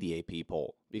you need the AP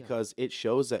poll because it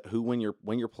shows that when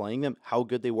you're playing them, how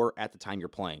good they were at the time you're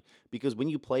playing. Because when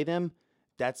you play them,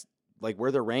 that's like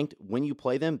where they're ranked. When you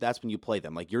play them, that's when you play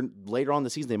them. Like, you're later on in the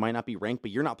season, they might not be ranked,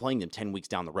 but you're not playing them 10 weeks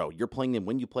down the road. You're playing them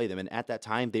when you play them, and at that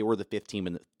time, they were the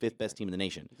 5th best team in the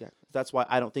nation. Exactly. That's why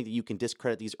I don't think that you can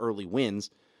discredit these early wins.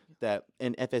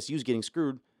 And FSU's getting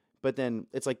screwed. But then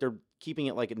it's like they're keeping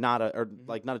it like not a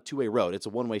 2-way road. It's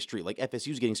a one-way street. Like,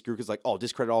 FSU's getting screwed because, like,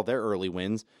 discredit all their early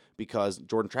wins because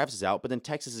Jordan Travis is out. But then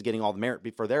Texas is getting all the merit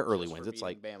for their early wins. It's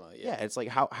like Bama, it's like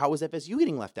how is FSU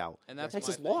getting left out? And that's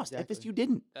Texas my thing. lost. Exactly. FSU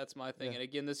didn't. That's my thing. And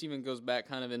again, this even goes back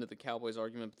kind of into the Cowboys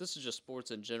argument, but this is just sports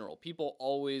in general. People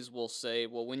always will say,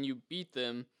 well, when you beat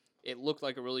them, it looked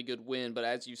like a really good win, but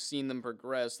as you've seen them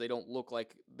progress, they don't look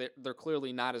like they're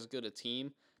clearly not as good a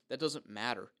team. That doesn't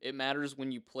matter. It matters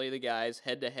when you play the guys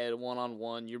head-to-head,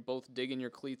 one-on-one. You're both digging your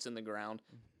cleats in the ground.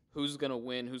 Who's going to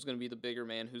win? Who's going to be the bigger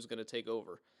man? Who's going to take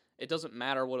over? It doesn't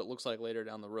matter what it looks like later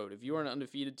down the road. If you are an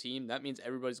undefeated team, that means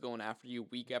everybody's going after you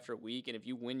week after week, and if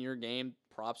you win your game,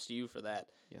 props to you for that.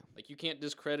 Yeah. Like, you can't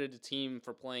discredit a team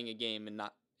for playing a game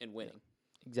and winning.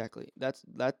 Yeah. Exactly.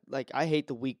 Like, I hate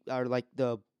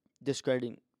the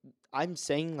discrediting. I'm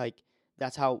saying, like,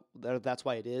 that's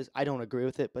why it is. I don't agree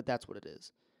with it, but that's what it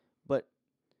is. But,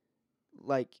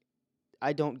 like,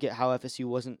 I don't get how FSU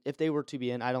wasn't. If they were to be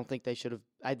in, I don't think they should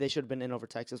have. They should have been in over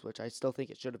Texas, which I still think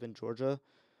it should have been Georgia.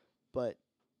 But,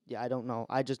 yeah, I don't know.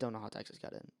 I just don't know how Texas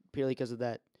got in. Purely because of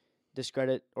that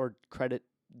discredit or credit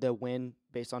the win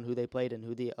based on who they played and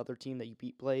who the other team that you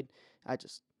beat played.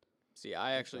 See,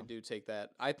 I actually do take that.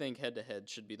 I think head-to-head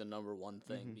should be the number one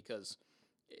thing because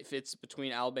if it's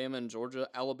between Alabama and Georgia,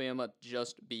 Alabama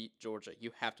just beat Georgia.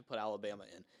 You have to put Alabama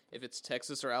in. If it's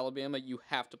Texas or Alabama, you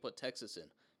have to put Texas in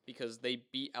because they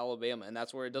beat Alabama, and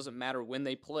that's where it doesn't matter when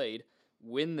they played.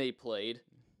 When they played,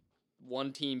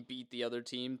 one team beat the other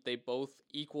team. They both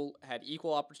had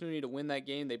equal opportunity to win that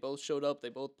game. They both showed up. They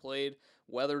both played.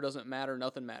 Weather doesn't matter.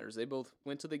 Nothing matters. They both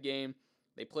went to the game.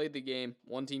 They played the game.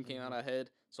 One team came out ahead.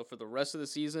 So for the rest of the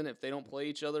season, if they don't play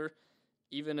each other,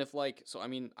 even if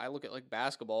I look at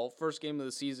basketball, first game of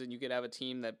the season, you could have a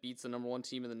team that beats the number one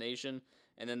team in the nation,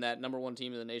 and then that number one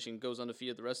team in the nation goes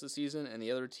undefeated the rest of the season, and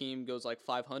the other team goes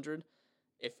 500.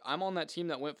 If I'm on that team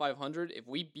that went 500, if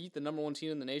we beat the number one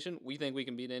team in the nation, we think we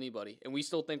can beat anybody, and we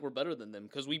still think we're better than them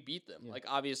because we beat them. Yeah.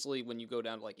 Obviously, when you go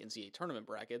down to NCAA tournament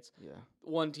brackets, Yeah.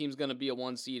 one team's going to be a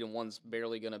 1 seed and one's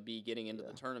barely going to be getting into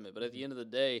the tournament. But at the end of the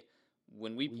day,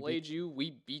 when we played you,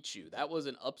 we beat you. That was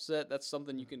an upset. That's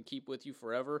something you can keep with you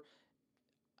forever.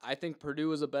 I think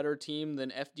Purdue is a better team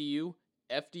than FDU.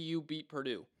 FDU beat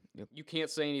Purdue. Yep. You can't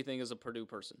say anything as a Purdue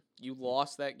person. You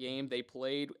lost that game. They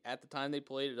played at the time they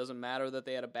played. It doesn't matter that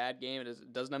they had a bad game.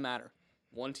 It doesn't matter.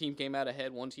 One team came out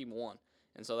ahead. One team won.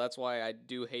 And so that's why I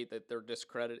do hate that they're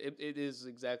discredited. It is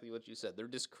exactly what you said. They're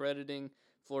discrediting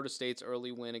Florida State's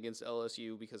early win against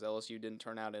LSU because LSU didn't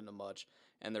turn out into much.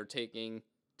 And they're taking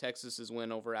Texas's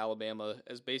win over Alabama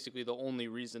as basically the only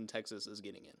reason Texas is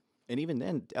getting in. And even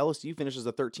then, LSU finishes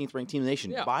the 13th ranked team in the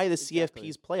nation by the exactly.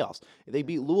 CFP's playoffs. They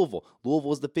beat Louisville. Louisville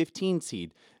was the 15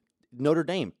 seed. Notre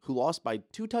Dame, who lost by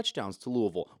 2 touchdowns to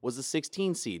Louisville, was the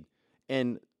 16 seed.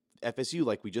 And FSU,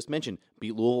 like we just mentioned,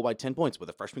 beat Louisville by 10 points with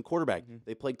a freshman quarterback.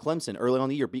 They played Clemson early on in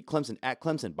the year, beat Clemson at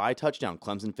Clemson by a touchdown.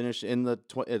 Clemson finished in the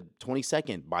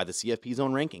 22nd by the CFP's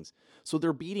own rankings. So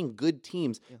they're beating good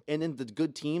teams. Yeah. And then the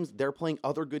good teams, they're playing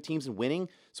other good teams and winning.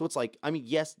 So it's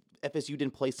yes, FSU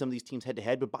didn't play some of these teams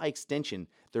head-to-head, but by extension,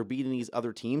 they're beating these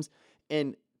other teams.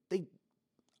 And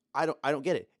I don't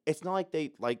get it. It's not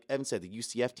like Evan said, the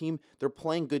UCF team, they're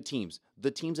playing good teams. The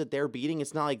teams that they're beating,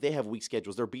 it's not like they have weak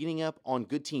schedules. They're beating up on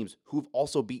good teams who've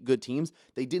also beat good teams.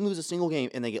 They didn't lose a single game,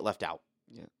 and they get left out.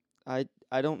 Yeah.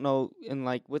 I don't know, and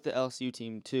with the LSU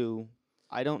team, too,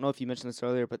 I don't know if you mentioned this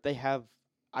earlier, but they have,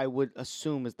 I would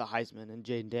assume, is the Heisman and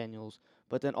Jaden Daniels,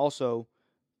 but then also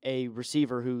a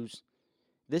receiver who's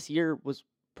this year was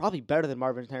probably better than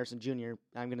Marvin Harrison Jr.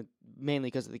 I'm going to, mainly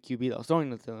because of the QB that I was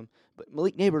throwing to him. But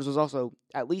Malik Neighbors was also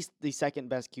at least the second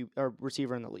best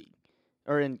receiver in the league,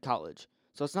 or in college.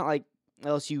 So it's not like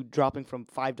LSU dropping from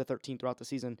 5 to 13 throughout the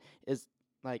season is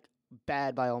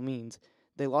bad by all means.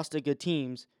 They lost to good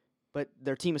teams, but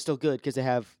their team is still good because they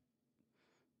have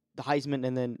the Heisman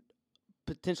and then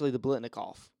potentially the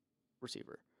Blitnikoff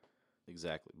receiver.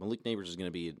 Exactly. Malik Neighbors is going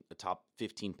to be a top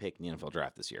 15 pick in the NFL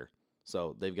draft this year.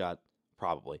 So they've got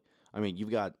probably.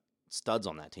 You've got studs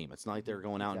on that team. It's not like they're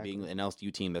going out and being an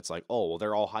LSU team that's they're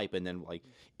all hype. And then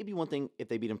it'd be one thing if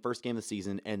they beat them first game of the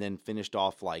season and then finished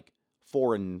off 4-8,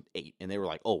 and they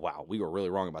were oh wow, we were really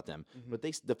wrong about them. But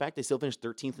the fact they still finished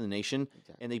 13th in the nation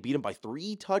and they beat them by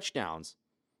 3 touchdowns,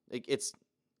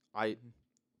 I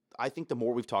think the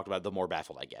more we've talked about it, the more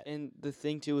baffled I get. And the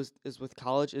thing too is with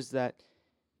college is that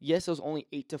yes, it was only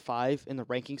 8-5 in the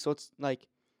ranking, so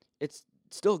it's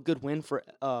still a good win for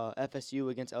FSU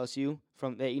against LSU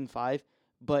from the 8-5,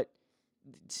 but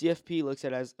CFP looks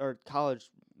at it as, or college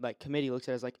committee looks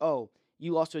at it as oh,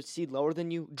 you lost to a seed lower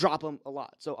than you, drop them a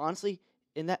lot. So honestly,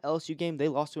 in that LSU game, they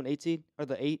lost to an 8 seed, or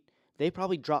the 8. They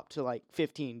probably dropped to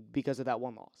 15 because of that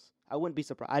one loss. I wouldn't be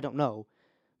surprised. I don't know,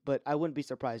 but I wouldn't be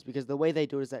surprised because the way they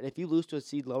do it is that if you lose to a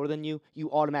seed lower than you, you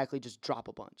automatically just drop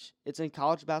a bunch. It's in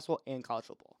college basketball and college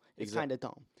football. It's kind of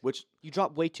dumb. Which you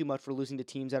drop way too much for losing to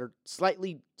teams that are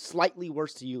slightly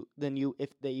worse than you, if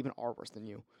they even are worse than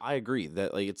you. I agree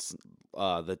that it's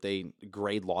that they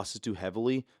grade losses too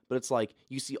heavily, but it's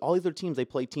you see all the other teams they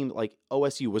play. Team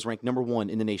OSU was ranked number 1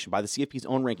 in the nation by the CFP's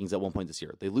own rankings at one point this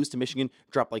year. They lose to Michigan,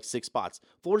 drop 6 spots.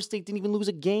 Florida State didn't even lose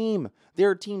a game. There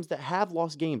are teams that have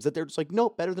lost games that they're just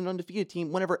nope, better than an undefeated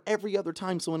team. Whenever every other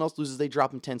time someone else loses, they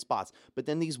drop them 10 spots. But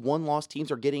then these one-loss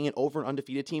teams are getting it over an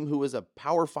undefeated team who is a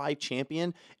Power 5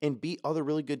 champion and beat other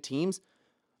really good teams.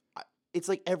 It's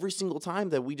every single time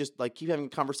that we just keep having a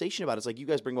conversation about it. It's you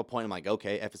guys bring up a point, I'm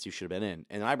okay, FSU should have been in.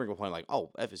 And then I bring up a point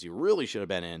oh, FSU really should have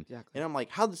been in. Exactly. And I'm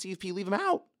how did the CFP leave them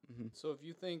out? Mm-hmm. So if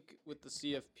you think with the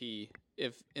CFP,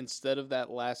 if instead of that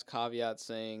last caveat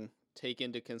saying take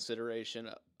into consideration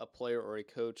a player or a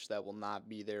coach that will not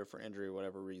be there for injury or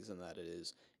whatever reason that it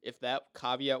is, if that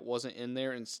caveat wasn't in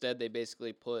there, instead they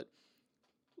basically put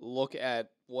look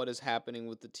at what is happening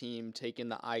with the team, taking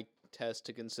the eye test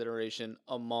to consideration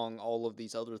among all of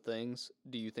these other things,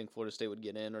 do you think Florida State would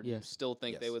get in, or do you still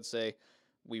think they would say,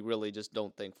 we really just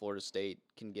don't think Florida State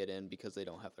can get in because they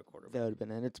don't have their quarterback. They would have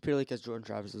been in. It's purely because Jordan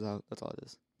Travis is out. That's all it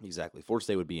is. Exactly. Florida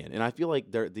State would be in. And I feel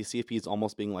like the CFP is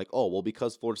almost being like, oh, well,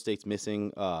 because Florida State's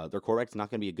missing their quarterback, it's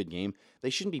not going to be a good game. They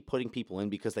shouldn't be putting people in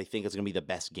because they think it's going to be the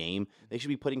best game. They should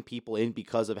be putting people in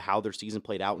because of how their season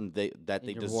played out and they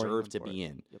deserve to be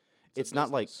in. Yep. It's not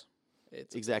like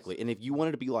It's exactly. And if you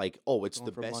wanted to be like, oh, it's Going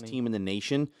the for best money. team in the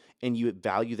nation, and you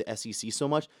value the SEC so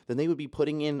much, then they would be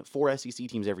putting in 4 SEC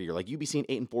teams every year. Like you'd be seeing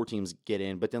 8-4 teams get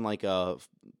in, but then like a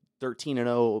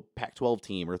 13-0 Pac-12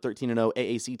 team or 13-0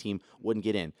 AAC team wouldn't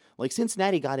get in. Like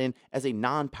Cincinnati got in as a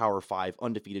non-Power 5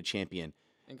 undefeated champion.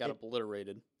 and got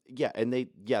obliterated. Yeah, and they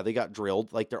got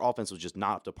drilled. Like their offense was just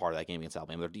not up to par of that game against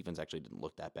Alabama. Their defense actually didn't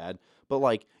look that bad. But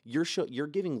like you're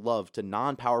giving love to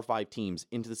non-Power 5 teams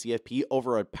into the CFP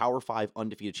over a Power 5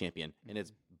 undefeated champion, and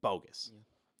it's bogus.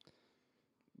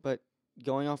 But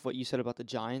going off what you said about the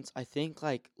Giants, I think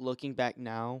like looking back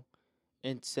now,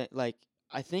 and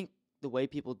I think the way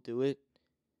people do it,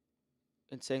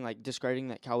 and saying like discrediting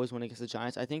that Cowboys win against the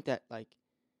Giants, I think that like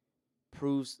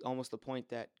proves almost the point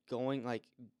that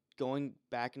going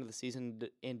back into the season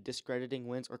and discrediting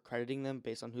wins or crediting them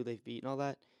based on who they've beat and all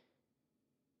that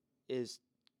is,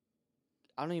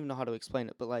 I don't even know how to explain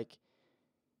it, but like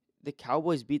the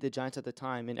Cowboys beat the Giants at the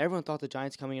time, and everyone thought the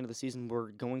Giants coming into the season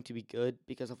were going to be good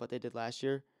because of what they did last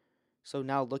year. So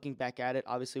now looking back at it,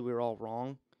 obviously we were all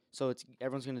wrong. So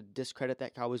everyone's going to discredit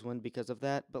that Cowboys win because of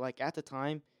that. But like at the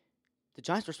time, the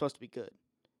Giants were supposed to be good,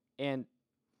 and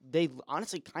they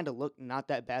honestly kind of looked not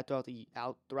that bad throughout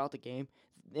the game.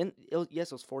 Then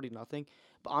yes, it was 40-0,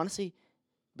 but honestly,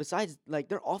 besides like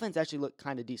their offense actually looked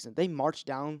kind of decent. They marched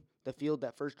down the field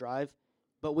that first drive,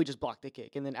 but we just blocked the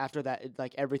kick, and then after that,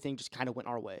 everything just kind of went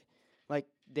our way.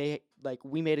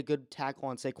 We made a good tackle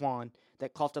on Saquon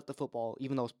that coughed up the football,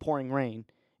 even though it was pouring rain,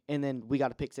 and then we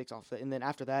got a pick six off it, and then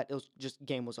after that, it was just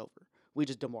game was over. We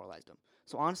just demoralized them.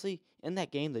 So honestly, in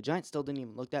that game, the Giants still didn't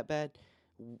even look that bad.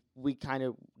 We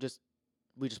just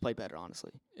played better,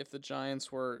 honestly. If the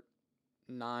Giants were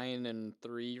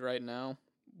 9-3 right now,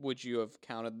 would you have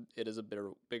counted it as a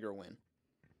bigger win?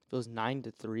 If it was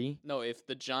 9-3. No, if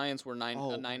the Giants were a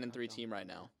 9-3 no. team right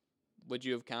now, would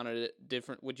you have counted it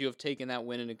different? Would you have taken that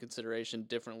win into consideration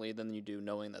differently than you do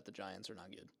knowing that the Giants are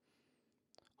not good?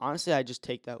 Honestly, I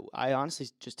honestly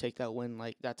just take that win.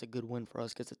 Like that's a good win for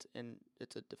us because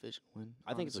it's a division win.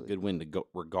 I think it's a honestly. good win to go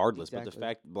regardless. But the Exactly.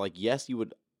 fact, like, yes, you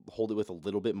would hold it with a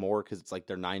little bit more because it's like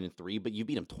they're 9-3, but you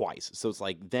beat them twice. So it's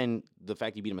like then the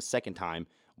fact you beat them a second time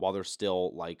while they're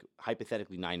still like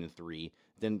hypothetically 9-3,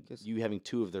 then you having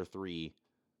 2 of their 3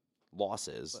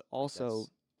 losses. But also,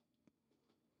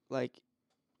 like,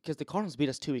 because the Cardinals beat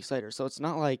us 2 weeks later, so it's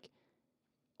not like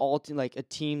a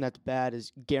team that's bad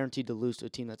is guaranteed to lose to a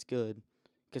team that's good,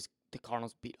 because the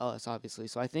Cardinals beat us, obviously.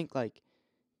 So I think like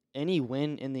any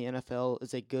win in the NFL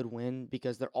is a good win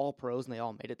because they're all pros and they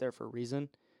all made it there for a reason.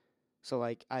 So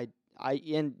like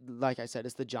and like I said,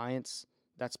 it's the Giants.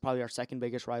 That's probably our second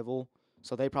biggest rival.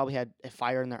 So they probably had a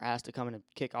fire in their ass to come in and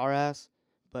kick our ass.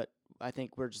 But I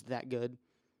think we're just that good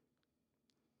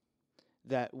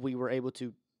that we were able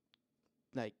to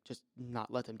like just not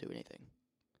let them do anything.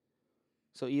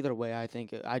 So either way, I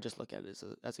think I just look at it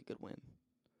as a good win,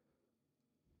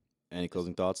 Any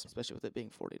closing thoughts? especially with it being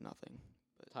 40-0.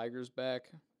 Tigers back.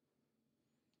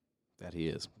 That he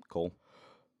is. Cole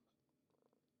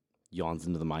yawns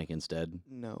into the mic instead.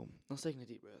 No, I was taking a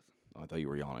deep breath. Oh, I thought you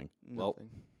were yawning. Well, Nothing.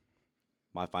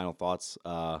 my final thoughts,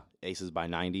 Aces by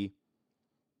 90.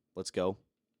 Let's go.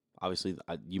 Obviously,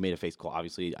 you made a face call.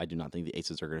 Obviously, I do not think the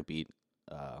Aces are going to beat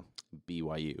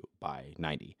BYU by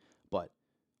 90. But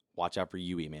watch out for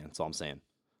UE, man. That's all I'm saying.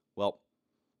 Well,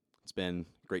 it's been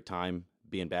a great time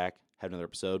being back. Have another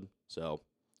episode. So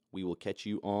we will catch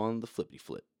you on the flippity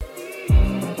flip.